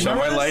a. Shut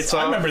my Remember this? lights I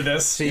off. remember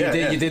this. So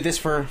Yeah, you did this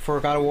for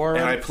God of War?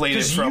 and I played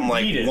it 'Cause from you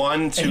like beat it,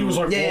 1 and to he was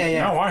like, Yeah, well,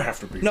 yeah. now I have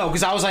to beat. No,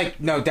 because I was like,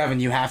 no, Devin,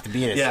 you have to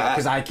beat it. Yeah,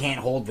 because I can't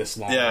hold this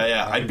long.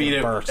 yeah. I beat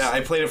it. Burst. I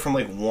played it from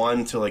like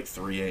 1 to like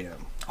 3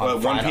 a.m. On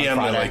 1 Friday- p.m.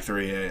 to Friday. like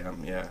 3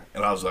 a.m. Yeah,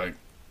 and I was like,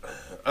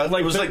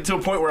 Like, it was the- like to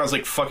a point where I was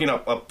like fucking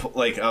up.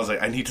 Like I was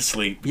like, I need to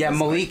sleep. Yeah,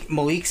 because,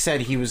 Malik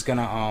said he was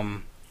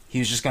gonna he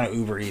was just gonna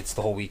Uber Eats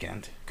the whole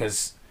weekend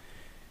because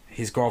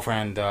his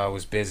girlfriend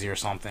was busy or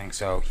something,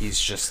 so he's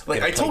just Like,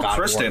 gonna I play told God of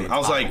War Kristen, the I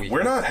was entire like, weekend.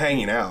 we're not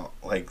hanging out.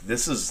 Like,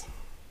 this is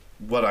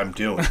what I'm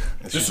doing.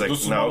 And she's like,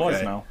 This is no, my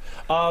okay. life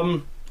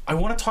now. I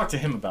want to talk to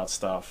him about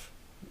stuff.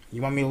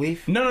 You want me to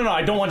leave? No,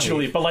 I don't want you to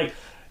leave. But like,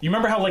 you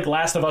remember how like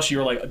Last of Us, you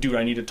were like, dude,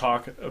 I need to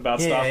talk about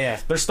Yeah, stuff. yeah.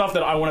 There's stuff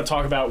that I want to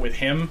talk about with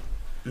him,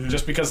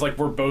 just because like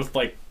we're both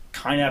like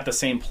kind of at the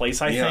same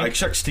place. I Yeah, I think.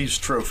 checked Steve's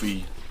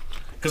trophy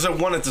because I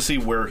wanted to see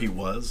where he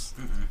was.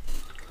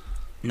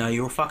 No,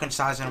 you were fucking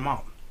sizing him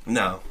up.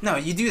 No. No,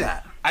 you do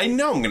that. I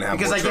know I'm going to have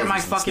Because more I get my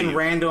trophies than fucking Steve.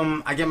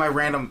 random. I get my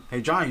random.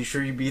 Hey John, you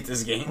sure you beat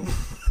this game?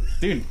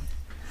 Dude,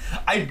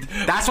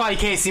 That's why you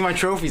can't see my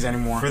trophies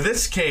anymore. For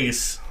this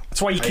case,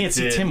 that's why you can't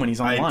see Tim when he's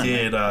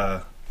online.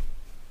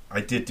 I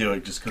did do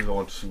it just because I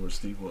wanted to see where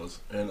Steve was,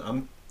 and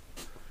I'm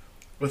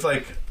with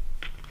like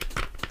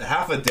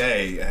half a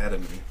day ahead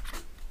of me.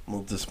 I'm a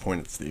little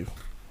disappointed, Steve.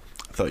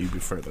 I thought you'd be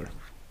further.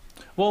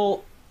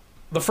 Well,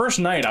 the first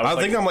night I was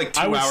I think I'm like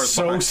 2 I was hours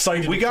so behind.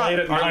 excited We to got play it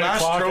at our 9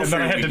 last o'clock, and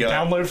then I trophy had to we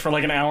got. download for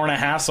like an hour and a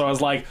half. So I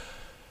was like,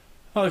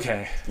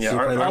 okay. Yeah, So you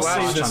our played I'll last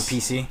save Overwatch on this.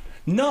 PC.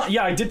 No,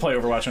 yeah, I did play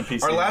Overwatch on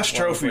PC. our last While I was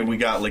trophy waiting. we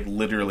got like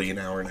literally an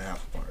hour and a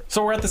half apart.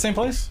 So we're at the same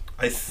place.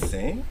 I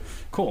think.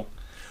 Cool.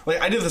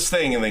 Like I did this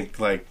thing, and then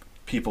like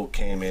people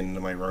came into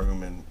my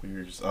room, and we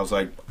were just. I was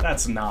like,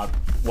 That's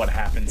what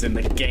happens in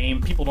the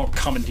game. People don't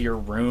come into your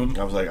room.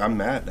 I'm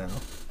mad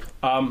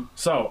now.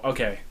 So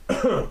okay,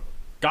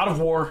 God of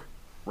War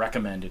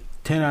recommended.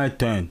 10 out of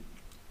 10.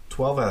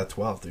 12 out of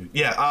 12, dude.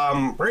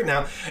 Yeah, right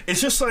now,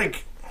 it's just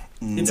like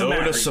It's a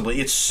matter. noticeably,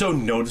 it's so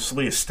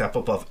noticeably a step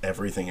above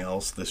everything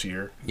else this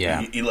year.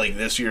 Yeah. Like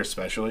this year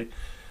especially.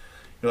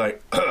 You're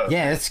like,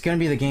 Yeah, it's gonna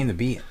be the game to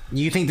beat.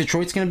 You think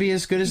Detroit's gonna be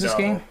as good as this No.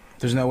 game?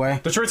 There's no way.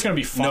 Detroit's gonna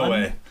be fun. no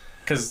way.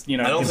 Because you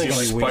know I don't it's think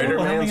gonna be weird. Spider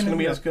How am I Man's going to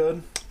be do as that?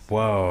 good.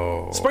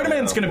 Whoa.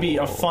 Spider-Man's gonna be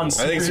a fun. I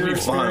think it's going to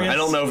be fun. experience. I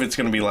don't know if it's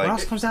going to be What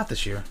else like comes out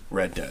this year?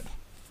 Red Dead.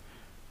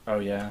 Oh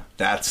yeah.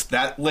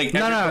 Like,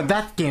 No,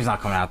 that game's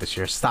not coming out this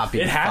year. Stop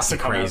being It has to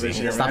fucking come out crazy. this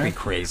year, Stop man. being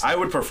crazy. I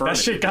would prefer That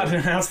it. shit got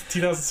announced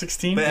in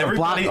 2016. But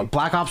everybody,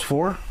 Black Ops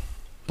 4?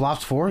 Black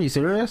Ops 4? You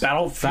serious?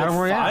 Battlefield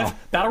Royale.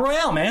 5. Battle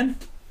Royale, man.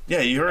 yeah,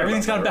 you heard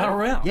Everything's got about a that, battle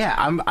right? royale. Yeah,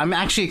 I'm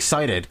actually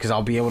excited because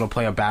I'll be able to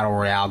play a Battle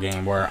Royale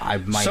game where I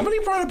might Somebody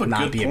brought up a not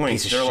good be a point.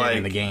 piece of They're shit like,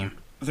 in the game.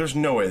 there's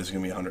no way there's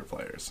going to be 100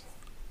 players.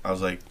 I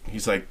was like,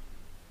 he's like,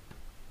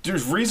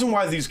 there's reason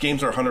why these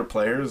games are 100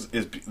 players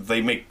is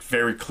they make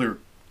very clear,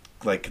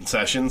 like,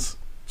 concessions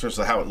in terms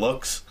of how it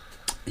looks.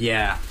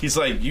 Yeah. He's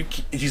like,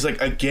 he's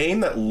like, a game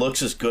that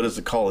looks as good as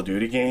the Call of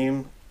Duty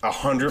game,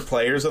 100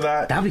 players of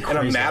that, That'd be crazy.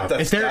 and a map though.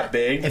 that's that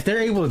big. If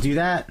they're able to do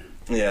that,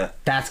 Yeah.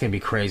 that's gonna be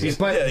crazy.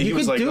 But yeah, he you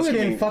was could like, do that's it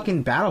gonna in be-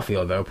 fucking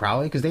Battlefield though,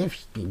 probably because they have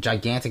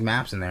gigantic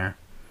maps in there.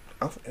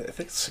 I think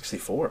it's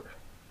 64.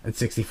 At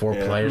 64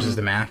 Yeah. players is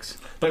the max.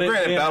 But They-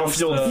 granted, they announced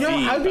Battlefield the- You know,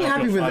 V. I'd be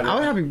happy with.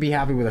 Battlefield I would be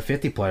happy with a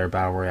 50-player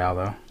battle royale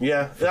though.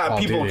 Yeah, Call of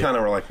people Duty. kind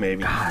of were like,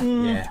 maybe. God,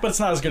 yeah. But it's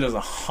not as good as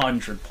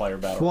 100-player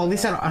battle. Well, at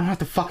least I don't have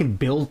to fucking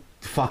build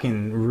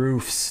fucking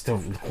roofs to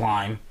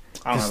climb.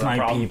 I don't to have that snipe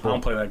problem. people. I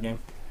don't play that game.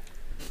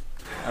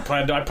 I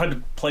tried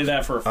to play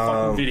that for a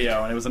fucking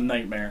video, and it was a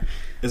nightmare.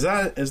 Is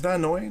that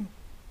annoying?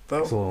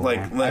 Though, It's a little like,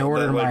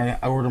 annoying.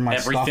 I ordered my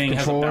stuff Everything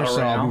has a controller, battle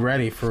so I'll royale. be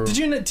ready for. Did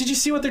you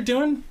see what they're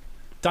doing?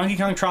 Donkey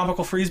Kong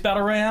Tropical Freeze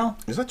Battle Royale?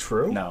 is that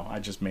true? No, I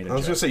just made it. I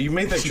was gonna say you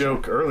made that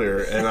joke earlier,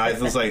 and I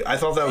was like, I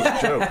thought that was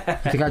a joke.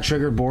 You think I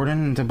triggered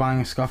Borden into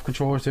buying a scuff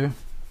controller too?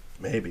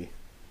 Maybe,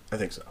 I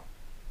think so.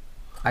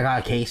 I got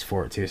a case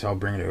for it too, so I'll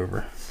bring it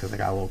over because I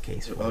got a little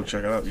case for I'll it.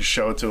 check it out. You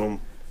show it to him.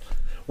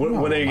 When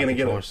No, are you my gonna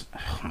get it? controllers-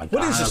 Oh my God,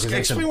 What is I know, this? 'cause it's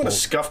Explain what a bull-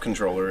 scuff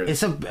controller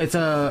is. It's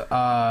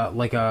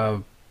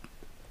a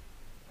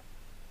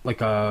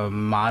like a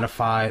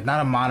modified,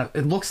 not a mod.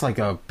 It looks like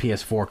a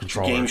PS4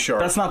 controller. Game Shark.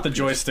 That's not the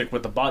joystick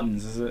with the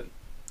buttons, is it?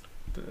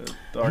 The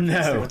arcade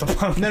stick No. with the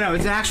buttons. No,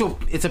 it's an actual.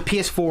 It's a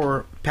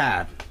PS4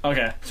 pad.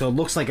 Okay. So it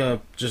looks like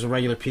just a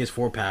regular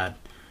PS4 pad,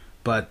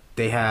 but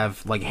they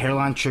have like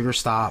hairline trigger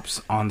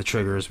stops on the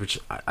triggers, which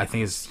I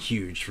think is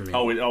huge for me.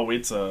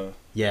 It's a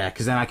Yeah,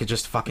 because then I could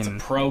just fucking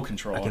pro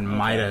controller. I can Okay.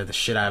 Mida the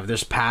shit out of it.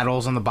 There's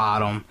paddles on the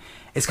bottom.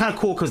 It's kind of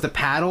cool because the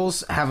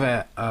paddles have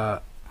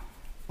a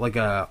like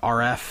a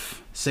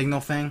RF signal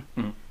thing.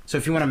 Mhm. So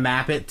if you want to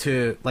map it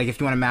to if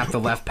you want to map the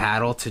left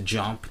paddle to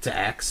jump to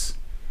X,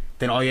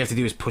 then all you have to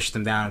do is push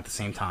them down at the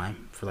same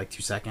time for like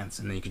 2 seconds,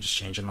 and then you can just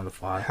change it on the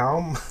fly.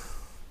 How?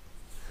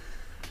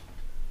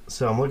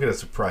 So I'm looking at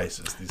some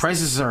prices. These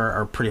Prices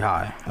are pretty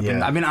high.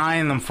 Yeah. I've been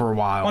eyeing them for a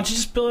while. Why don't you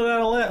just build it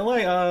out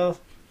of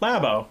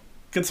Labo?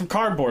 Get some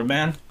cardboard,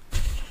 man.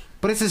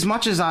 But it's as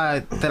much as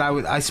I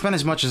spent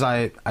as much as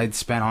I'd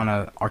spent on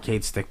a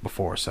arcade stick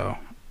before, so,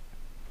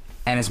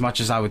 and as much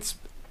as I would,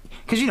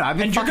 because I've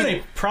been And you're fucking.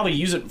 gonna probably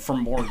use it for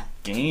more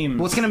games.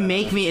 Well,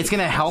 it's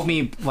gonna help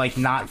me like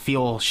not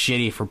feel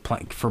shitty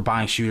for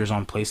buying shooters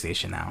on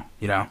PlayStation now.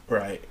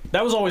 Right.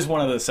 That was always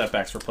one of the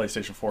setbacks for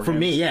PlayStation 4 For games.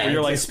 me, yeah, Where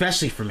you're like,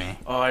 especially for me,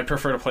 oh, I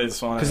prefer to play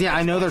this one. because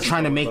I know they're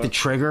trying to make the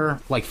trigger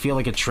feel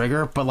like a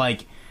trigger, but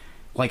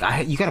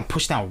you gotta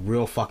push down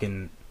real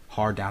fucking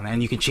hard down there,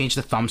 and you can change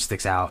the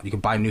thumbsticks out. You can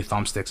buy new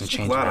thumbsticks and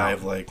change them Glad out. I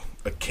have like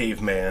a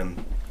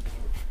caveman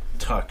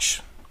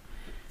touch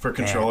for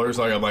controllers.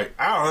 Like I'm like,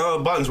 I don't know,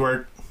 the buttons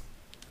work.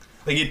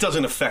 Like it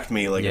doesn't affect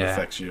me like it Yeah.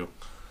 affects you.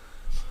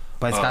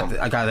 But it's got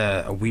I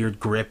got a weird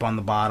grip on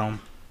the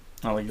bottom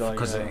I like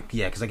because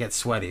I get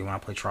sweaty when I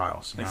play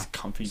trials. You It's know?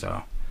 comfy.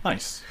 So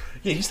Nice.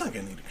 Yeah, he's not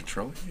gonna need a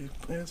controller.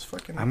 It's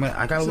fucking. I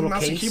got a he's little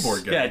mouse and case.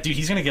 keyboard guy. Yeah, dude,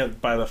 he's gonna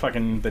get by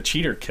the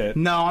cheater kit.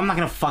 no, I'm not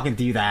gonna fucking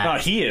do that. No,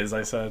 he is.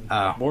 I said.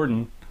 Oh.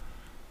 Borden.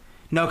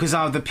 No, because the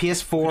You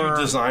PS4.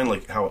 design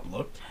like how it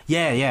looked.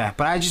 Yeah,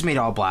 but I just made it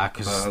all black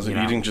because You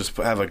didn't just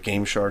have a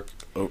Game Shark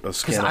because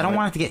scan. I don't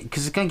want it to get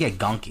because it's gonna get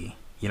gunky.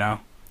 You know.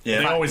 Yeah,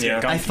 They always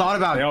get I gunky. thought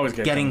They always about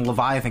get getting gunky.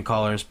 Leviathan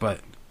colors, but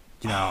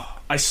you know,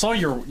 I saw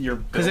your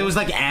because it was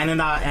like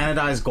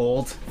anodized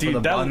gold for the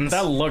dude. buttons.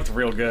 That looked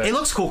real good. It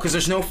looks cool because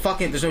there's no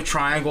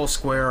triangle,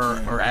 square,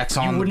 or X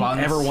on you the wouldn't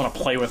buttons. ever want to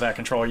play with that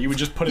controller. You would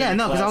just put it. Yeah, in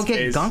no, because I'll glass get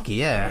case. gunky.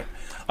 Yeah.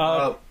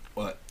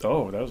 What?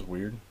 Oh, that was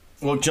weird.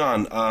 Well,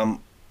 John,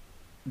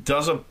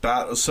 does a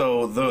bat?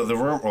 So the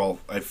room. Well,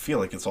 I feel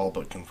like it's all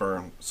but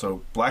confirmed.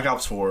 So Black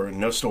Ops 4,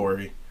 no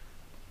story.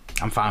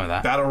 I'm fine with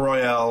that. Battle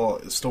Royale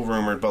is still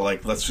rumored, but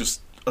like let's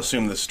just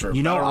assume this is true.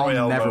 You know, Battle I'll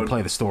Royale never mode.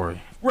 play the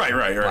story. Right.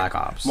 Black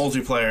Ops.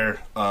 Multiplayer.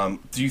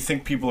 Do you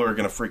think people are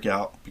going to freak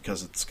out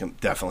because it's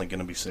definitely going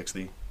to be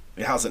 60?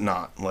 How's it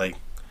not? Like,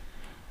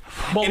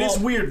 Well, it is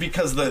weird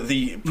because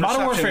the Modern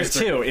perception Warfare is that-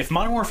 2. If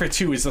Modern Warfare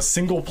 2 is a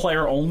single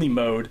player only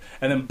mode,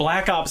 and then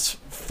Black Ops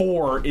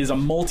 4 is a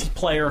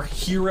multiplayer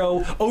hero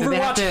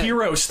Overwatch to-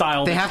 hero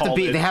style. They have to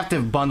it. They have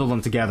to bundle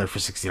them together for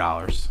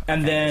 $60.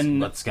 And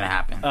then what's gonna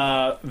happen?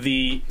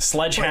 the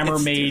Sledgehammer Well,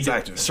 it's made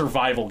exactly.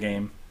 survival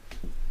game,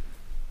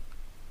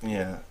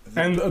 Yeah.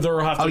 and they'll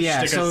have to Oh yeah,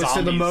 stick a so the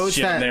zombies modes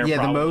shit in that there, the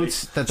probably.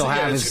 modes that they'll So, yeah,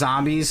 have it's- is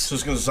zombies. So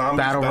it's going to zombies,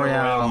 Battle Battle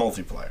Royale, Royale.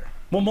 multiplayer.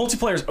 Well,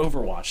 multiplayer is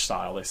Overwatch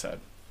style. They said.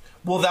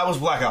 Well, that was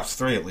Black Ops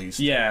 3 at least.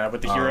 Yeah,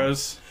 with the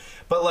heroes.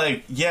 But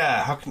like,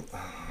 yeah, how can?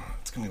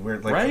 It's gonna be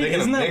weird. Like, Right? Are they gonna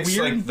Isn't that mix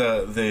weird?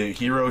 like the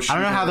hero? I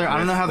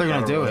don't know how they're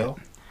gonna do it. it.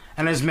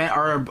 And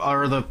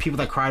are the people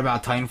that cried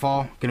about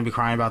Titanfall gonna be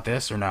crying about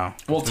this or no?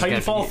 Well, Just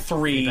get Titanfall to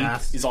 3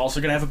 fast. is also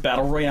going to have a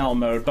Battle Royale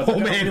mode, but they're Oh,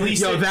 going to man.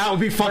 release Yo, it. that would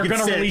be fucking They're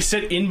going to sick. release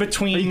it in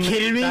between Are you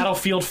kidding me?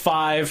 Battlefield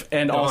 5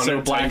 and also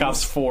no, Black Titans.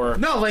 Ops 4.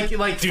 No, like Dude,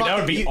 that fucking-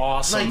 would be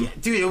awesome.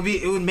 Like, dude,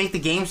 it would make the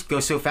games go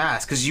so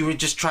fast because you would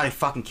just try to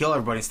fucking kill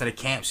everybody instead of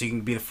camp, so you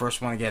can be the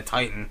first one to get a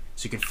Titan,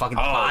 so you can fucking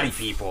body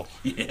people.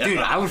 yeah. Dude,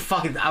 I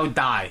would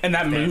die. And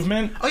that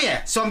movement. Oh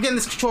yeah, so I'm getting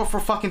this controller for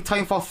fucking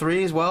Titanfall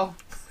 3 as well.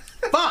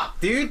 Fuck,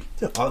 dude.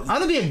 I'm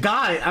gonna be a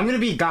god. I'm gonna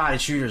be a god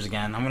at shooters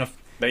again. I'm gonna.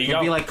 There you it'll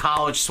go. be like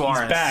College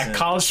Suarez. He's back.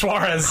 College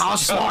Suarez. College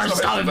Suarez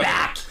is coming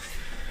back.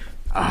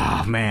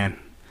 Oh man.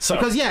 So,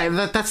 Because yeah,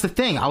 that's the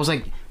thing. I was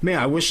like, man,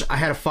 I wish I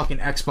had a fucking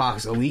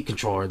Xbox Elite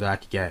controller that I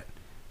could get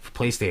for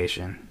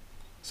PlayStation.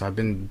 So I've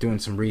been doing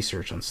some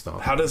research on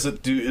stuff. How does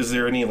it do? Is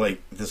there any like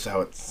this? Is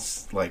how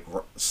it's like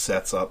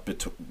sets up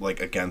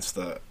like against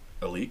the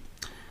Elite?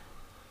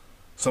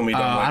 Somebody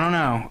done like, I don't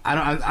know.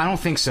 I don't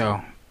think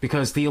so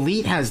because the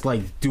Elite has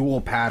like dual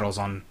paddles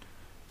on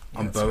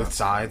that's both not-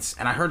 sides,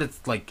 and I heard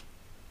it's like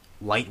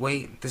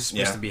lightweight. This is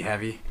supposed Yeah. to be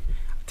heavy.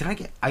 Did I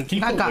get? I can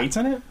you think I put got. weights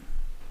on it?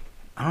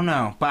 I don't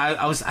know, but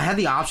I had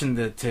the option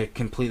to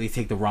completely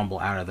take the rumble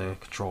out of the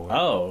controller.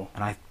 Oh.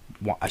 And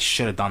I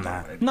should have done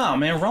that. No,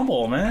 man.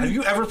 Rumble, man. Have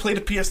you ever played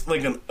a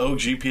like an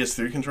OG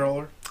PS3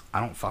 controller? I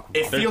don't fuck with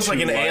It rumble. feels like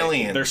too an light.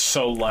 alien. They're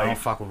so I don't light.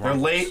 fuck with They're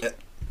rumble. late.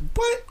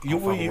 What? You,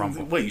 fuck with you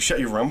rumble. wait? You shut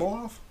your rumble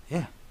off?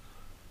 Yeah.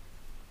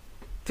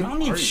 Dude, I don't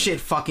Who need are you? shit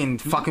fucking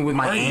with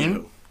my Are aim.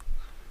 you?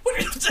 What?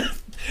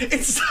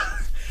 It's.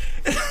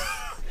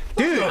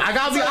 Dude, I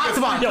gotta be It's like a-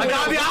 optimized. Yo, I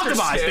gotta be wait,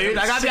 optimized, dude.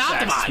 I gotta be 6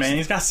 axis, optimized. man.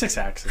 He's got 6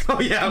 axes. Oh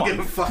yeah, I'm Come on.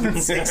 getting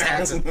fucking 6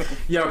 axes.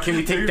 Yo, can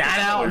we take that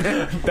out?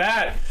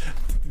 That.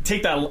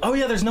 Take that. Oh,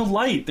 yeah, there's no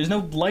light. There's no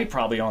light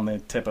probably on the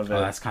tip of it. Oh,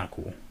 that's kind of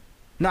cool.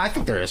 No, I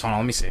think there is. Hold on,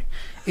 let me see.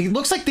 It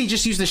looks like they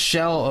just used the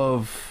shell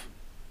of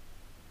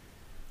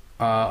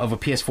a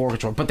PS4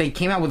 controller, but they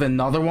came out with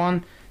another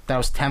one that I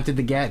was tempted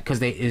to get because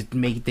they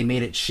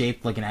made it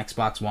shaped like an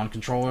Xbox One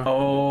controller.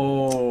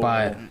 Oh.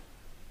 But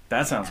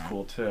that sounds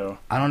cool, too.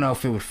 I don't know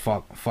if it would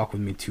fuck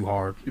with me too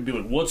hard. You'd be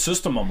like, what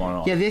system am I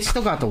on? Yeah, they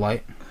still got the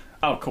light.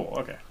 Oh, cool.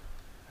 Okay.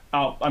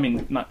 Oh, I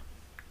mean, not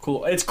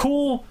cool. It's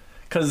cool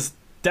because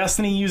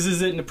Destiny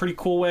uses it in a pretty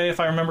cool way, if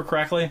I remember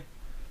correctly.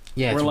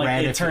 Yeah, where it's like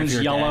red it if turns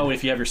you're yellow dead.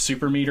 if you have your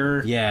super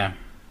meter. Yeah.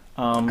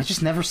 I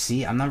just never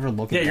see. I'm never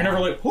looking. Yeah, you're down.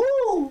 never like,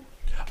 whoo.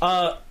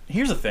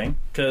 Here's the thing,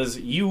 because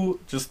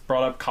you just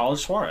brought up College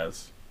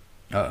Suarez.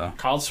 Uh-oh.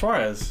 College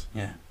Suarez,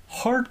 Yeah.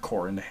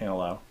 hardcore into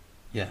Halo.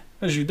 Yeah.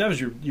 That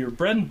was your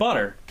bread and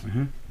butter.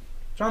 Mm-hmm.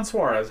 John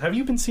Suarez, have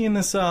you been seeing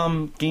this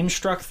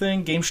GameStruck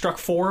thing, GameStruck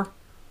 4,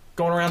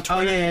 going around Oh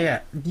Twitter?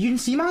 yeah. You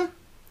didn't see mine?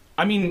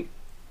 I mean,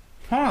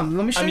 Hold on,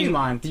 let me show you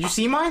mine. Did you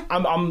see mine?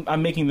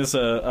 I'm making this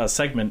a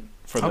segment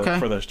for the Okay.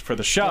 for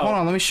the show. Hold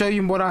on, let me show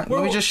you what I.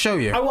 Let me just show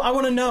you. I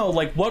want to know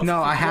like what.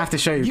 No, I have to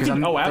show you because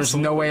can- oh, there's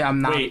absolutely. no way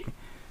I'm not. Wait,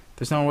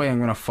 There's no way I'm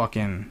gonna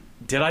fucking.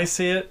 did I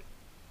see it?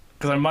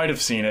 Because I might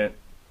have seen it.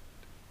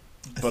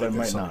 but I think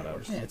might there's not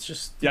something have. Yeah, it's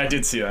just Yeah, I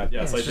did see that.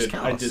 Yes, Yeah, I it's just did.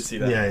 I callous. did see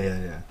that.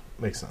 Yeah.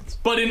 Makes sense.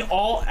 But in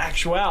all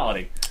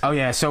actuality, oh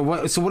yeah. So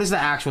what is the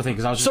actual thing?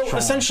 Because I was just so trolling.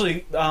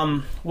 essentially,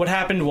 what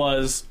happened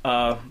was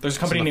there's a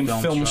company the named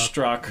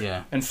Filmstruck. Filmstruck,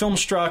 Yeah. and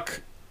Filmstruck,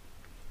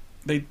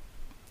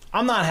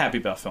 I'm not happy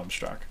about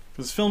Filmstruck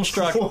because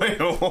Filmstruck,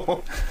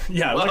 Whoa,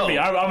 yeah, look at me,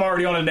 I'm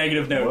already on a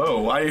negative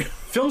note. why?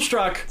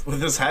 Filmstruck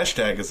With this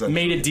hashtag is that?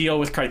 made a deal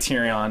with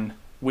Criterion,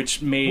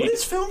 which made What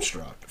is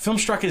Filmstruck?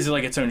 Filmstruck is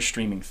like its own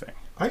streaming thing,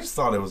 I just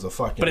thought it was a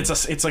fucking. but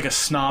it's like a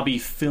snobby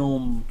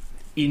film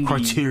indie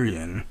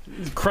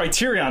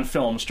Criterion.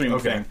 film streaming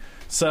Okay. thing.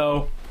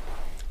 So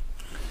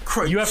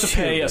you have to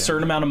pay a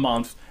certain amount a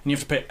month, and you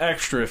have to pay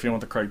extra if you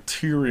want the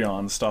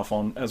Criterion stuff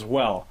on as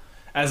well,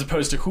 as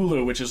opposed to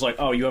Hulu, which is like,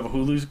 oh, you have a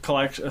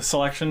Hulu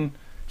selection.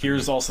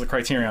 Here's also the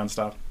Criterion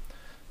stuff.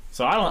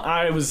 So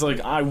I was like,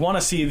 I want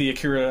to see the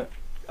Akira.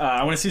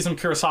 I want to see some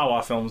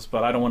Kurosawa films,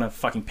 but I don't want to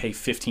fucking pay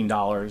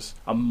 $15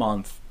 a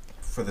month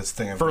for this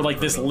thing. I've for never like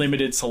this heard of.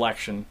 limited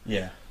selection.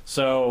 Yeah.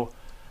 So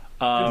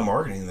Good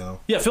marketing though.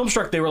 yeah,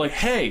 Filmstruck, they were like,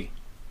 hey,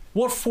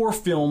 what 4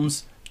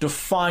 films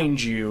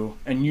defined you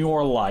and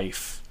your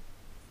life?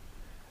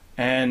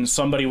 And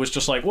somebody was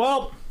just like,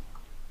 well,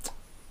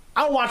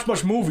 I don't watch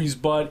much movies,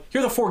 but here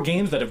are the 4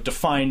 games that have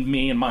defined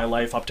me and my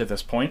life up to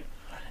this point.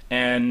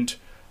 And,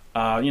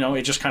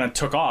 it just kind of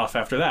took off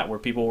after that, where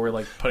people were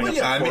like putting Well, up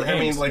yeah, some 4 I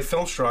mean, games. like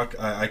Filmstruck,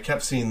 I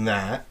kept seeing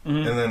that,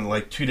 and then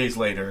like 2 days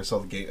later, I saw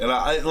the game, and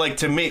I like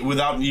to me,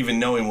 without even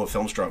knowing what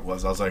Filmstruck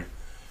was, I was like,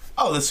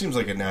 oh, this seems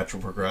like a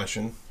natural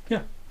progression.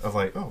 Yeah. Of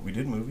like, oh, we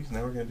did movies,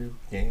 now we're gonna do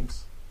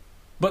games.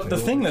 But the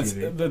Like, thing on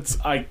that's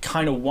TV. I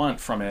kind of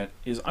want from it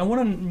is I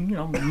want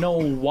to know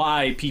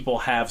why people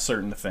have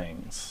certain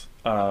things,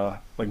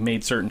 like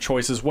made certain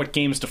choices, what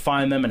games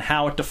define them, and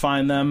how it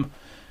defined them,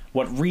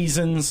 what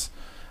reasons.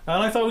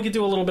 And I thought we could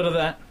do a little bit of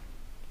that.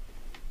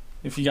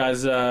 If you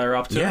guys are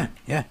up to it.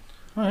 Yeah.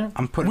 All right.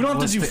 I'm putting. We don't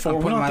have to do 4.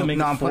 We don't have to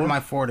make I'm it putting 4. my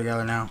 4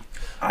 together now.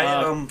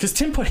 Because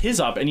Tim put his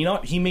up, and you know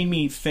what? He made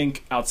me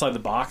think outside the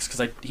box,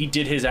 because he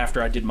did his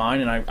after I did mine,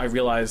 and I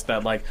realized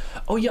that, like,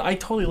 oh yeah, I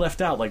totally left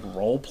out, like,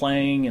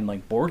 role-playing and,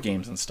 like, board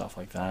games and stuff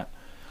like that.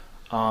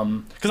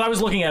 Because I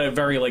was looking at it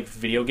very, like,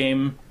 video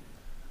game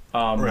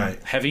Right.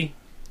 heavy.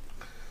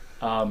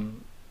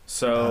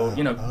 So,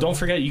 don't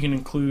forget, you can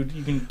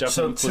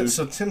definitely include...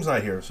 So Tim's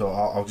not here, so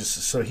I'll just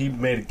so he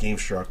made a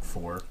GameStruck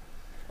for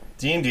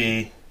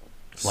D&D,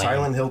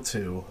 Silent Hill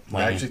 2,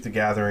 Magic the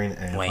Gathering,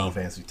 and Final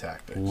Fantasy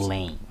Tactics.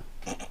 Lame.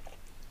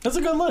 That's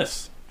a good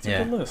list. It's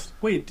a good list.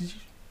 Wait, did you...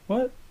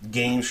 What?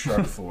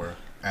 GameStruck 4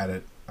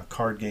 added a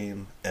card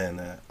game and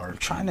an RPG. I'm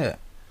trying to.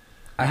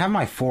 I have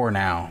my 4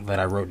 now that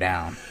I wrote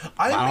down.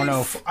 I don't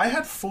know if I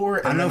had 4.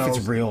 And I don't know then if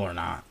it's real or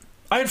not.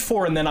 I had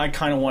 4, and then I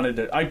kind of wanted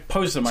to... I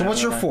posted my... So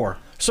what's your 4?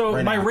 So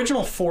right my now?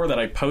 original 4 that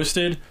I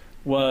posted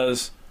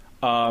was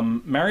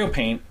Mario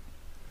Paint.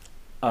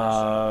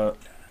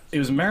 It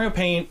was Mario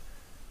Paint,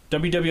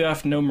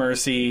 WWF No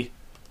Mercy,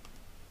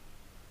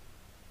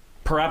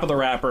 Parappa the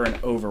Rapper, and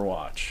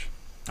Overwatch.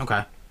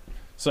 Okay.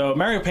 So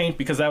Mario Paint,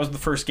 because that was the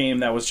first game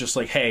that was just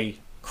like, hey,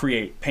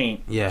 create,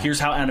 paint. Yeah. Here's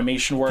how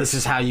animation works. This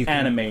is how you can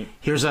animate.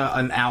 Here's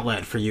an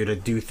outlet for you to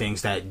do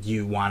things that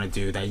you want to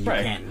do that you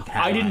Right. can't.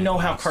 Have I didn't know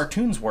how else.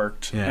 cartoons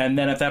worked, Yeah. and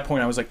then at that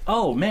point I was like,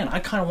 "Oh man, I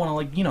kind of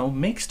want to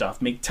make stuff,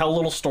 tell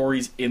little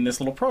stories in this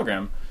little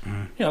program."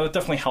 That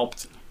definitely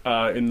helped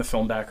in the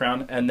film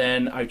background. And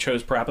then I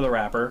chose Parappa the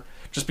Rapper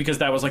just because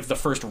that was like the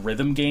first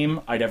rhythm game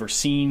I'd ever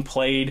seen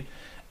played,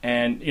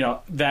 and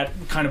that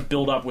kind of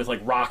build up with like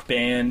Rock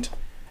Band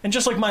and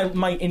just like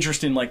my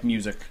interest in like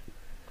music.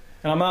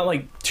 And I'm not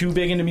like too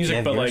big into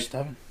music, but like.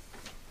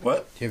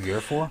 What? Do you have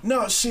your 4?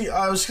 No, see,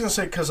 I was gonna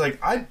say because like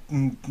I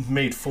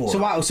made 4.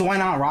 So why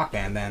not Rock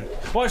Band then?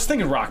 Well, I was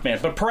thinking Rock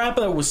Band, but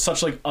Parappa was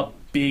such like a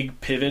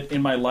big pivot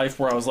in my life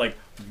where I was like,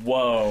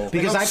 "Whoa!"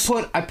 Because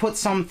I put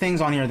some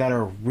things on here that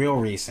are real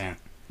recent.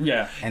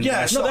 Yeah, And Yeah,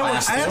 that's so no, that I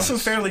works had too. some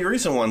fairly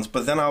recent ones,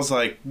 but then I was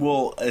like,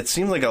 well, it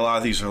seemed like a lot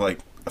of these are like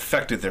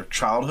affected their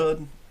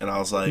childhood, and I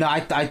was like, No,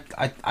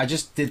 I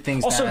just did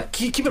things. Also, that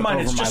keep in took mind,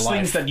 over it's my just life.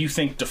 things that you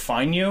think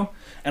define you,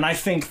 and I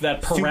think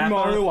that Super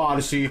Mario Parappa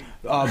Odyssey,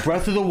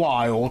 Breath of the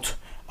Wild,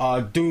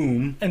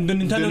 Doom, and the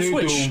Nintendo new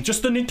Switch, Doom.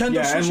 just the Nintendo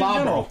Yeah, Switch and in Labo.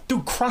 general,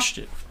 dude, crushed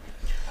it.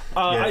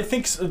 Yeah. I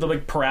think the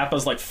like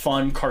Parappa's like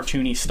fun,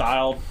 cartoony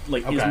style,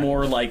 like is Okay.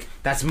 more like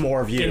That's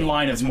more of you. in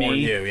line That's of more me.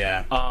 you,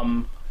 yeah.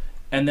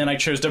 And then I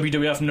chose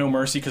WWF No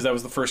Mercy because that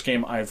was the first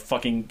game I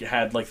fucking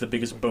had like the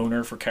biggest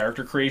boner for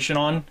character creation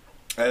on.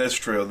 that is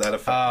true. That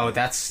affected. Oh,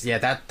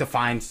 that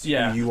defines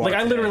Yeah, who you are. like I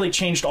today. literally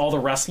changed all the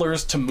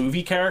wrestlers to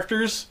movie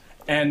characters,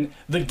 and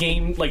the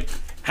game like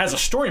has a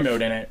story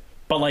mode in it.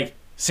 But like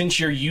since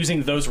you're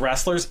using those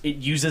wrestlers, it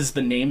uses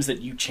the names that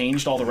you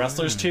changed all the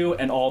wrestlers to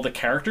and all the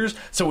characters.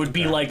 So it would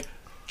be like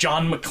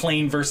John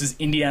McClane versus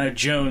Indiana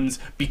Jones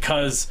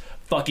because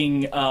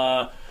fucking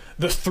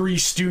the Three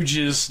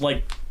Stooges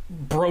like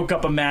broke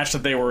up a match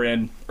that they were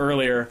in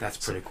earlier. That's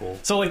pretty cool.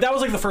 So like that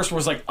was like the first one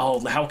was like,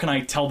 oh, how can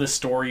I tell this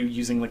story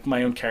using like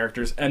my own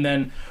characters? And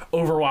then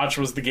Overwatch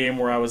was the game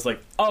where I was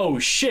like, oh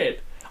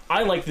shit,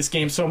 I like this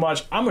game so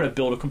much, I'm going to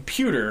build a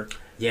computer.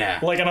 Yeah.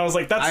 Like, and I was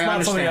like, that's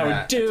not something I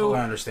would do. I totally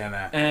understand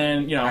that.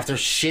 And, you know. After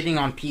shitting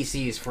on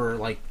PCs for,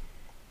 like,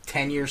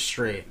 10 years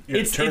straight.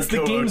 It's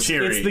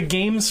the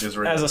games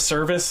as a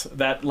service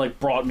that, like,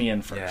 brought me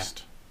in first.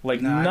 Yeah.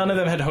 Like, none of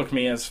them had hooked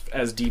me as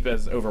deep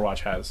as Overwatch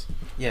has.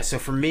 Yeah, so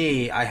for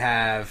me, I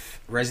have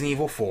Resident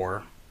Evil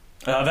 4.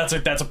 That's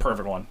a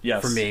perfect one.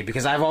 Yes. For me,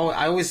 because I've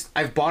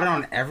bought it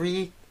on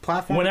every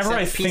platform. Whenever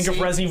I think of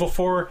Resident Evil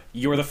 4,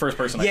 you're the first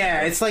person.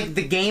 Yeah, it's like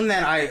the game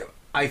that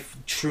I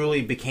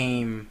truly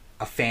became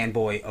a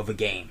fanboy of a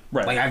game.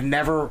 Right. Like I've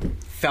never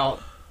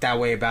felt that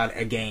way about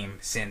a game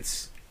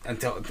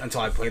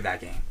until I played that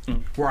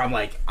game. Where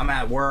I'm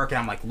at work and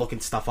I'm like looking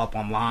stuff up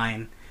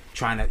online,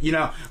 trying to, you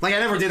know, like I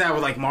never did that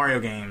with like Mario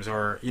games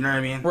or, you know what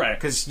I mean? Right.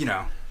 Because, you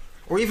know,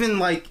 or even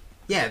like,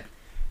 yeah,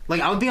 like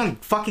I would be on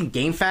fucking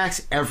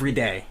GameFAQs every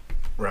day.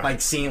 Right.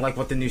 Like seeing like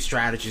what the new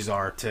strategies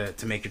are to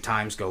make your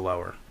times go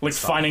lower. Like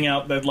finding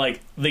out that like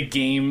the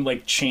game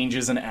like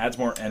changes and adds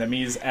more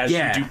enemies as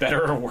you do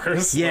better or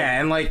worse. Yeah,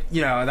 and like,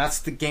 you know, that's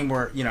the game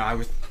where, you know,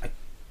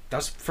 that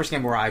was the first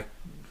game where I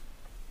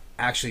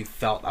actually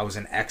felt I was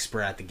an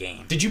expert at the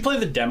game. Did you play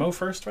the demo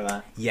first for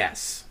that?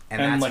 Yes.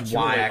 And And, that's like,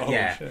 why you were like,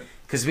 oh, shit.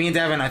 Because me and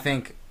Devin, I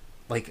think,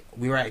 like,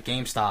 we were at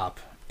GameStop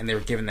and they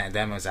were giving that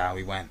demos out.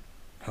 We went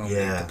home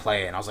to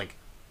play it, and I was like,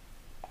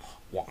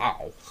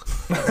 wow.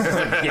 On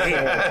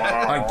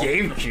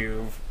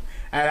GameCube.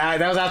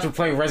 And that was after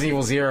playing Resident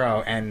Evil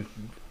 0 and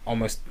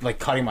almost, like,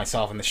 cutting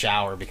myself in the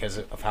shower because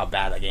of how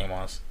bad that game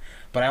was.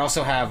 But I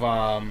also have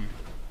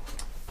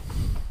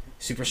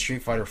Super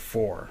Street Fighter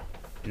 4.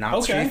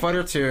 Not Street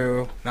Fighter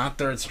 2, not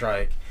Third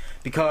Strike.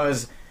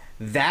 Because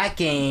that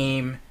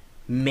game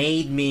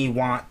made me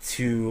want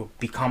to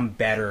become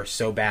better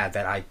so bad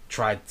that I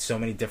tried so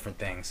many different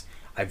things.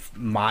 I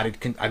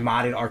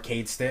modded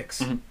arcade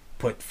sticks,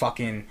 put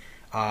fucking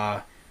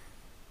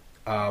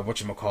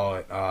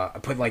whatchamacallit, I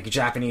put like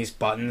Japanese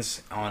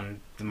buttons on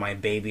my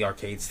baby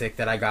arcade stick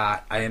that I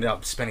got. I ended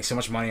up spending so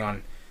much money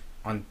on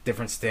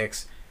different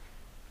sticks.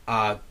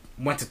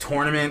 Went to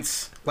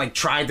tournaments, like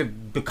tried to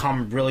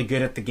become really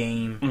good at the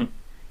game.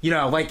 You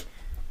know, like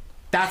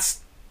that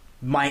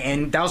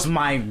was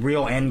my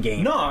real end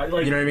game. No,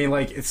 like, you know what I mean?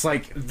 Like, it's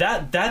like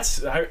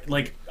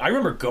I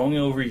remember going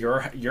over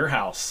your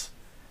house,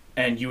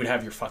 and you would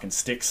have your fucking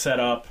stick set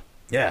up.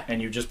 Yeah. And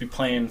you'd just be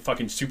playing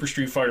fucking Super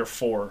Street Fighter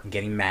 4.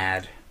 Getting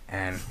mad.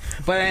 And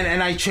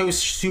I chose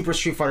Super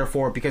Street Fighter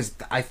 4 because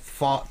I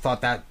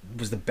thought that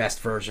was the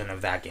best version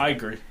of that game. I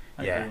agree.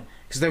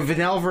 Because the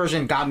vanilla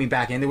version got me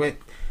back into it.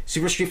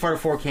 Super Street Fighter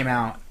 4 came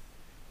out,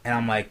 and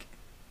I'm like,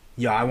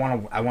 yeah, I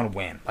want to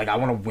win. Like, I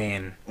want to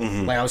win.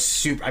 Like,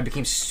 I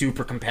became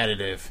super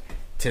competitive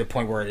to the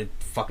point where it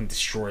fucking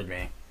destroyed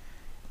me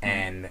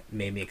and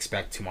made me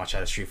expect too much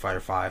out of Street Fighter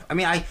 5. I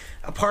mean,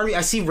 a part of me,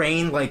 I see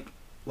Rain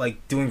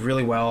like doing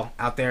really well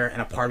out there,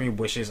 and a part of me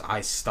wishes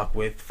I stuck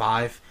with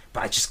 5,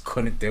 but I just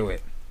couldn't do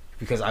it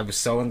because I was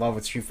so in love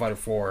with Street Fighter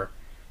 4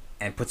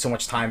 and put so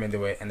much time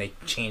into it, and they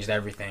changed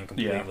everything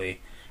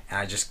completely, and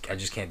I just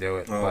can't do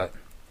it.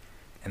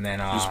 And then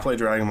just play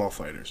Dragon Ball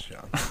Fighters,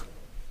 John.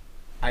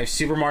 I have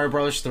Super Mario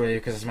Bros. 3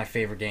 because it's my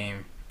favorite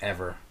game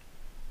ever,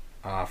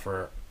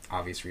 for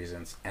obvious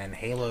reasons, and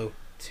Halo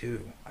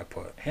 2. I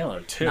put Halo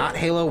 2, not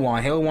Halo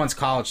 1. Halo 1's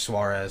College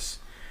Suarez,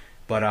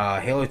 but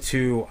Halo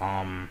 2.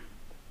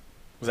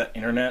 Was that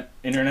internet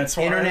Suarez?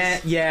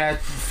 Internet, yeah,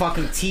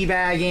 fucking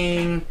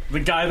teabagging. The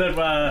guy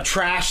that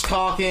trash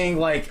talking,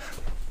 like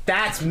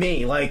that's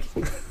me. Like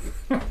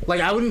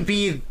I wouldn't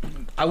be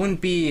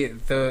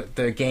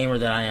the gamer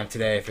that I am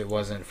today if it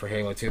wasn't for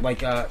Halo 2. Like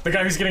the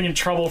guy who's getting in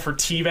trouble for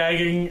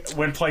teabagging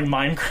when playing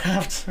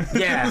Minecraft.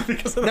 Yeah.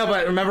 No,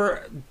 but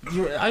remember,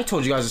 I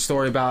told you guys a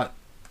story about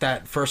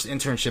that first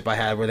internship I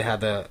had where they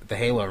had the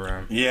Halo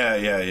room.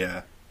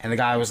 Yeah. And the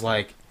guy was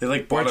like, they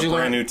like bought a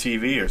brand new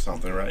TV or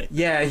something, right?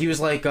 Yeah, he was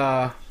like,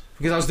 because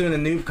I was doing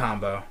the noob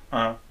combo.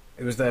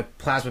 It was the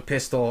plasma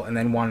pistol and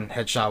then one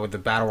headshot with the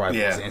battle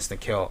rifle was an instant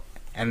kill.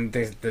 And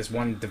there's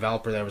one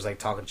developer that was like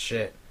talking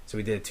shit, so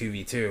we did a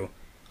 2v2,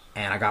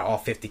 and I got all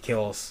 50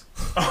 kills.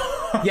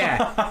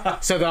 Yeah.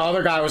 So the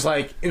other guy was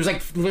like, it was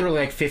like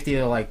literally like 50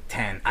 to like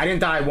 10. I didn't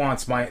die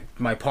once.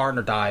 My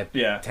partner died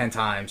 10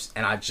 times,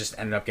 and I just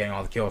ended up getting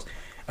all the kills.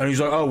 And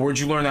he's like, oh, where'd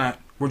you learn that?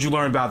 Where'd you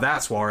learn about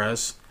that,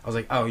 Suarez? I was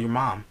like, oh, your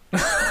mom. He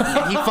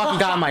fucking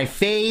got in my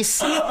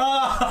face.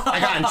 I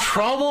got in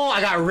trouble.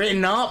 I got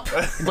written up.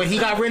 But he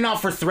got written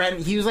up for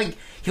threatening. He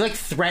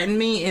threatened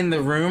me in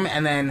the room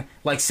and then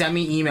like sent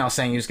me email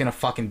saying he was gonna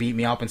fucking beat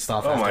me up and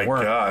stuff after work.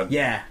 Oh my god.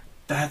 Yeah.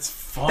 That's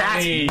funny.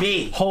 That's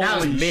me. Holy that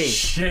was me.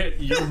 Shit,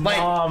 your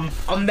mom.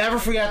 I'll never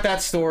forget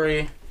that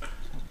story.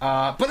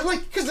 But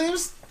like, because it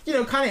was, you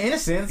know, kind of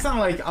innocent. It's not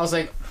like I was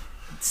like,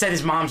 said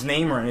his mom's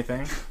name or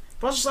anything.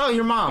 But I was just, oh,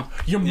 your mom.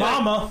 Your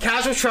mama.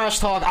 Casual trash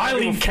talk.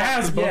 Eileen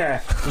Casba.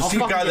 Yeah. Was he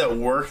the guy that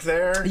worked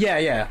there?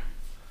 Yeah.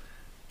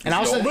 And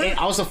I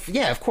was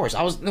yeah, of course.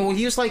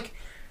 He was like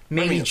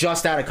maybe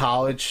just out of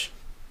college.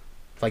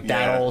 like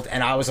that Yeah. old,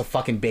 and I was a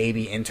fucking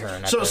baby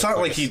intern. So it's not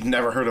like he'd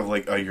never heard of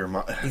like your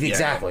mom.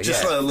 Exactly.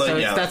 Just Yeah. like, So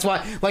yeah. that's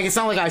why. Like, it's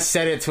not like I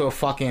said it to a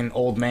fucking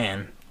old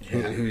man.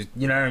 Who's,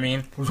 you know what I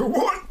mean?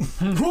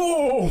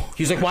 What?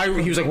 He's like,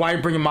 why? He was like, why are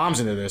you bringing moms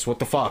into this? What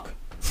the fuck?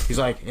 He's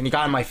like, and he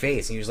got in my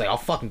face, and he was like, I'll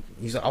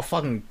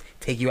fucking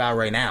take you out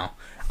right now.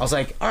 I was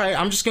like, all right,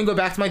 I'm just gonna go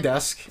back to my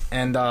desk,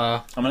 and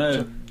I'm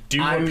gonna do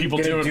what I'm people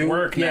gonna do at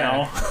work yeah.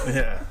 now.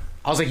 Yeah.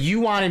 I was like, you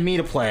wanted me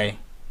to play.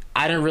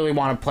 I didn't really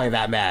want to play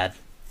that bad,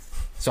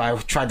 so I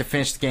tried to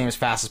finish the game as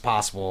fast as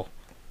possible.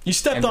 You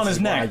stepped And on this his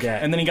is what I neck,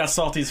 get. and then he got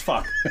salty as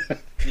fuck.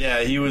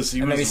 Yeah, he was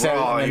And then he sent-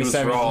 raw. and then He he was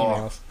sent me raw.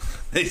 emails.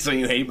 They sent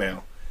you hate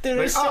mail. Dude,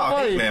 Like, it's so hate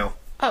funny. mail.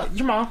 Oh,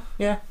 your mom?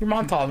 Yeah, your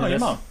mom taught me Oh, your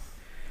this. mom.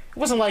 It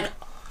wasn't like,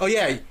 oh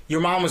yeah,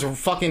 your mom was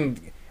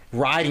fucking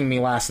riding me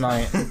last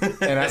night,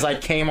 and as I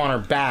came on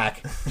her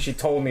back, she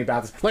told me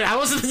about this. Like, I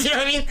wasn't, you know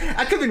what I mean?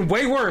 I could have been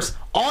way worse.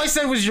 All I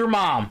said was your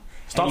mom.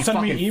 Stop And he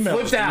sending me fucking emails,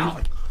 Flipped dude.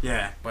 out.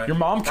 Yeah, but Your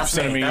mom kept that's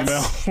sending me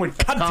email. Like,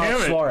 God Carlos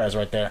damn it. Suarez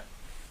right there.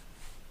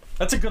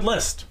 That's a good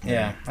list.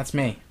 Yeah, that's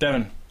me.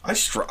 Devin. I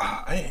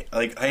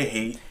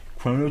hate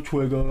Chrono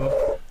Trigger,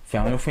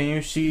 Final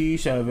Fantasy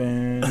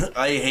 7.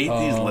 I hate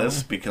these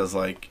lists because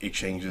like it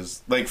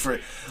changes. Like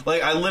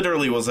I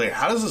literally was like,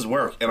 how does this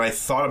work? And I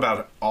thought about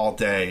it all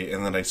day,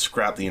 and then I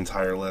scrapped the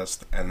entire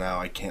list, and now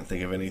I can't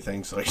think of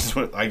anything. So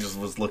I just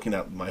was looking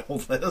at my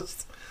whole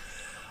list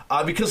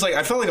because like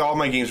I felt like all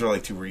my games were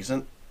like too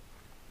recent,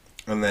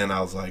 and then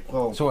I was like,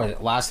 well, So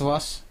what? Last of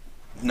Us.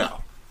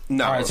 no. All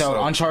right,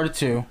 so Uncharted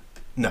 2,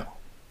 no.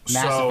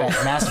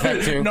 Mass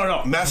Effect 2.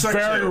 No. Mass Effect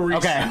Very 2.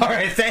 recent. Okay, all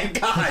right, thank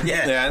God.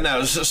 Yeah. Yeah, no.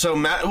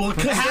 Well, It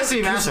has to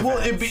be Mass well,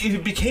 Effect.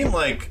 it became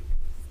like,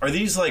 are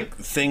these like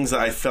things that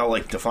I felt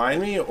like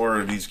define me, or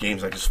are these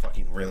games I just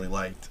fucking really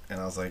liked?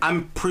 And I was like,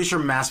 I'm pretty sure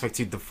Mass Effect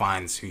 2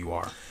 defines who you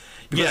are.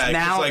 Because yeah, 'cause,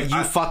 now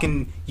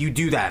like, you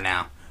do that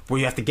now, where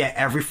you have to get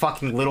every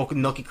fucking little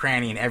nookie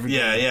cranny and every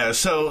yeah, game. yeah.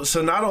 So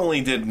not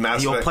only did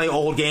Mass You'll Effect, play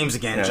old games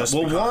again. yeah. Just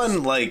well, because.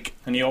 one like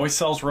And he always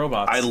sells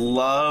robots. I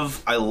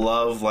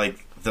love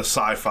like the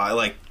sci-fi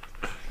like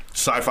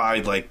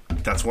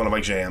that's one of my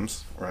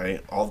jams,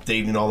 right? All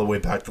dating all the way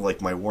back to like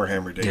my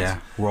Warhammer days. Yeah,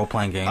 role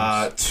playing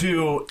games.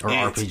 Two, Or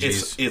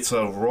RPGs. It's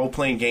a role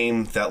playing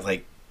game that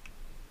like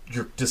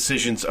your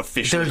decisions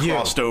officially They're you.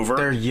 crossed over.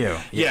 They're you.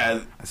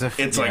 Yeah, As if-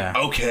 it's yeah.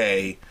 like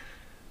okay.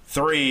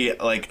 Three,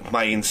 like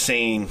my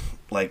insane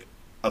like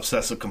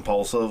obsessive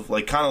compulsive,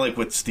 like kind of like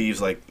with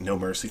Steve's like No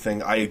Mercy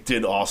thing. I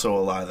did also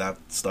a lot of that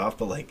stuff,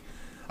 but like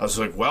I was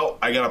like, well,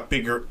 I gotta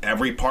figure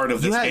every part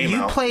of this game you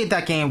out. played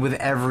that game with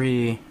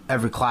every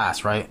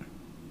class, right?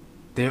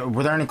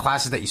 Were there any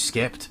classes that you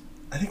skipped?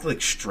 I think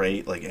like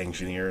straight like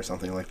engineer or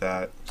something like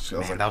that. So I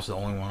was Man, like, that was the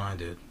only one I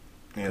did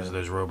because yeah.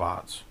 there's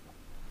robots.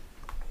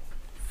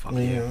 Fuck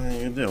Yeah,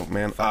 you do,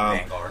 man.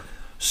 Vanguard.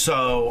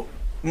 So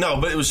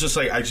no, but it was just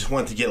like I just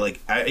wanted to get like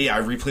I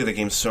replayed the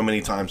game so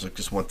many times. Like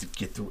just want to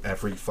get through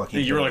every fucking.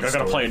 You were like, I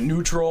gotta play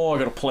neutral, I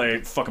gotta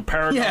play fucking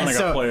Paragon, Yeah, I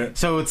gotta play it.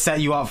 so it set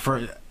you up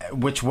for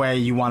which way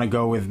you want to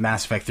go with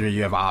Mass Effect 3.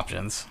 You have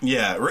options.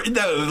 Yeah,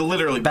 no,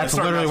 literally. That's I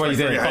started literally Mass what you Effect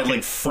did. 3, I had Fucking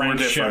like four Frank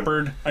different.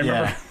 Shepard. I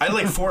remember. Yeah. I had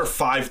like 4 or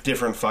 5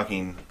 different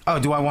fucking. Oh,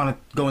 do I want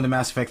to go into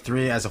Mass Effect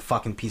 3 as a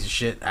fucking piece of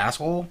shit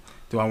asshole?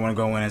 Do I want to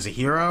go in as a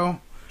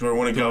hero? Do I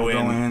want to go I go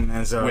in in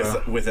as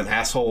a- with an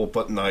asshole,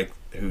 but like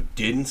who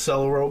didn't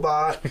sell a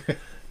robot?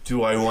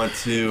 Do I want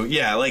to?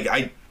 Yeah,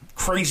 like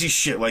crazy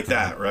shit like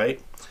that, right?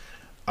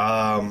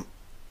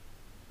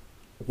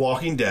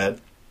 Walking Dead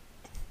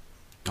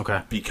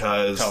Okay.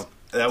 because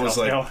that was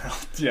like.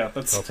 Yeah,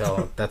 that's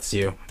Telltale, that's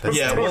you. That's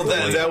Yeah, well,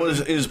 totally- that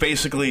was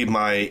basically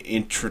my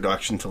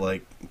introduction to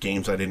like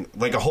games I didn't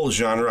like a whole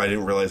genre I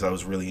didn't realize I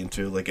was really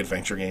into, like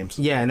adventure games.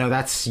 Yeah, no,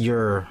 that's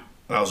your.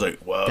 And I was like,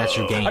 whoa, That's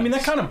your game. I mean,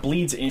 that kind of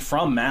bleeds in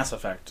from Mass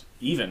Effect,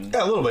 even.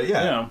 Yeah, a little bit,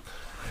 yeah. Yeah.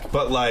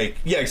 But like,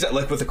 yeah,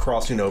 exactly, like with the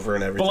crossing over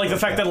and everything. But like the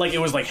fact that like it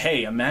was like,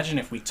 hey, imagine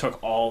if we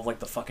took all of, like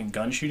the fucking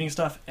gun shooting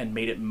stuff and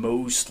made it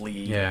mostly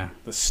Yeah.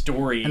 the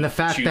story And the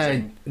fact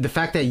choosing.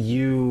 that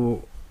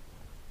you,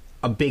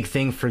 a big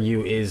thing for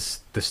you is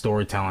the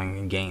storytelling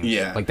in games.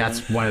 Yeah. Like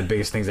that's one of the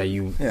biggest things that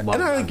you Yeah. love.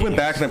 And I about like, games. went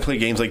back and I played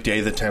games like Day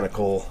of the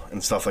Tentacle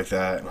and stuff like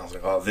that, and I was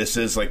like, oh, this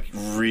is like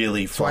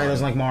really That's why fun. he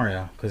doesn't like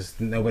Mario, because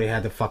nobody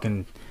had to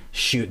fucking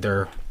shoot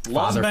their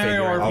Loves father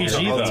Mario figure.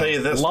 RPG, I'll though. tell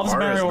you this, Loves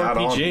Mario's Mario not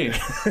on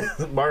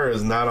RPG. Mario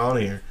is not on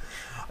here.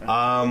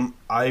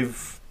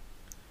 I've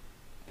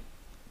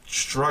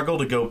struggled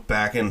to go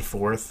back and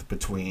forth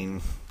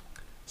between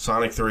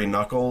Sonic 3 and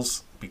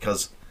Knuckles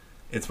because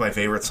it's my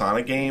favorite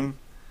Sonic game,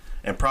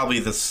 and probably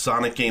the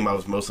Sonic game I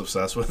was most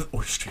obsessed with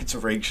was Streets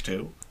of Rage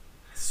 2.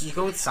 You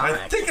go with Sonic.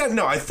 I think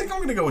I'm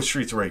going to go with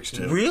Streets of Rage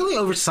 2. Really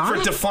over For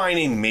Sonic?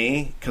 defining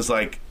me, because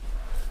like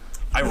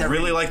I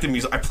really like the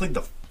music. I played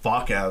the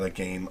fuck out of the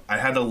game. I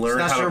had to learn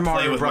that's how to your play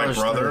Mario with Brothers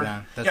my brother. story,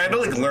 then. That's Yeah, I had to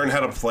your like Mario learn how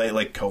to play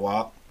like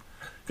co-op.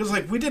 Because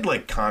like we did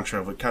like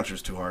Contra, but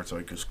Contra's too hard, so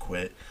I just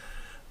quit.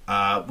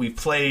 We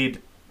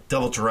played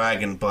Double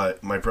Dragon,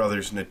 but my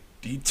brother's to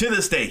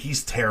this day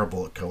he's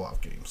terrible at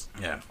co-op games.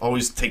 Yeah.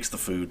 Always takes the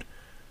food.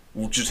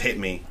 will just hit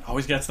me.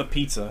 Always gets the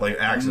pizza. Like,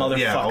 accident. Motherfucker.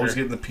 Yeah, always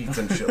getting the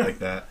pizza and shit like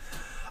that.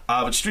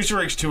 But Streets of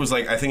Rage 2 was,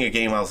 like, I think a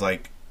game I was,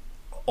 like,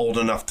 old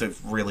enough to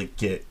really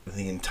get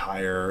the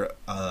entire,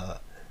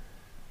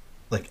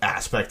 like,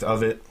 aspect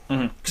of it.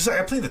 Because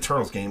I played the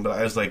Turtles game, but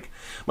I was like,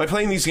 am I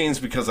playing these games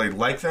because I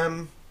like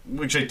them,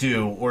 which I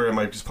do, or am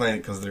I just playing it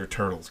because they're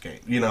Turtles game,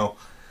 you know?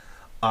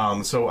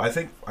 So I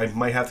think I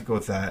might have to go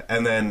with that.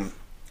 And then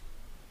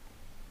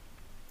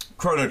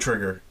Chrono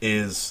Trigger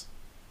is,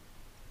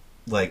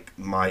 like,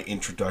 my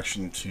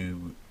introduction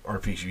to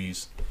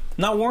RPGs.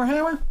 Not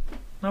Warhammer?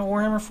 Not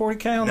Warhammer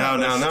 40k on that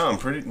list? No, I'm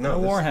pretty... No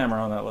Warhammer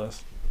on that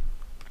list.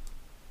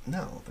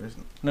 No, there's...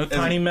 No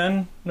Tiny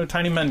Men? No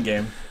Tiny Men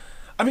game.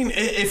 I mean,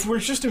 if we're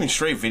just doing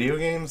straight video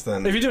games,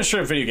 then... If you're doing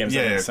straight video games,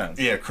 that makes sense.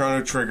 Yeah,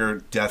 Chrono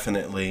Trigger,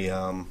 definitely.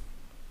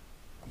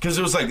 Because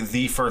it was, like,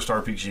 the first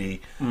RPG.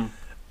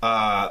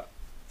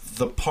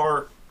 The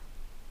part...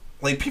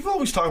 Like, people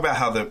always talk about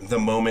how the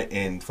moment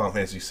in Final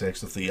Fantasy VI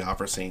with the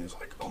opera scene is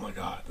like, oh my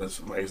god, that's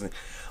amazing.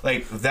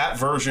 Like, that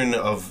version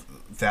of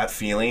that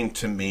feeling,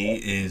 to me,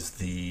 is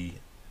the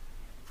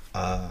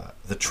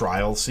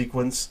trial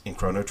sequence in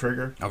Chrono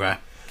Trigger. Okay.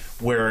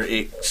 Where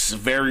it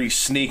very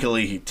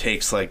sneakily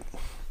takes, like,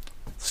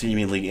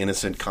 seemingly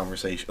innocent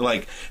conversation,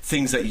 like,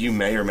 things that you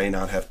may or may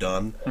not have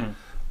done,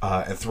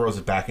 and throws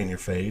it back in your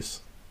face.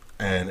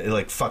 And it,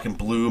 like, fucking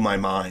blew my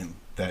mind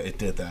that it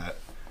did that.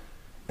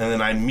 And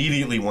then I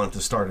immediately wanted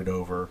to start it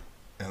over.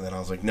 And then I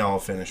was like, no, I'll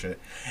finish it.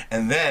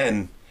 And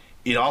then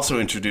it also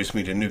introduced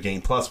me to New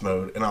Game Plus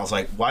mode. And I was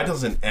like, why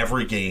doesn't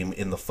every game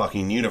in the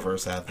fucking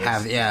universe have this?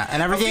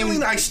 And every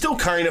game... I still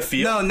kind of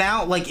feel... No,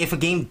 now, like, if a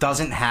game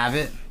doesn't have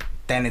it,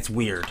 then it's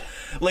weird.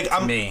 Like,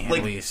 I'm... me, like,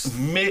 at least.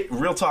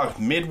 Real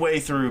talk, midway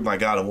through my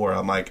God of War,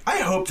 I'm like, I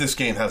hope this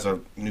game has a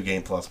New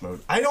Game Plus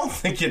mode. I don't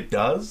think it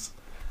does.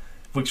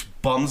 Which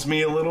bums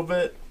me a little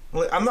bit.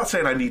 Like, I'm not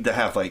saying I need to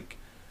have,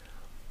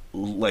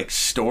 like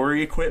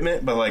story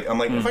equipment, but, like, I'm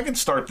like, if I could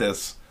start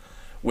this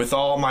with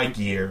all my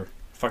gear,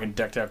 Fucking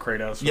decked out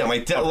Kratos. yeah,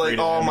 like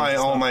all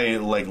my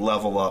like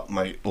leveled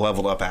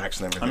up axe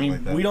and everything. I mean,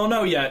 like that. we don't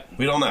know yet.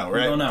 We don't know,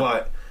 right? don't know.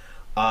 But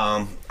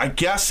I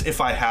guess if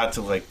I had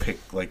to, like,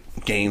 pick, like,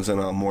 games in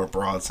a more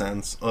broad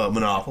sense,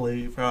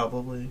 Monopoly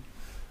probably.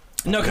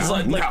 No, because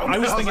I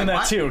was thinking like, that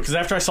what? too. Because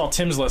after I saw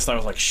Tim's list, I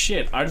was like,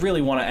 shit, I'd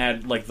really want to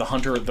add, like, the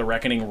Hunter the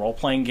Reckoning role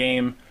playing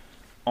game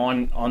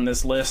on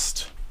this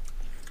list,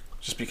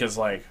 just because,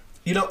 like,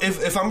 You know,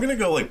 if I'm gonna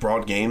go, like,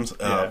 broad games,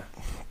 yeah.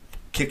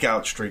 kick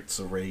out Streets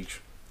of Rage,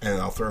 and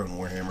I'll throw in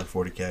Warhammer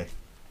 40k,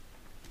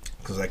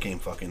 because that game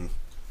fucking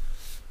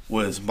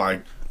was my...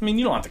 I mean,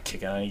 you don't have to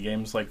kick out any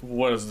games. Like,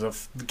 what is the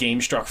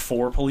GameStruck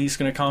 4 police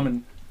going to come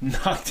and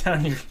knock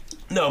down your...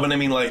 No, but I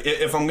mean, like,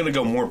 if I'm gonna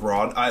go more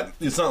broad,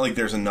 it's not like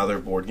there's another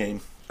board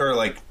game, or,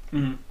 like,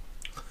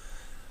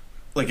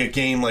 like a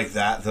game like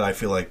that I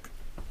feel like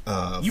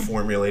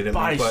formulated.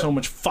 Buy but so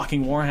much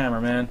fucking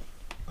Warhammer, man.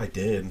 I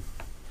did.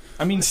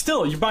 I mean,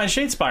 still, you're buying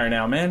Shadespire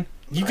now, man.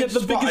 You get the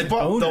biggest I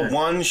bought boner. the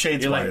one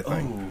Shadespire You're like,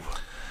 thing. oh,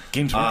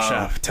 Games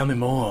Workshop, tell me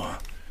more.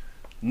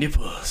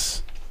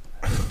 Nipples.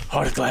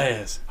 Hard as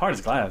glass. Hard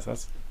as glass.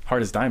 That's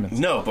hard as diamonds.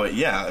 No, but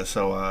yeah,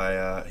 so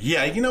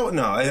you know what?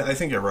 No, I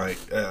think you're right.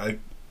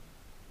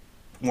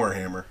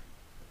 Warhammer.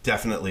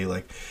 Definitely,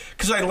 like,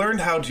 because I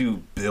learned how to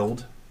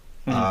build.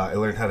 I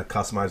learned how to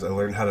customize. I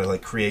learned how to,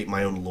 like, create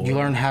my own lore. You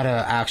learn how to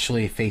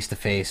actually face to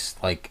face,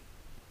 like,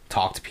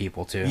 talk to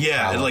people too.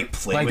 Yeah, and, like,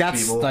 play like with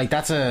that's people. like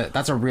that's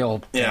a real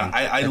thing Yeah,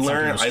 I that some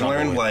learned people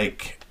struggle with.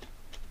 like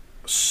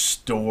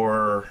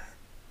store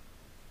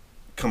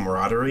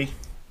camaraderie.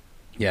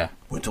 Yeah.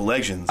 Went to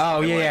Legends.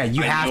 Oh, And, yeah, like, yeah,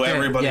 you I have knew to-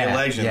 everybody yeah, at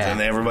Legends, yeah.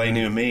 and everybody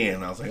knew me,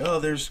 and I was like, oh,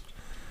 there's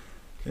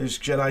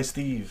Jedi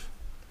Steve.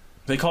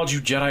 They called you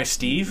Jedi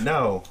Steve?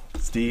 No,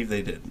 Steve,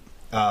 they didn't.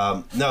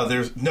 No,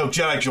 there's no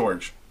Jedi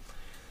George.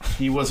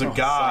 He was a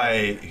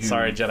guy who...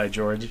 Sorry, Jedi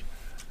George.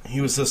 He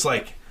was this,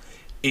 like,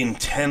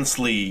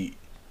 intensely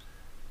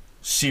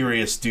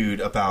serious dude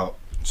about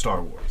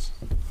Star Wars.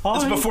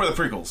 This is before the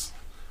prequels.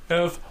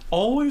 I've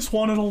always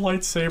wanted a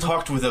lightsaber.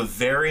 Talked with a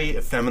very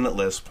effeminate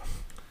lisp.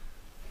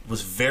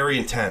 Was very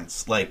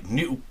intense. Like,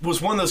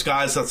 was one of those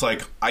guys that's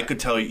like, I could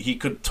tell you, he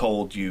could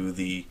told you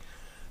the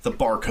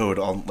barcode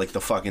on, like,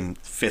 the fucking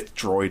 5th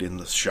droid in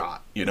the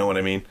shot. You know what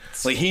I mean?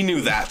 Like, he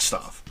knew that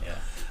stuff. Yeah.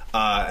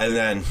 And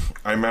then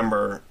I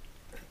remember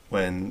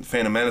when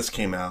Phantom Menace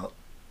came out,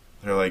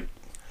 they're like,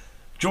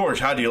 George,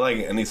 how do you like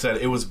it? And he said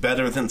it was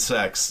better than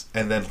sex.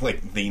 And then,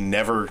 like, they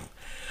never...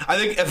 I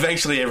think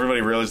eventually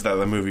everybody realized that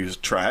the movie was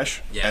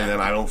trash. Yeah. And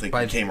then I don't think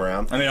he came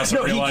around. And they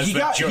also realized he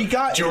that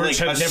got George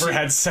in, like, had never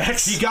had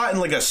sex. He got in,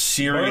 like, a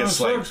serious,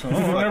 Well, like, sex.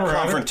 Never had it.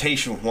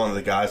 confrontation with one of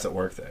the guys that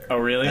worked there. Oh,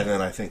 really? And then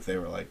I think they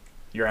were like,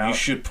 You're out. you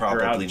should You're out,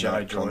 probably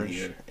not Jedi come George.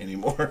 here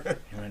anymore.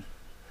 Right.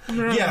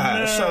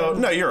 Yeah, so,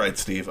 no, you're right,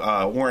 Steve.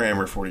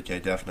 Warhammer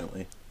 40k,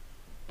 definitely.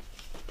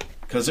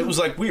 Because it was,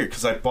 like, weird,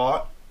 because I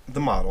bought the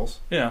models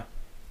Yeah.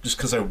 just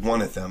because I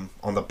wanted them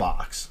on the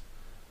box.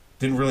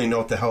 Didn't really know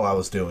what the hell I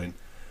was doing.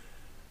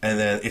 And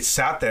then it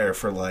sat there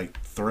for, like,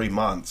 3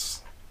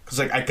 months. Because,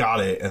 like, I got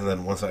it, and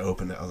then once I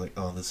opened it, I was like,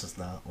 oh, this is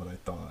not what I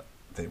thought.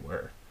 they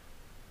were.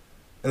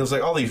 And it was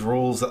like all these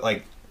rules that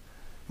like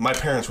my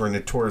parents were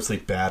notoriously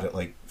bad at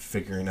like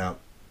figuring out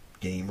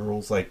game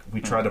rules. Like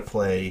we tried to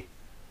play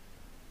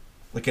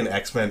like an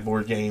X-Men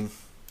board game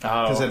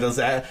because it does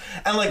that.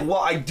 And like, well,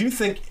 I do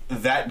think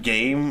that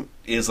game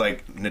is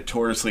like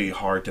notoriously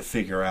hard to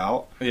figure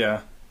out.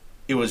 Yeah.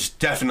 It was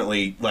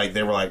definitely like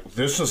they were like,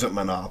 this isn't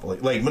Monopoly.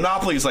 Like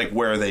Monopoly is like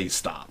where they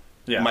stop.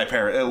 Yeah. My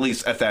parents, at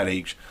least at that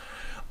age.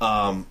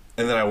 And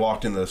then I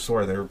walked into the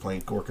store. They were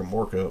playing Gorka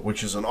Morka,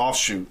 which is an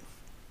offshoot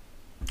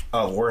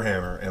of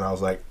Warhammer, and I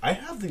was like, I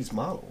have these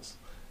models,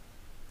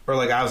 or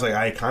like I was like,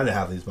 I kind of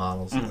have these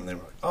models, and they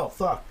were like, oh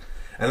fuck,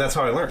 and that's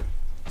how I learned.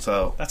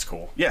 So That's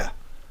cool. yeah,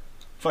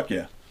 fuck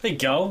yeah. There you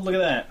go. Look at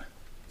that.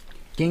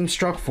 Game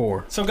Struck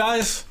 4. So,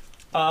 guys,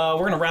 we're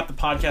going to wrap the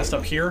podcast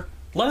up here.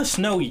 Let us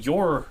know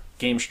your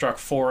Game Struck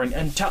 4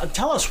 and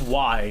tell us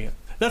why.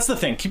 That's the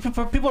thing.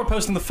 People are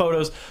posting the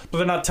photos, but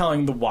they're not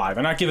telling the why.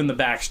 They're not giving the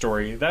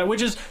backstory,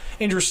 which is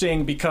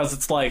interesting because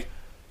it's like,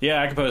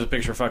 yeah, I can post a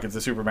picture of fucking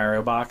the Super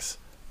Mario box,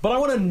 but I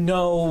want to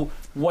know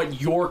what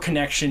your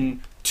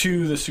connection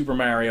to the Super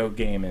Mario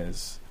game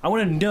is. I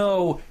want to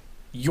know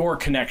your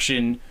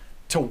connection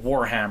to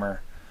Warhammer.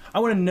 I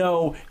want to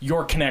know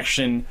your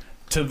connection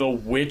to the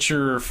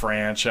Witcher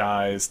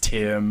franchise,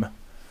 Tim.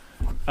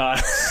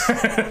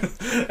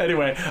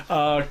 Anyway,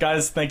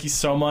 guys, thank you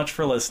so much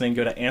for listening.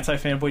 Go to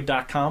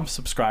antifanboy.com,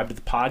 subscribe to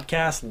the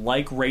podcast,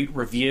 like, rate,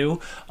 review.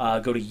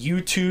 Go to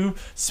YouTube,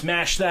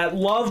 smash that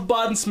love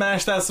button,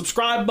 smash that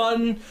subscribe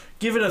button,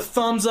 give it a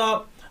thumbs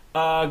up.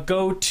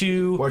 Go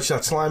to Watch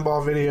that slime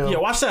ball video. yeah,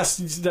 watch that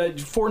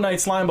Fortnite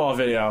slime ball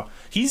video.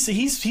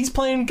 He's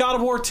playing God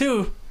of War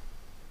 2.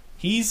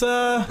 He's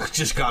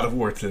Just God of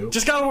War 2.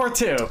 just God of War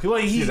 2.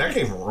 Like, Dude, that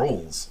game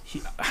rolls.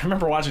 I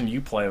remember watching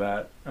you play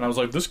that, and I was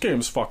like, this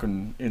game's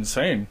fucking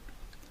insane.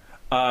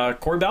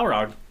 Corey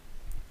Balrog.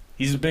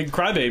 He's a big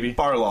crybaby.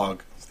 Barlog,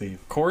 Steve.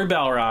 Corey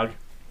Balrog.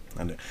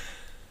 I know.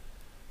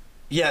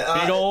 Yeah,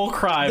 Big old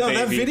crybaby. No,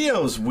 that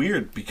video is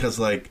weird because,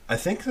 like, I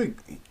think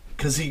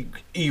because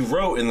he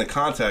wrote in the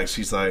context,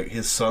 he's like,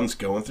 his son's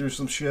going through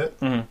some shit,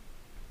 and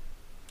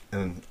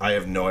I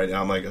have no idea.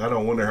 I'm like, I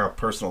don't wonder how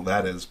personal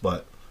that is,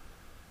 but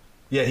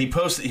yeah, he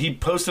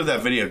posted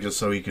that video just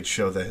so he could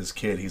show that his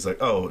kid. He's like,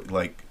 oh,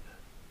 like,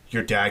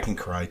 your dad can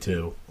cry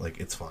too. Like,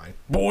 it's fine.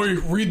 Boy,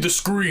 read the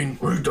screen.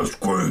 Read the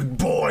screen,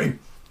 boy.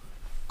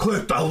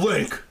 Click the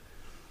link,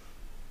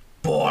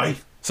 boy.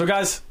 So,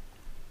 guys,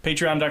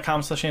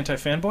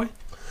 patreon.com/antifanboy.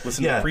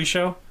 Listen to Yeah. the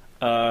pre-show.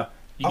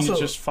 You can Also-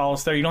 just follow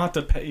us there. You don't have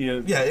to pay.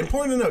 Yeah,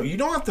 important to know, you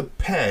don't have to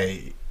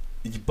pay,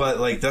 but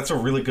like that's a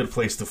really good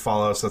place to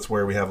follow us. That's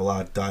where we have a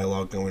lot of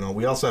dialogue going on.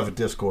 We also have a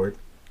Discord.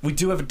 We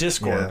do have a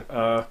Discord.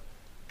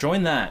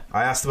 Join that.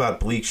 I asked about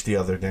Bleach the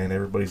other day, and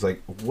everybody's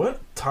like, "What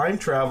time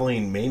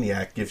traveling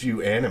maniac gives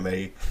you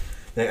anime?"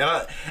 And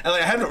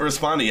I haven't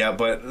responded yet,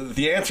 but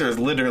the answer is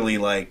literally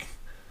like,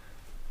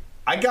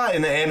 I got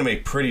into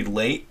anime pretty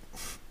late,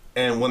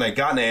 and when I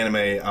got into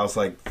anime, I was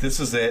like, "This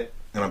is it,"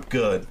 and I'm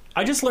good.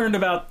 I just learned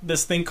about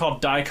this thing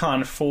called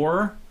Daikon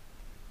 4,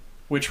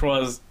 which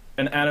was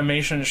an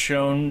animation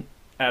shown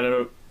at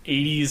a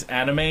 80s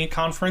anime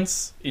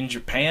conference in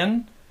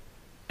Japan,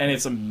 and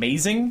it's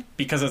amazing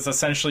because it's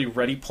essentially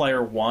Ready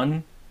Player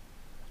One.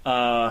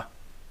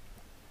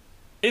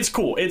 It's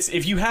cool. It's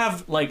if you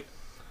have like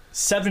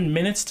 7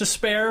 minutes to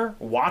spare,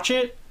 watch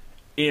it.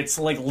 It's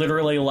like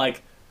literally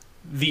like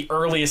the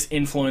earliest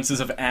influences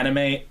of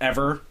anime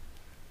ever.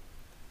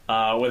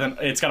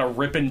 It's got a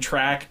ripping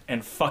track,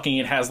 and fucking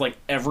it has like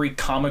every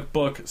comic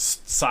book,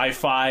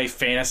 sci-fi,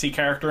 fantasy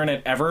character in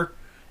it ever,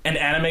 and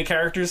anime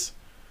characters.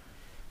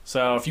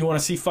 So if you want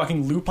to see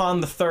fucking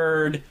Lupin the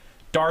Third,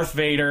 Darth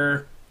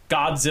Vader,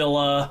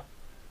 Godzilla,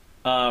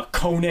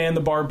 Conan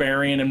the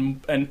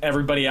Barbarian, and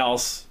everybody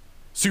else,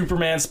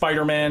 Superman,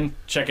 Spider-Man,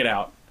 check it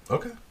out.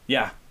 Okay,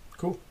 Yeah,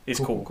 cool. It's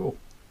cool.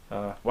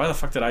 cool. Why the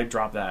fuck did I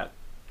drop that?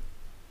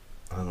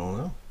 I don't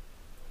know.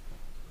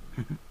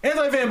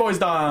 Anti-Fanboy's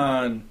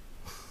done!